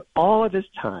 He spent all of his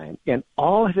time and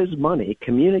all of his money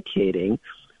communicating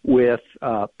with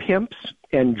pimps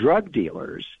and drug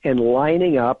dealers and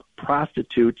lining up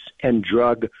prostitutes and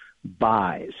drug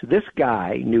buys. This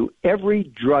guy knew every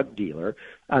drug dealer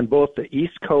on both the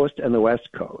East Coast and the West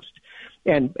Coast.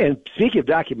 And speaking of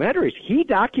documentaries, he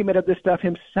documented this stuff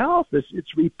himself.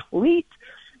 It's replete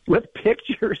with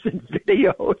pictures and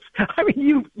videos. I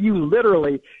mean, you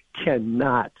literally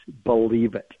cannot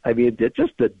believe it. I mean, it's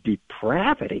just the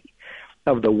depravity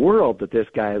of the world that this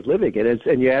guy is living in.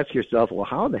 And you ask yourself, well,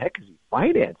 how in the heck is he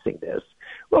financing this?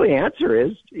 Well, the answer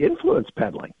is influence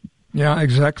peddling. Yeah,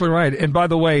 exactly right. And by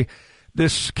the way,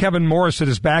 this Kevin Morris that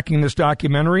is backing this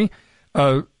documentary,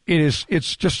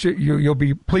 it's just, you'll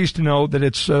be pleased to know that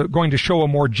it's going to show a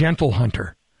more gentle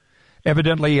Hunter.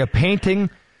 Evidently a painting,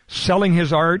 selling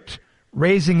his art,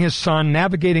 raising his son,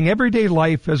 navigating everyday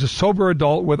life as a sober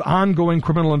adult with ongoing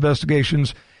criminal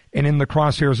investigations and in the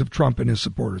crosshairs of Trump and his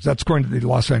supporters. That's going to the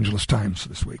Los Angeles Times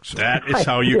this week. So. That is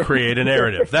how you create a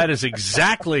narrative. That is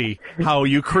exactly how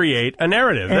you create a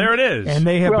narrative. There it is. And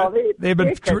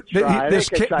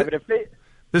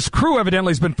this crew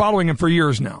evidently has been following him for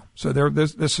years now. So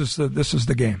this is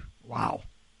the game. Wow.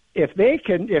 If they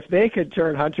can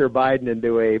turn Hunter Biden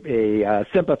into a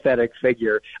sympathetic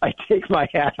figure, I take my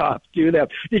hat off to them.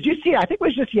 Did you see? I think it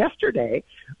was just yesterday.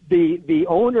 The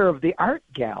owner of the art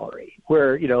gallery,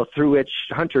 where through which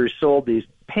Hunter sold these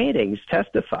paintings,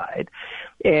 testified,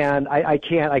 and I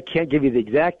can't give you the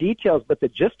exact details, but the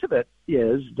gist of it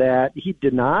is that he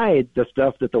denied the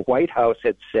stuff that the White House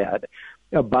had said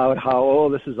about how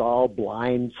this is all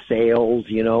blind sales,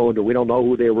 we don't know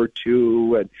who they were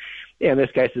to, and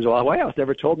this guy says, well, the White House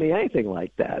never told me anything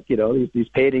like that. These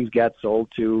paintings got sold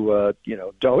to,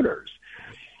 donors.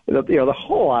 The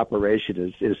whole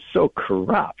operation is so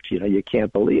corrupt, you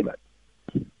can't believe it.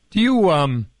 Do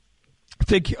you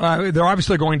think they're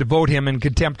obviously going to vote him in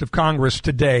contempt of Congress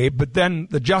today, but then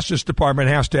the Justice Department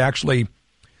has to actually,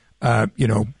 go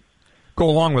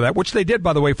along with that, which they did,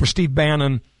 by the way, for Steve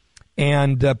Bannon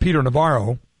and Peter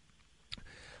Navarro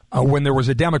when there was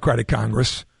a Democratic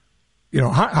Congress.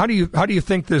 How do you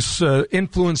think this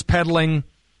influence peddling,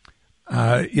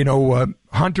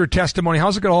 Hunter testimony,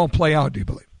 how's it going to all play out, do you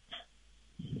believe?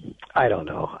 I don't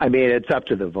know. I mean, it's up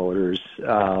to the voters.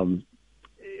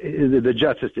 The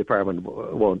Justice Department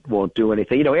won't do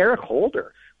anything. Eric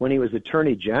Holder, when he was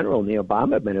Attorney General in the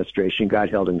Obama administration, got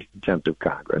held in contempt of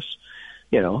Congress.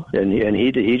 And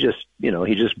he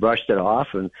just brushed it off.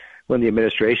 And when the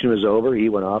administration was over, he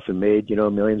went off and made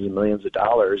millions and millions of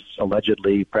dollars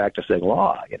allegedly practicing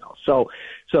law. So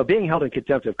being held in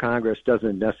contempt of Congress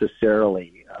doesn't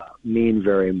necessarily mean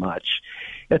very much.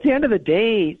 At the end of the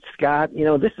day, Scott,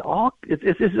 this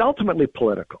is ultimately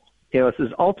political. This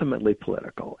is ultimately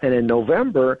political. And in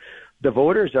November, the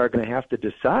voters are going to have to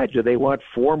decide, do they want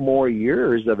 4 more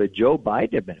years of a Joe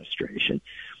Biden administration?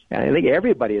 And I think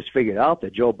everybody has figured out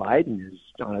that Joe Biden is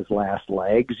on his last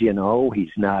legs. He's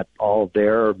not all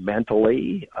there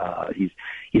mentally.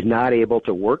 He's not able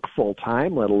to work full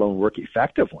time, let alone work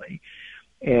effectively.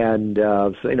 And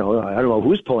I don't know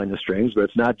who's pulling the strings, but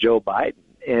it's not Joe Biden.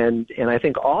 And I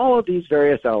think all of these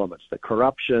various elements, the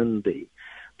corruption, the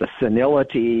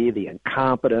senility, the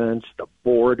incompetence, the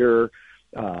border,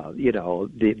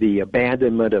 the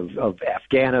abandonment of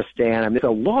Afghanistan. I mean, it's a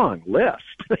long list.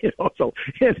 So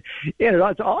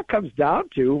it all comes down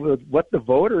to what the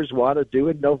voters want to do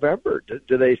in November.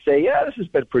 Do they say, yeah, this has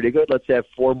been pretty good, let's have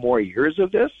 4 more years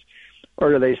of this?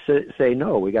 Or do they say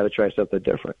no, we got to try something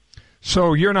different?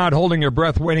 So you're not holding your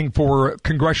breath waiting for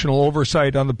congressional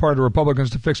oversight on the part of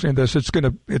Republicans to fix any of this. It's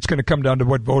going to come down to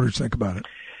what voters think about it.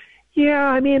 Yeah,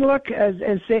 I mean, look,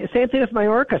 and same thing with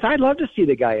Mayorkas. I'd love to see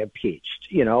the guy impeached,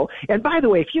 And by the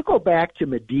way, if you go back to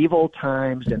medieval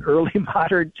times and early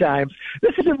modern times,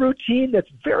 this is a routine that's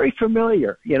very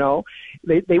familiar,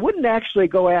 They wouldn't actually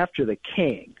go after the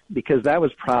king because that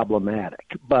was problematic.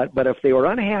 But if they were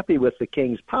unhappy with the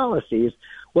king's policies,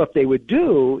 what they would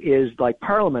do is, like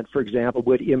Parliament, for example,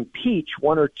 would impeach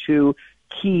 1 or 2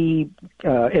 key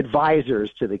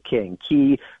advisors to the king,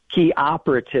 key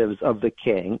operatives of the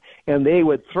king, and they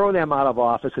would throw them out of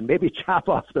office and maybe chop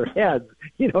off their heads,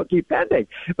 depending.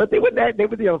 But they would.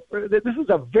 This is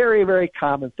a very, very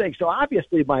common thing. So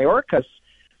obviously, Mayorkas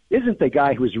isn't the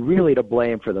guy who's really to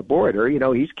blame for the border.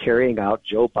 He's carrying out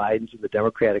Joe Biden's and the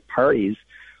Democratic Party's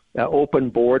open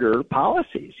border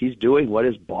policies. He's doing what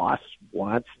his boss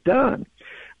wants done.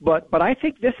 But I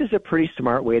think this is a pretty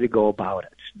smart way to go about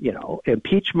it.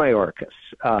 Impeach Mayorkas.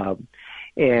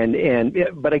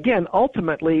 But again,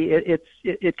 ultimately,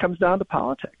 it comes down to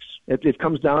politics. It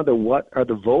comes down to what are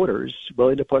the voters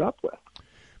willing to put up with.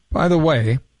 By the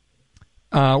way,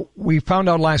 we found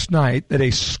out last night that a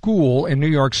school in New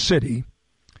York City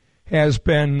has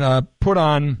been put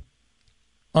on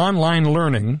online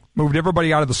learning, moved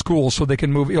everybody out of the school so they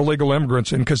can move illegal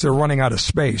immigrants in because they're running out of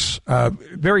space.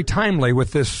 Very timely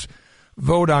with this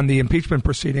vote on the impeachment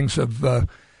proceedings of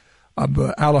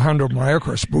Alejandro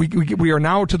Mayorkas. We are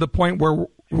now to the point where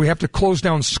we have to close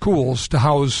down schools to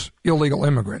house illegal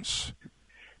immigrants.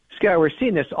 Scott, we're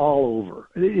seeing this all over.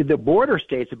 The border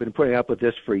states have been putting up with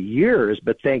this for years,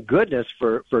 but thank goodness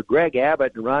for Greg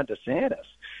Abbott and Ron DeSantis.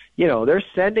 They're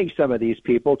sending some of these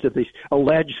people to these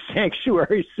alleged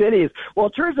sanctuary cities. Well,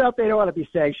 it turns out they don't want to be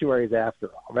sanctuaries after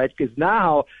all, right? Because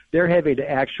now they're having to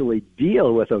actually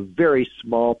deal with a very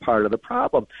small part of the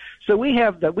problem. So we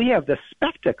have the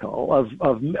spectacle of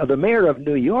the mayor of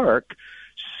New York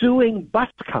suing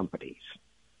bus companies.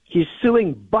 He's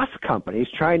suing bus companies,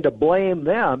 trying to blame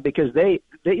them because they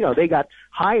got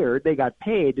hired, they got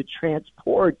paid to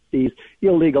transport these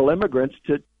illegal immigrants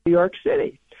to New York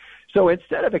City. So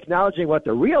instead of acknowledging what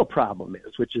the real problem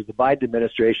is, which is the Biden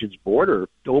administration's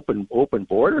open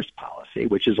borders policy,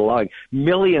 which is allowing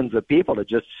millions of people to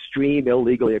just stream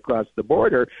illegally across the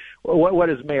border, what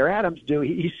does Mayor Adams do?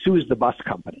 He sues the bus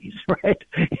companies, right?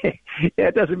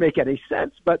 It doesn't make any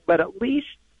sense, but at least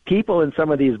people in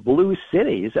some of these blue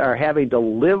cities are having to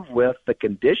live with the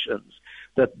conditions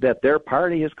that their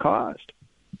party has caused.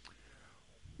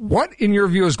 What, in your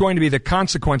view, is going to be the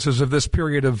consequences of this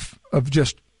period of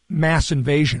just mass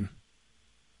invasion?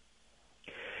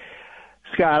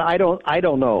 Scott, I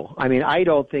don't know. I mean, I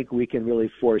don't think we can really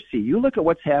foresee. You look at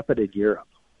what's happened in Europe.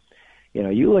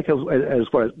 You look at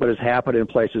what has happened in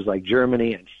places like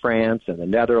Germany and France and the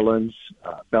Netherlands,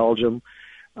 Belgium.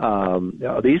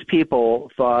 These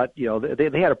people thought,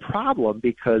 they had a problem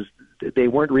because they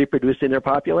weren't reproducing their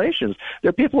populations.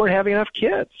 Their people weren't having enough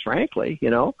kids, frankly,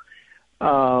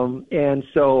 And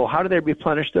so how do they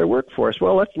replenish their workforce?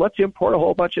 Well, let's import a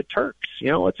whole bunch of Turks.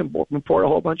 Let's import a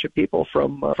whole bunch of people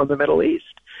from the Middle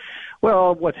East.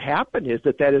 Well, what's happened is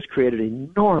that has created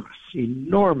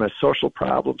enormous social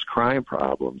problems, crime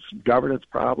problems, governance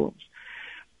problems.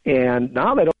 And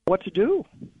now they don't know what to do.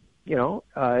 And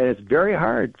it's very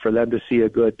hard for them to see a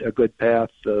good path.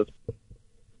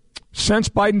 Since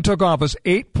Biden took office,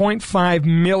 8.5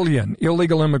 million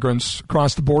illegal immigrants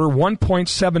across the border,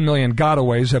 1.7 million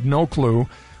gotaways, have no clue.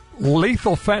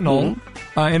 Lethal fentanyl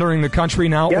entering the country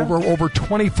now, over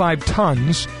 25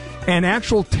 tons. And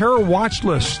actual terror watch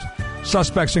list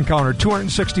suspects encountered,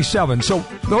 267. So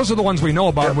those are the ones we know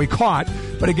about and we caught.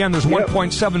 But again, there's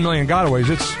 1.7 million gotaways.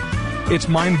 It's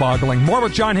mind-boggling. More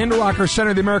with John Hinderaker, Center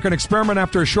of the American Experiment,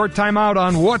 after a short time out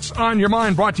on What's on Your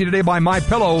Mind, brought to you today by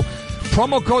MyPillow.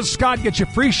 Promo code Scott gets you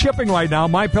free shipping right now.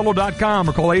 MyPillow.com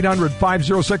or call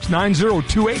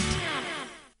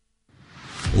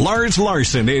 800-506-9028. Lars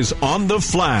Larson is on the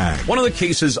flag. One of the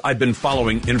cases I've been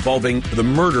following involving the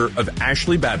murder of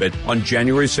Ashley Babbitt on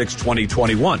January 6,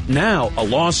 2021. Now, a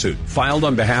lawsuit filed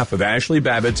on behalf of Ashley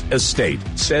Babbitt's estate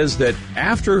says that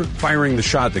after firing the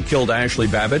shot that killed Ashley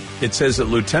Babbitt, it says that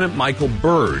Lieutenant Michael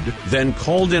Bird then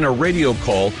called in a radio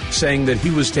call saying that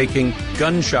he was taking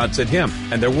gunshots at him,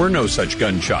 and there were no such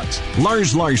gunshots.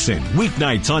 Lars Larson,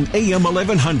 weeknights on AM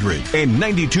 1100 and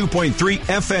 92.3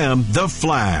 FM, The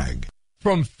Flag.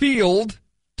 From field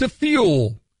to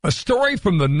fuel. A story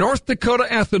from the North Dakota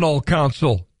Ethanol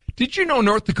Council. Did you know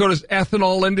North Dakota's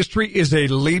ethanol industry is a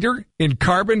leader in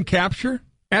carbon capture?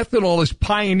 Ethanol is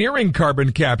pioneering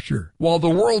carbon capture. While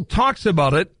the world talks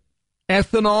about it,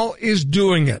 ethanol is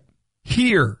doing it.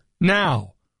 Here,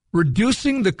 now,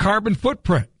 reducing the carbon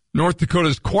footprint. North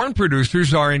Dakota's corn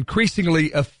producers are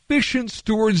increasingly efficient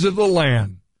stewards of the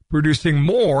land, producing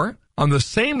more on the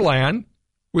same land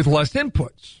with less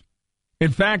inputs. In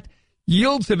fact,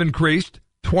 yields have increased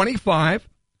 25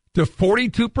 to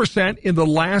 42% in the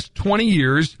last 20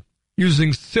 years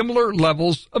using similar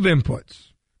levels of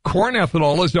inputs. Corn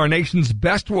ethanol is our nation's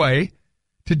best way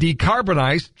to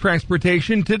decarbonize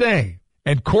transportation today.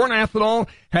 And corn ethanol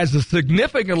has a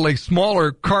significantly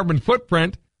smaller carbon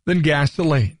footprint than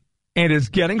gasoline. And it's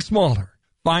getting smaller.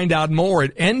 Find out more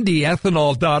at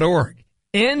ndethanol.org.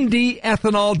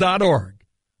 ndethanol.org.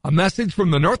 A message from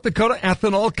the North Dakota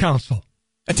Ethanol Council.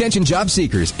 Attention job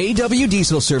seekers, AW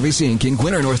Diesel Service Inc. in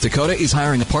Gwinner, North Dakota is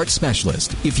hiring a parts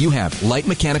specialist. If you have light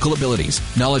mechanical abilities,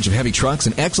 knowledge of heavy trucks,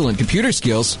 and excellent computer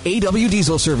skills, AW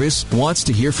Diesel Service wants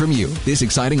to hear from you. This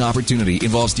exciting opportunity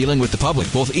involves dealing with the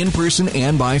public, both in person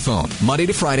and by phone. Monday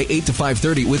to Friday, 8 to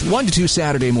 5:30 with 1 to 2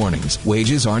 Saturday mornings.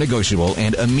 Wages are negotiable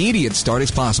and immediate start is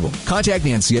possible. Contact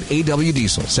Nancy at AW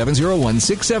Diesel,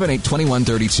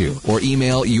 701-678-2132, or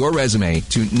email your resume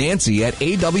to nancy at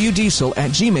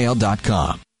awdiesel@gmail.com.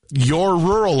 Your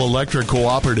rural electric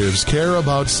cooperatives care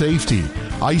about safety.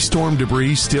 Ice storm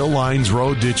debris still lines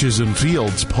road ditches and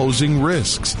fields, posing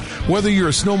risks. Whether you're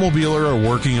a snowmobiler or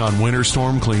working on winter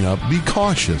storm cleanup, be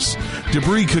cautious.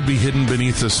 Debris could be hidden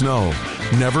beneath the snow.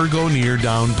 Never go near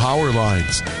downed power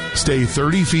lines. Stay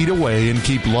 30 feet away and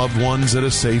keep loved ones at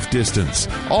a safe distance.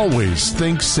 Always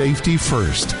think safety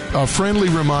first. A friendly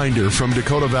reminder from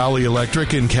Dakota Valley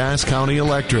Electric and Cass County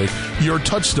Electric, your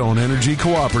Touchstone Energy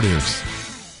Cooperatives.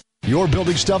 You're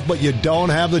building stuff, but you don't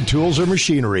have the tools or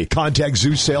machinery. Contact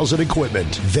Zeus Sales and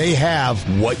Equipment. They have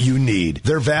what you need.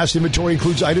 Their vast inventory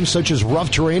includes items such as rough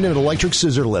terrain and electric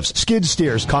scissor lifts, skid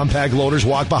steers, compact loaders,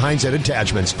 walk-behinds, and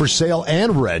attachments. For sale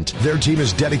and rent, their team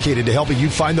is dedicated to helping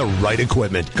you find the right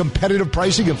equipment. Competitive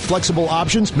pricing and flexible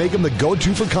options make them the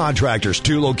go-to for contractors.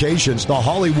 2 locations, the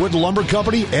Hollywood Lumber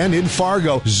Company and in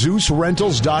Fargo,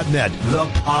 ZeusRentals.net. The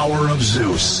power of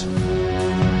Zeus.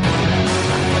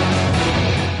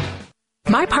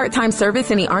 My part-time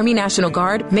service in the Army National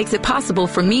Guard makes it possible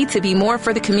for me to be more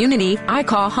for the community I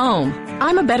call home.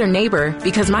 I'm a better neighbor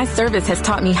because my service has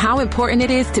taught me how important it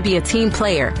is to be a team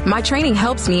player. My training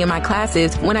helps me in my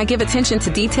classes when I give attention to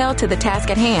detail to the task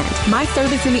at hand. My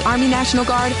service in the Army National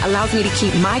Guard allows me to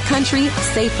keep my country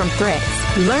safe from threats.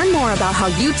 Learn more about how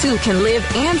you too can live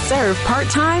and serve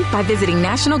part-time by visiting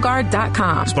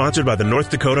NationalGuard.com. Sponsored by the North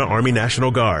Dakota Army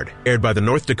National Guard. Aired by the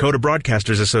North Dakota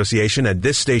Broadcasters Association and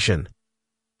this station.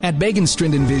 At Began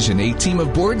Strinden Vision, a team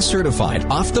of board-certified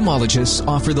ophthalmologists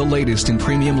offer the latest in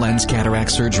premium lens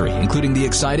cataract surgery, including the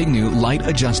exciting new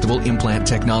light-adjustable implant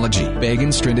technology. Began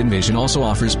Strinden Vision also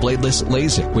offers bladeless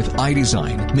LASIK with eye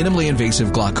design, minimally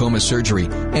invasive glaucoma surgery,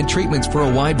 and treatments for a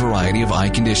wide variety of eye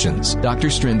conditions. Dr.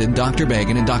 Strinden, Dr.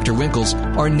 Began, and Dr. Winkles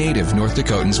are native North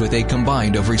Dakotans with a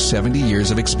combined over 70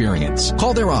 years of experience.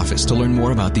 Call their office to learn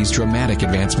more about these dramatic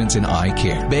advancements in eye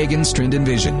care. Began Strinden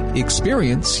Vision.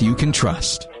 Experience you can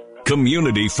trust.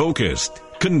 Community focused,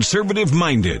 conservative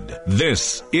minded.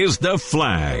 This is The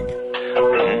Flag.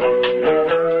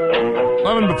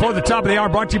 11 before the top of the hour,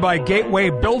 brought to you by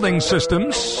Gateway Building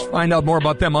Systems. Find out more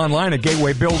about them online at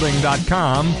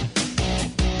gatewaybuilding.com.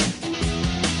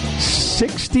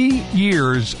 60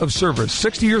 years of service,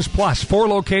 60 years plus, 4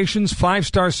 locations,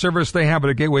 5-star service they have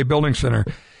at a Gateway Building Center.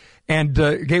 And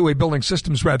Gateway Building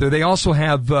Systems, rather. They also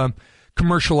have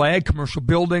commercial ag, commercial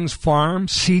buildings,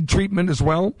 farms, seed treatment as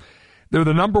well. They're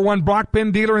the number 1 Brock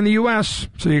bin dealer in the U.S.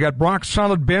 So you got Brock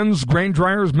solid bins, grain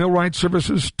dryers, millwright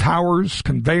services, towers,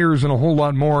 conveyors, and a whole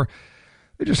lot more.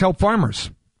 They just help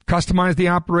farmers customize the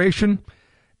operation,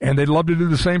 and they'd love to do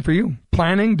the same for you.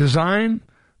 Planning, design,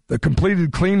 the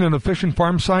completed, clean, and efficient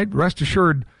farm site. Rest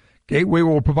assured, Gateway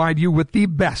will provide you with the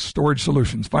best storage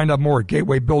solutions. Find out more at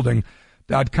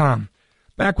gatewaybuilding.com.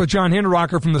 Back with John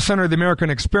Hinderaker from the Center of the American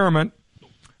Experiment.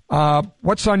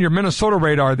 What's on your Minnesota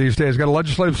radar these days? Got a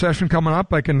legislative session coming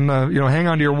up. I can, hang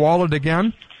on to your wallet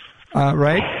again,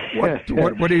 right?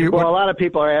 What do you? Well, a lot of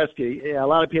people are asking. A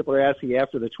lot of people are asking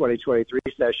after the 2023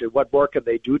 session, what more can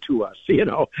they do to us?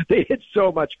 They did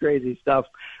so much crazy stuff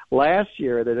last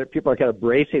year that people are kind of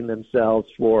bracing themselves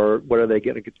for what are they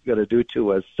going to do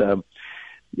to us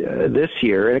this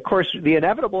year. And of course, the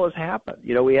inevitable has happened.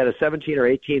 We had a $17 or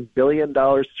 $18 billion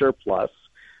surplus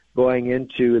going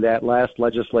into that last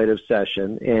legislative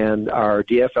session, and our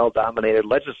DFL-dominated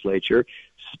legislature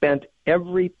spent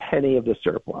every penny of the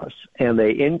surplus, and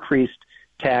they increased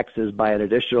taxes by an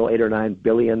additional $8 or $9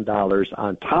 billion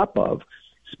on top of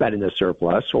spending the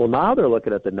surplus. Well, now they're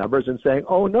looking at the numbers and saying,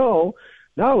 oh, no,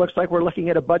 now it looks like we're looking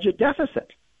at a budget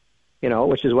deficit,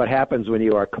 which is what happens when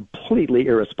you are completely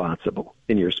irresponsible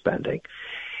in your spending.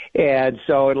 And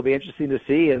so it'll be interesting to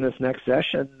see in this next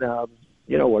session,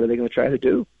 what are they going to try to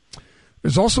do?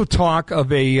 There's also talk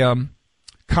of a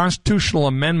constitutional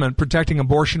amendment protecting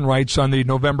abortion rights on the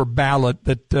November ballot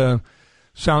that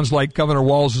sounds like Governor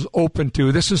Walz is open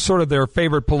to. This is sort of their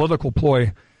favorite political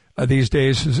ploy these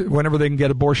days. Is whenever they can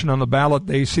get abortion on the ballot,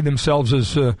 they see themselves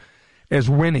as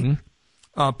winning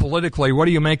politically. What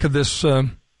do you make of this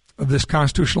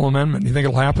constitutional amendment? Do you think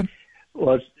it'll happen?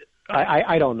 Well,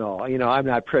 I don't know. I'm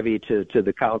not privy to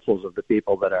the counsels of the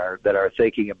people that are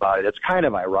thinking about it. It's kind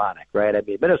of ironic, right? I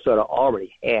mean, Minnesota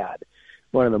already had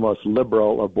one of the most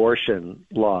liberal abortion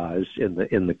laws in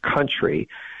the country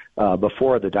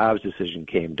before the Dobbs decision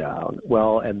came down.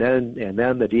 Well, and then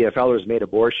the DFLers made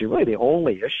abortion really the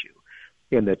only issue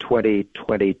in the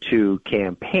 2022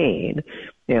 campaign,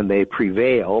 and they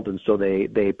prevailed, and so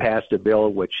they passed a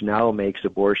bill which now makes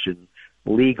abortion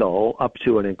legal up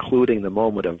to and including the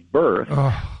moment of birth,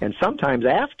 and sometimes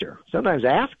after.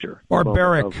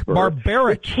 Barbaric. It's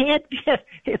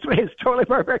totally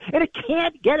barbaric, and it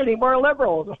can't get any more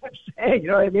liberal, is what I'm saying. You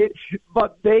know what I mean?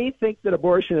 But they think that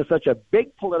abortion is such a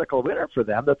big political winner for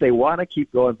them that they want to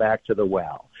keep going back to the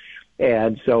well.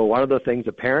 And so one of the things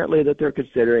apparently that they're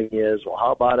considering is, well,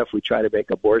 how about if we try to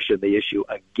make abortion the issue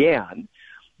again,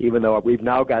 even though we've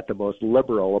now got the most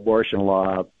liberal abortion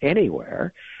law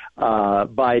anywhere,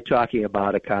 by talking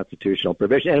about a constitutional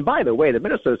provision. And by the way, the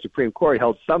Minnesota Supreme Court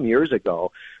held some years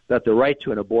ago that the right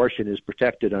to an abortion is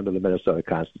protected under the Minnesota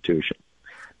Constitution.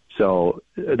 So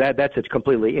that's a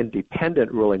completely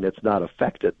independent ruling that's not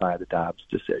affected by the Dobbs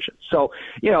decision. So,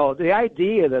 the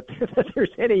idea that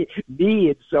there's any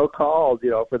need, so-called,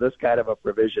 for this kind of a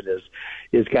provision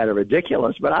is kind of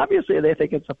ridiculous. But obviously they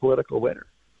think it's a political winner.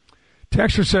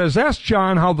 Texter says, ask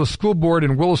John how the school board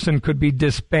in Williston could be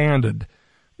disbanded.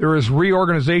 There is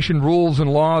reorganization rules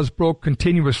and laws broke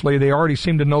continuously. They already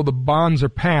seem to know the bonds are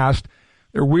passed.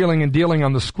 They're wheeling and dealing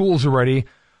on the schools already.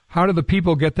 How do the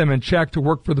people get them in check to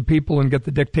work for the people and get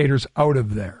the dictators out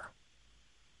of there?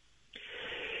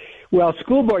 Well,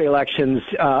 school board elections,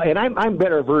 and I'm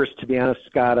better versed, to be honest,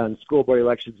 Scott, on school board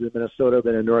elections in Minnesota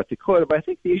than in North Dakota, but I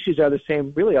think the issues are the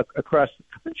same really across the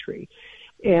country.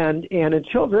 And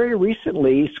until very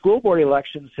recently, school board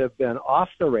elections have been off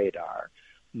the radar,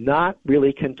 not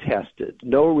really contested,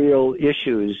 no real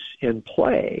issues in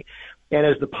play. And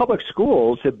as the public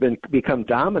schools have become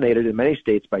dominated in many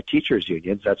states by teachers'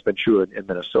 unions, that's been true in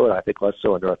Minnesota, I think less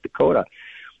so in North Dakota.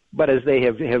 But as they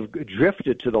have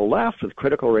drifted to the left with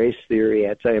critical race theory,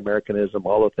 anti-Americanism,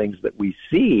 all the things that we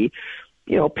see,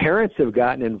 parents have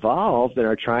gotten involved and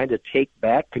are trying to take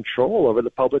back control over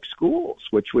the public schools,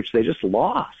 which they just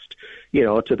lost,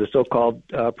 to the so-called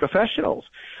professionals.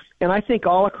 And I think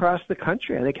all across the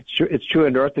country, I think it's true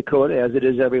in North Dakota as it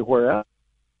is everywhere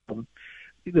else.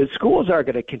 The schools are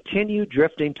going to continue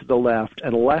drifting to the left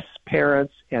unless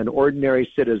parents and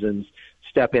ordinary citizens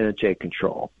step in and take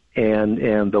control.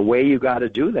 And the way you got to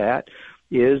do that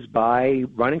is by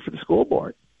running for the school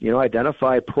board.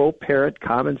 Identify pro-parent,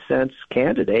 common sense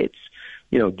candidates.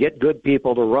 Get good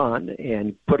people to run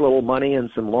and put a little money and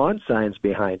some lawn signs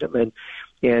behind them,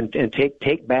 and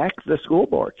take back the school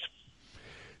boards.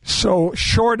 So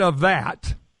short of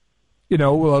that,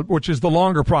 which is the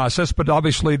longer process, but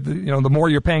obviously, the more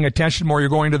you're paying attention, the more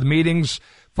you're going to the meetings,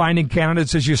 finding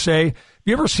candidates, as you say. Have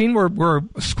you ever seen where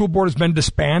a school board has been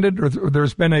disbanded, or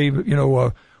there's been a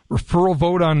referral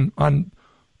vote on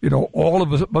all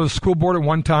of the school board at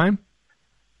one time?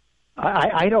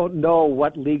 I don't know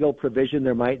what legal provision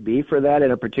there might be for that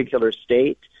in a particular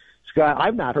state, Scott.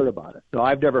 I've not heard about it. No,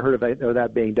 I've never heard of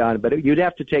that being done. But you'd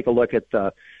have to take a look at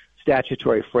the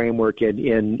statutory framework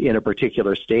in a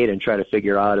particular state and try to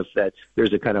figure out if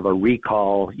there's a kind of a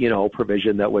recall,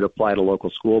 provision that would apply to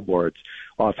local school boards.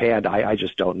 Offhand, I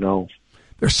just don't know.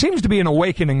 There seems to be an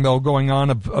awakening, though, going on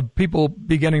of people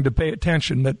beginning to pay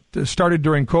attention that started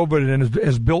during COVID and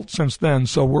has built since then.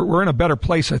 So we're in a better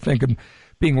place, I think, in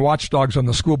being watchdogs on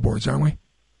the school boards, aren't we?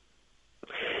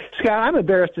 Scott, I'm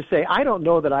embarrassed to say I don't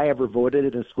know that I ever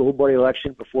voted in a school board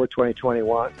election before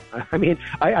 2021. I mean,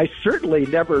 I certainly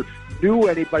never knew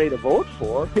anybody to vote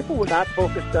for. People were not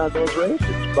focused on those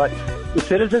races. But the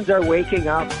citizens are waking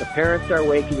up, the parents are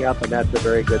waking up, and that's a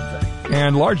very good thing.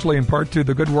 And largely in part to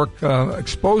the good work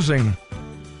exposing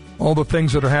all the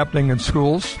things that are happening in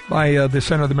schools by the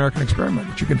Center of the American Experiment,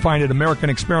 which you can find at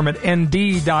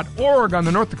AmericanExperimentND.org on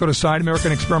the North Dakota side,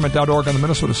 AmericanExperiment.org on the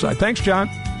Minnesota side. Thanks, John.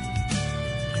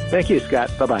 Thank you,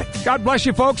 Scott. Bye-bye. God bless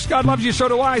you, folks. God loves you, so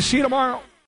do I. See you tomorrow.